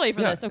responsibility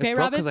for this. Okay, it broke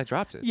Robin. because I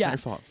dropped it. It's Yeah. not your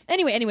fault.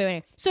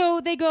 Anyway.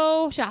 So they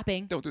go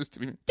shopping. Don't do this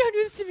to me. Don't do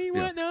this to me.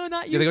 Yeah. What? No,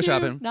 not you. Yeah, they go two.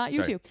 shopping. Not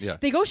you Sorry. two. Yeah.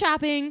 They go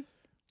shopping,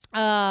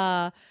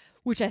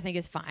 which I think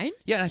is fine.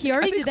 Yeah, and he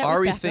already did that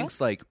Ari with Becca.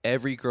 thinks like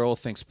every girl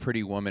thinks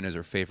Pretty Woman is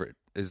her favorite.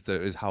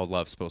 Is how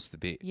love's supposed to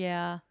be.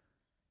 Yeah,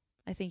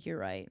 I think you're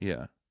right.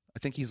 Yeah, I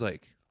think he's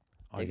like,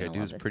 all They're you gotta gonna do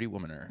love is this. Pretty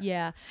Woman her.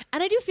 Yeah,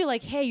 and I do feel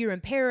like, hey, you're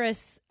in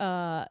Paris.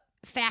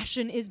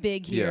 Fashion is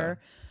big here,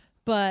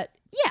 but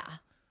yeah.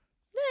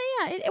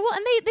 Well,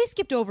 and they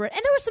skipped over it,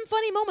 and there were some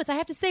funny moments. I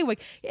have to say, like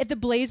at the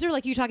Blazer,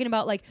 like you talking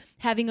about, like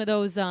having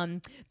those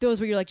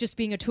where you're like just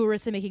being a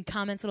tourist and making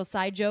comments, little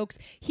side jokes.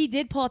 He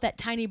did pull out that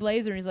tiny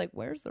blazer, and he's like,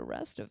 "Where's the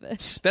rest of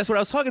it?" That's what I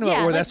was talking about.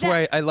 Yeah, where like that's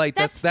where I like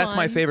that's my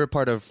fun. favorite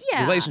part of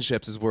Yeah.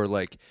 relationships is where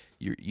like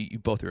you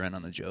both are in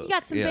on the joke. You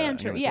got some yeah,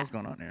 banter. you're like, Yeah. What's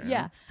going on here?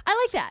 Yeah,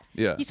 I like that.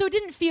 Yeah. So it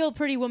didn't feel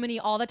Pretty Woman-y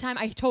all the time.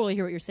 I totally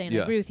hear what you're saying. I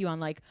Yeah. agree with you on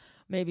like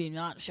maybe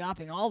not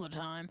shopping all the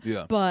time.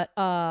 Yeah. But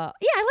I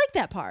like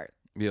that part.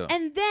 Yeah.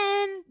 And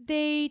then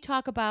they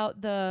talk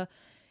about him.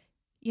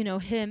 I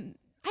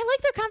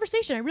like their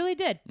conversation. I really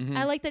did. Mm-hmm.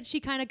 I like that she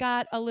kind of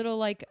got a little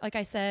like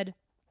I said.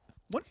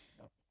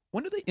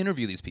 When do they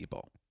interview these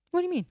people?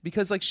 What do you mean?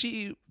 Because like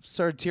she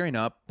started tearing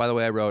up. By the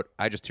way,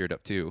 I just teared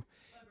up too.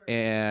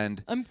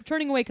 And I'm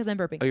turning away because I'm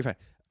burping. oh, you're fine.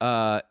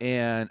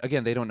 And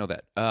again, they don't know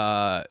that.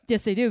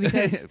 Yes, they do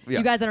because Yeah.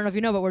 you guys, I don't know if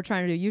you know, but we're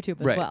trying to do YouTube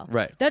as Right, well.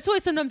 right. That's why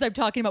sometimes I'm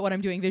talking about what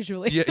I'm doing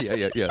visually. Yeah.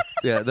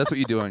 That's what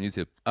you do on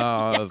YouTube.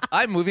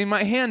 I'm moving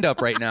my hand up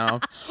right now.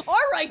 All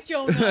right,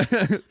 Jonah.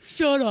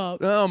 Shut up.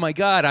 Oh my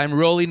God, I'm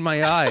rolling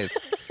my eyes.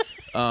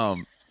 My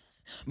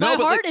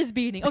but, heart like, is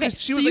beating. Okay,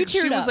 because she so was you like,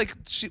 teared up.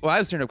 I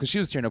was tearing up because she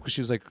was tearing up because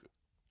she was like,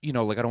 I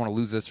don't want to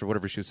lose this or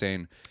whatever she was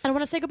saying. I don't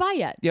want to say goodbye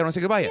yet. Yeah, I don't want to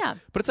say goodbye yet. Yeah.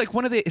 But it's like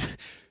when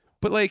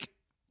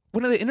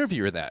did they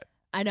interview her that?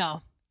 I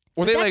know.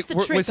 Or But they that's like,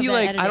 the trick was of he that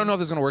like, I editing. don't know if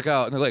this is gonna work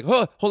out, and they're like,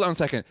 oh, hold on a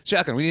second,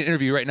 Jacqueline, we need an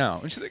interview right now,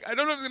 and she's like, I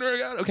don't know if it's gonna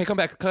work out. Okay, come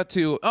back, cut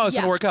to, oh, it's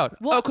Yeah. gonna work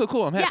out. Well, oh,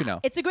 cool, I'm happy yeah, now.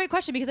 It's a great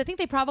question because I think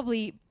they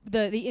probably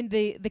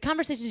the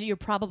conversations that you're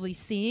probably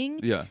seeing.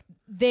 Yeah.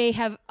 They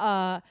have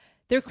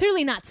they're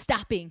clearly not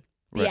stopping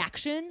the Right.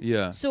 action.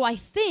 Yeah. So I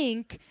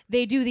think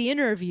they do the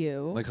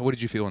interview. Like, what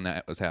did you feel when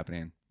that was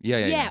happening?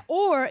 Yeah.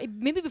 Or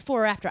maybe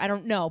before or after. I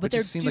don't know. But It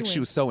they're just seemed doing. like she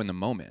was so in the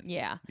moment.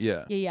 Yeah.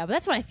 Yeah. But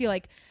that's what I feel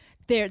like.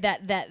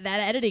 That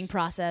editing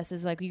process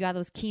is like you got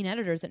those keen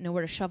editors that know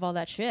where to shove all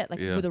that shit, like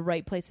Yeah. where the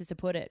right places to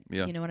put it.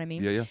 Yeah. You know what I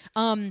mean? Yeah.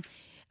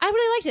 I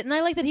really liked it, and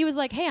I like that he was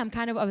like, "Hey, I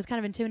was kind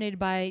of intimidated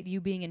by you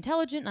being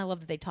intelligent." And I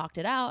love that they talked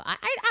it out. I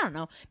don't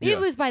know. Maybe Yeah.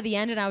 it was by the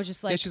end, and I was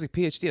just like, Yeah, she's like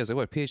PhD. I was like,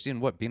 what PhD in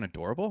what? Being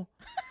adorable?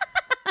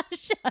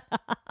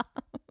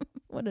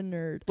 "What a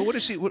nerd." But what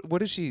is she?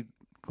 What is she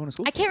going to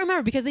school? I can't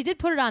remember because they did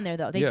put it on there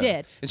though. They Yeah.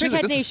 did. And she was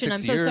like, Crickhead this is Nation, I'm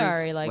 6 so years.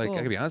 sorry. I oh.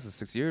 gotta be honest, it's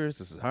 6 years.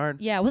 This is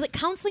hard. Yeah, was it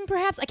counseling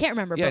perhaps? I can't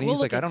remember. Yeah, but and we'll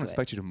he's look like, I don't into it.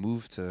 expect you to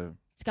move to.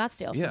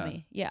 Scottsdale Yeah. for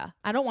me. Yeah,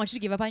 I don't want you to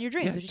give up on your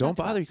dreams. Yeah, which you don't talked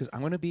about. bother because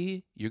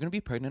you're gonna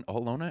be pregnant all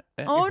alone at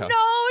Oh your no,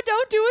 house.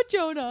 don't do it,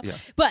 Jonah. Yeah.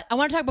 But I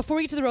want to talk before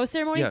we get to the rose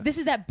ceremony. Yeah. This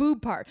is that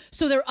boob part.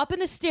 So they're up in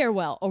the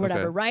stairwell or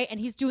whatever, Okay. right?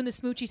 And he's doing the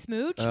smoochy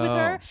smooch with Oh.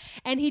 her.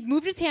 And he'd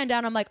moved his hand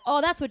down. I'm like,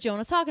 oh, that's what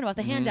Jonah's talking about,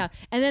 the hand Mm-hmm. down.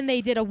 And then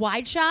they did a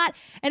wide shot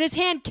and his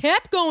hand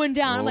kept going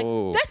down. I'm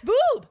Whoa. like, that's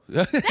boob.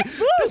 That's boob.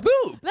 That's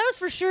boob. That was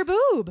for sure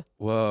boob.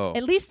 Whoa.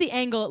 At least the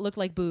angle, it looked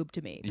like boob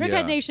to me. Crickhead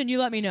Yeah. Nation, you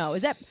let me know.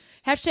 Is that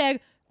hashtag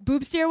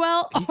boob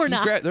stairwell or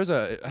not? I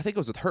think it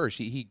was with her.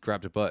 He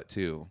grabbed a butt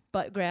too.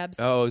 Butt grabs.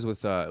 Oh, it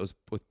was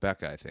with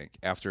Becca. I think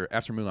after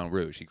Moulin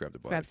Rouge, he grabbed a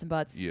butt. Grab some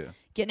butts. Yeah.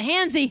 Getting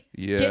handsy.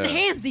 Yeah. Getting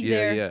handsy Yeah,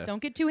 there. yeah.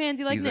 Don't get too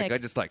handsy like He's Nick. like, I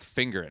just like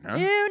fingering, huh?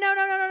 Ew,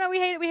 no. We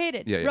hate it. We hate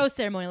it. Yeah, yeah. Rose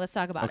ceremony. Let's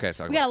talk about Okay, it.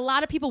 talk We about got a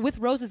lot of people with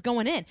roses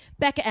going in.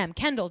 Becca M,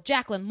 Kendall,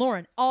 Jacqueline,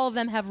 Lauren. All of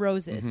them have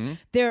roses. Mm-hmm.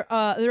 There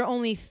are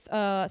only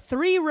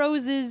 3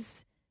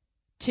 roses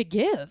to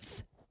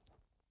give.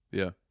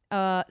 Yeah.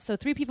 So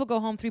 3 people go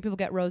home, 3 people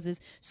get roses.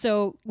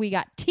 So we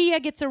got Tia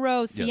gets a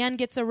rose, Yes. Cien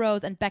gets a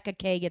rose, and Becca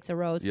K gets a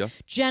rose. Yeah.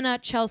 Jenna,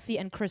 Chelsea,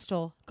 and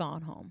Crystal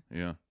gone home.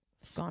 Yeah.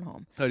 Gone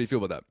home. How do you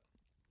feel about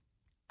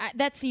that?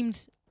 That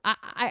seemed.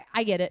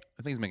 I get it.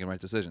 I think he's making the right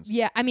decisions.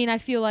 Yeah. I mean, I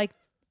feel like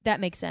that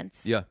makes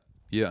sense. Yeah.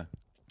 Yeah.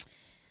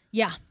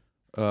 Yeah.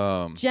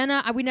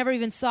 Jenna, we never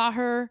even saw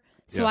her,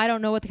 so Yeah. I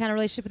don't know what the kind of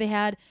relationship they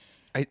had.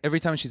 Every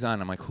time she's on,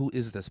 I'm like, who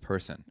is this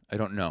person? I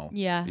don't know.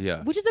 Yeah.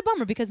 Yeah. Which is a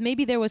bummer because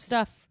maybe there was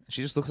stuff.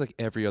 She just looks like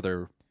every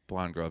other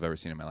blonde girl I've ever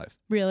seen in my life.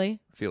 Really?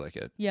 I feel like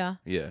it. Yeah.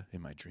 Yeah,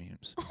 in my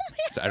dreams.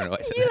 So I don't know. Why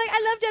I said You're that. like,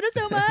 I love Jenna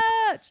so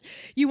much.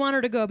 You want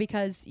her to go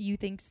because you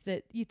think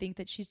that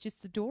she's just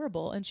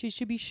adorable and she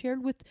should be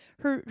shared with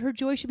her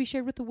joy should be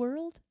shared with the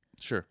world.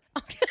 Sure. I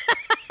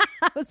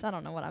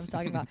don't know what I'm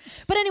talking about.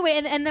 But anyway,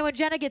 and then when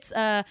Jenna gets she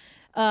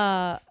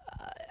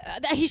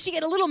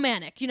get a little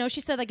manic. You know,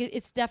 she said like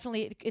it's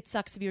definitely it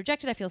sucks to be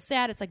rejected. I feel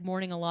sad. It's like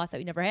mourning a loss that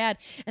we never had.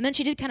 And then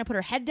she did kind of put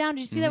her head down.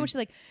 Did you see that when she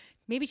like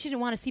maybe she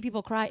didn't want to see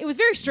people cry. It was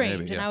very strange,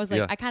 Maybe, and yeah. I was like,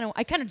 Yeah.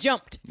 I kind of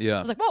jumped. Yeah. I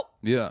was like, whoa.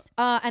 Yeah.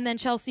 And then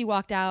Chelsea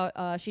walked out.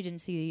 She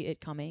didn't see it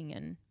coming,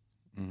 and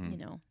Mm-hmm. you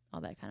know, all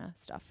that kind of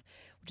stuff,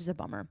 which is a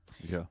bummer.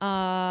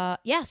 Yeah.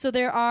 Yeah. So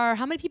there are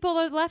how many people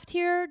are left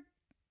here,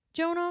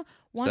 Jonah?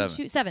 1, 7.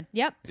 2, 7.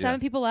 Yep, 7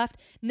 people left.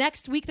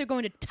 Next week they're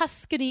going to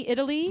Tuscany,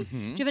 Italy. Mm-hmm.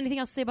 Do you have anything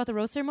else to say about the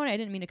rose ceremony? I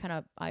didn't mean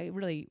to I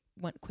really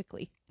went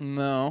quickly.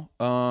 No.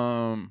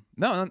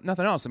 No,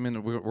 nothing else. I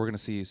mean, we're gonna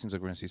see. Seems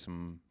like we're gonna see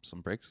some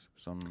breaks.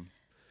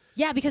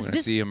 Yeah, because We're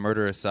gonna see a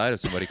murderous side of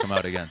somebody come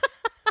out again.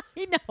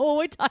 I know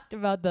we talked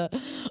about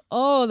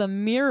the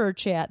mirror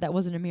chat. That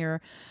wasn't a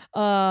mirror.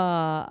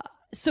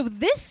 So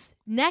this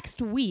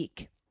next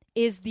week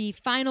is the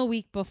final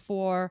week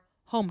before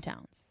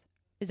hometowns.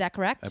 Is that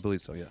correct? I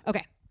believe so. Yeah.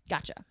 Okay,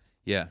 gotcha.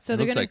 Yeah. So it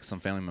they're looks gonna- like some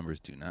family members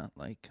do not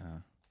like.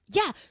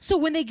 Yeah. So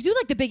when they do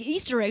like the big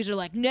Easter eggs, are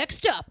like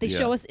next up. They Yeah.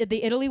 show us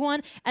the Italy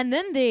one, and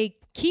then they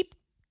keep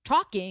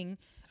talking And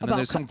about then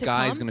there's some to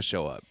guy's come. gonna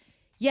show up.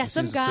 Yeah,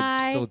 some He's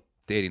guy. still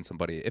dating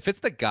somebody. If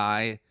it's the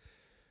guy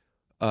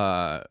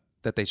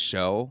that they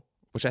show,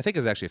 which I think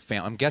is actually a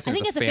family. I'm guessing I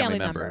think it's a it's a family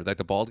family member, member. like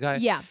the bald guy.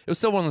 Yeah. It was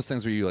still one of those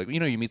things where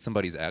you meet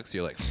somebody's ex,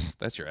 you're like,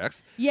 that's your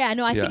ex. Yeah,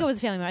 no, I think Yeah. it was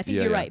a family member. I think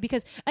Yeah, you're yeah. right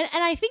because, and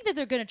I think that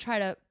they're going to try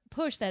to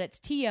push that it's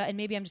Tia, and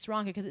maybe I'm just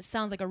wrong here because it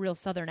sounds like a real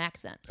Southern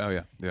accent. Oh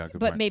yeah, yeah. Good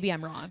But point. maybe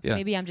I'm wrong. Yeah.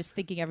 Maybe I'm just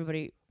thinking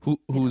everybody.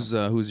 Who's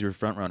your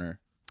front runner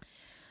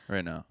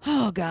right now?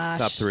 Oh gosh.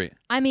 Top 3.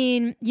 I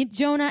mean,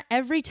 Jonah.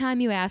 Every time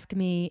you ask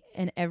me,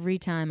 and every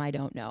time I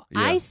don't know,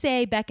 Yeah. I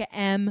say Becca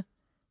M.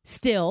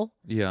 Still,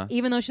 Yeah.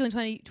 even though she's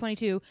only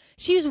 22,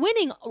 she's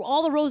winning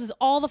all the roses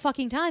all the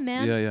fucking time,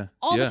 man. Yeah.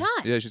 All yeah. the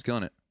time. Yeah, she's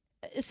killing it.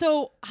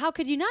 So how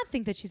could you not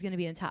think that she's going to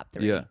be in the top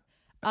 3? Yeah.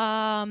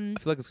 I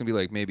feel like it's gonna be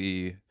like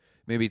maybe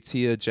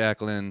Tia,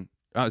 Jacqueline.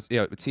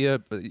 Tia,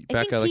 Becca,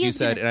 like you Tia's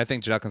said, gonna- and I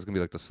think Jacqueline's gonna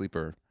be like the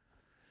sleeper.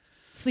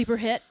 Sleeper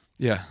hit.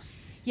 Yeah.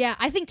 Yeah,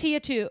 I think Tia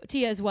too.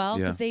 Tia as well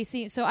because Yeah. they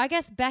see. So I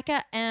guess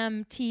Becca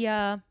M,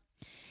 Tia.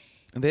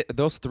 And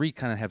those 3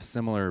 kind of have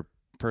similar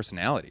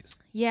personalities.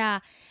 Yeah,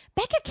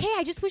 Becca K.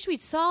 I just wish we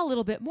saw a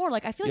little bit more.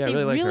 Like I feel like Yeah, I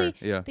they really like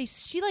her. Yeah.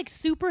 she like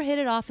super hit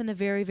it off in the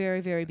very very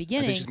very I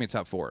beginning. think she's made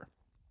top 4.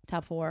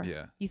 Top 4.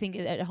 Yeah. You think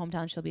at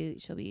hometown she'll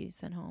be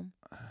sent home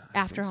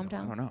after I think so.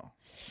 hometown? I don't know.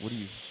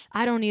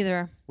 I don't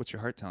either. What's your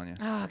heart telling you?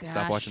 Oh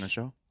Stop gosh. watching the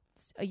show.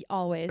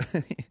 Always.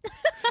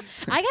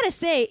 I gotta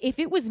say, if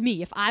it was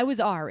me, if I was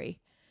Ari,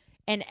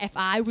 and if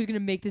I was gonna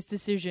make this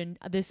decision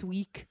this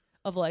week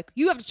of like,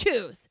 you have to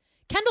choose.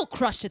 Kendall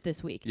crushed it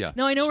this week. Yeah,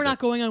 Now I know she we're did. not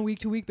going on week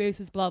to week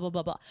basis, blah blah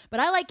blah blah.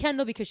 But I like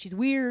Kendall because she's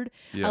weird.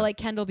 Yeah. I like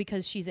Kendall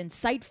because she's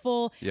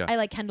insightful. Yeah. I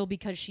like Kendall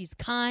because she's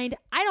kind.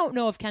 I don't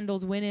know if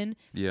Kendall's winning.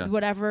 Yeah.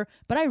 Whatever.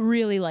 But I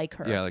really like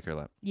her. Yeah, I like her a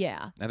lot.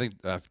 Yeah. I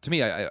think to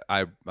me, I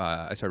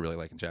started really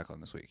liking Jacqueline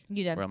this week.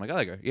 You did. Where I'm like, I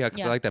like her. Yeah, because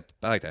Yeah.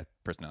 I like that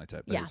personality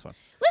type. Yeah. It's fun.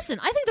 Listen,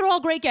 I think they're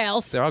all great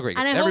gals. They're all great.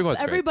 And I Everyone's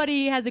hope great.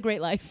 everybody has a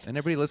great life. And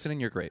everybody listening,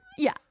 you're great.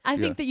 Yeah, I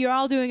think Yeah. that you're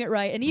all doing it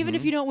right. And even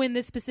if you don't win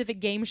this specific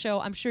game show,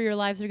 I'm sure your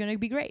lives are going to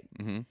be great.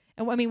 Mm-hmm.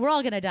 And I mean, we're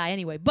all going to die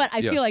anyway. But I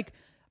Yeah. feel like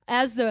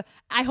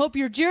I hope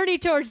your journey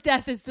towards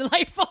death is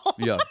delightful.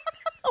 Yeah.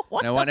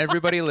 And I want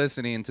everybody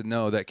listening to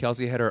know that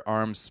Kelsey had her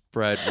arms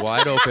spread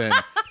wide open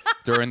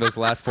during those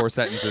last 4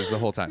 sentences the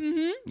whole time.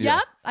 Yeah.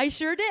 Yep, I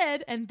sure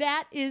did. And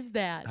that is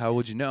that. How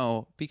would you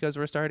know? Because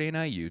we're starting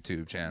a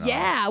YouTube channel.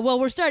 Yeah, well,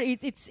 we're starting.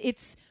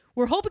 It's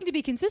we're hoping to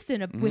be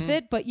consistent with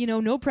it, but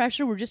no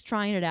pressure. We're just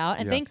trying it out.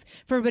 And Yeah. thanks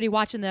for everybody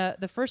watching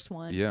the first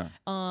one. Yeah.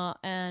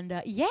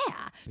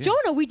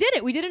 Jonah, we did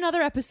it. We did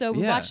another episode.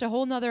 We Yeah. watched a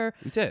whole nother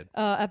We did.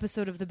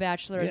 episode of The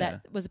Bachelor Yeah.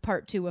 that was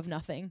part 2 of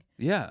nothing,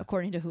 Yeah.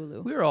 according to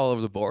Hulu. We were all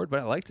over the board, but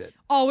I liked it.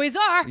 Always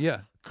are.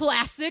 Yeah.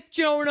 Classic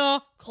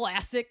Jonah,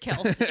 classic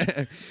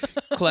Kelsey.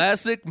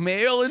 Classic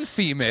male and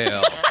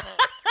female.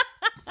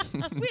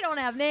 We don't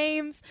have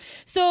names.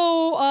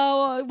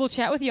 So we'll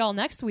chat with y'all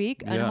next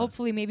week, and Yeah.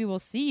 hopefully maybe we'll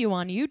see you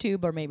on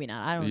YouTube, or maybe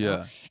not. I don't know.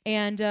 Yeah.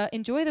 And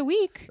enjoy the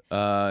week.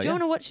 Yeah.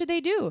 Jonah, what should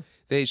they do?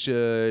 They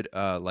should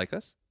like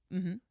us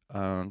Mm-hmm.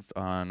 on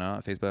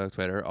Facebook,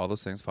 Twitter, all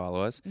those things.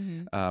 Follow us.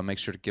 Mm-hmm. Make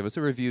sure to give us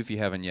a review if you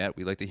haven't yet.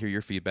 We'd like to hear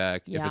your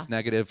feedback. If Yeah. it's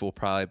negative, we'll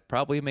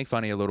probably make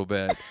fun of you a little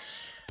bit.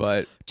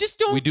 But Just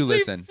don't. We do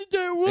listen.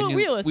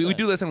 We listen. We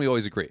do listen. We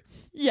always agree.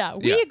 Yeah,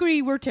 we Yeah.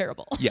 agree. We're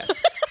terrible.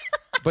 Yes.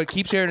 But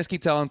keep sharing us.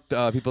 Keep telling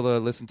people to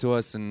listen to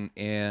us. And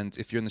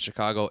if you're in the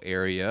Chicago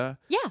area,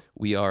 Yeah.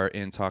 we are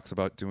in talks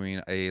about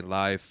doing a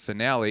live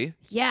finale.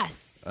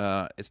 Yes.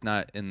 It's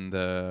not in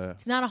the.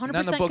 It's not 100%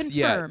 not in the books confirmed.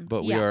 yet,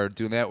 but Yeah. we are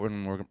doing that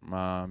when we're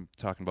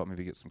talking about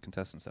maybe get some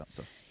contestants out and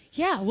stuff.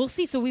 Yeah, we'll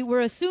see. So we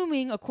were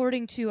assuming,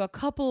 according to a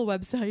couple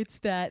websites,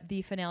 that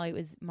the finale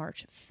was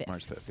March 5th.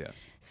 March 5th, yeah.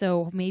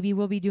 So maybe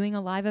we'll be doing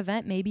a live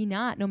event, maybe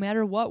not. No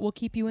matter what, we'll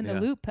keep you in the Yeah.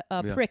 loop,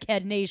 Yeah.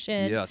 Prickhead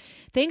Nation. Yes.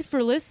 Thanks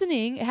for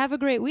listening. Have a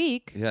great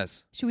week.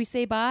 Yes. Should we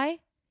say bye?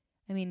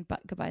 I mean,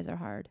 goodbyes are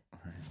hard.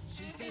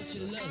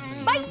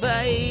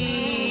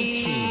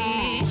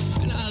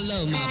 And I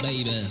love my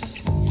baby.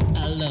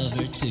 I love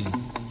her too.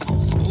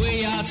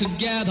 We are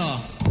together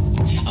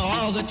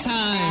all the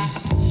time.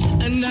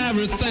 and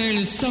everything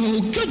is so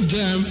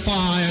goddamn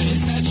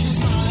fine.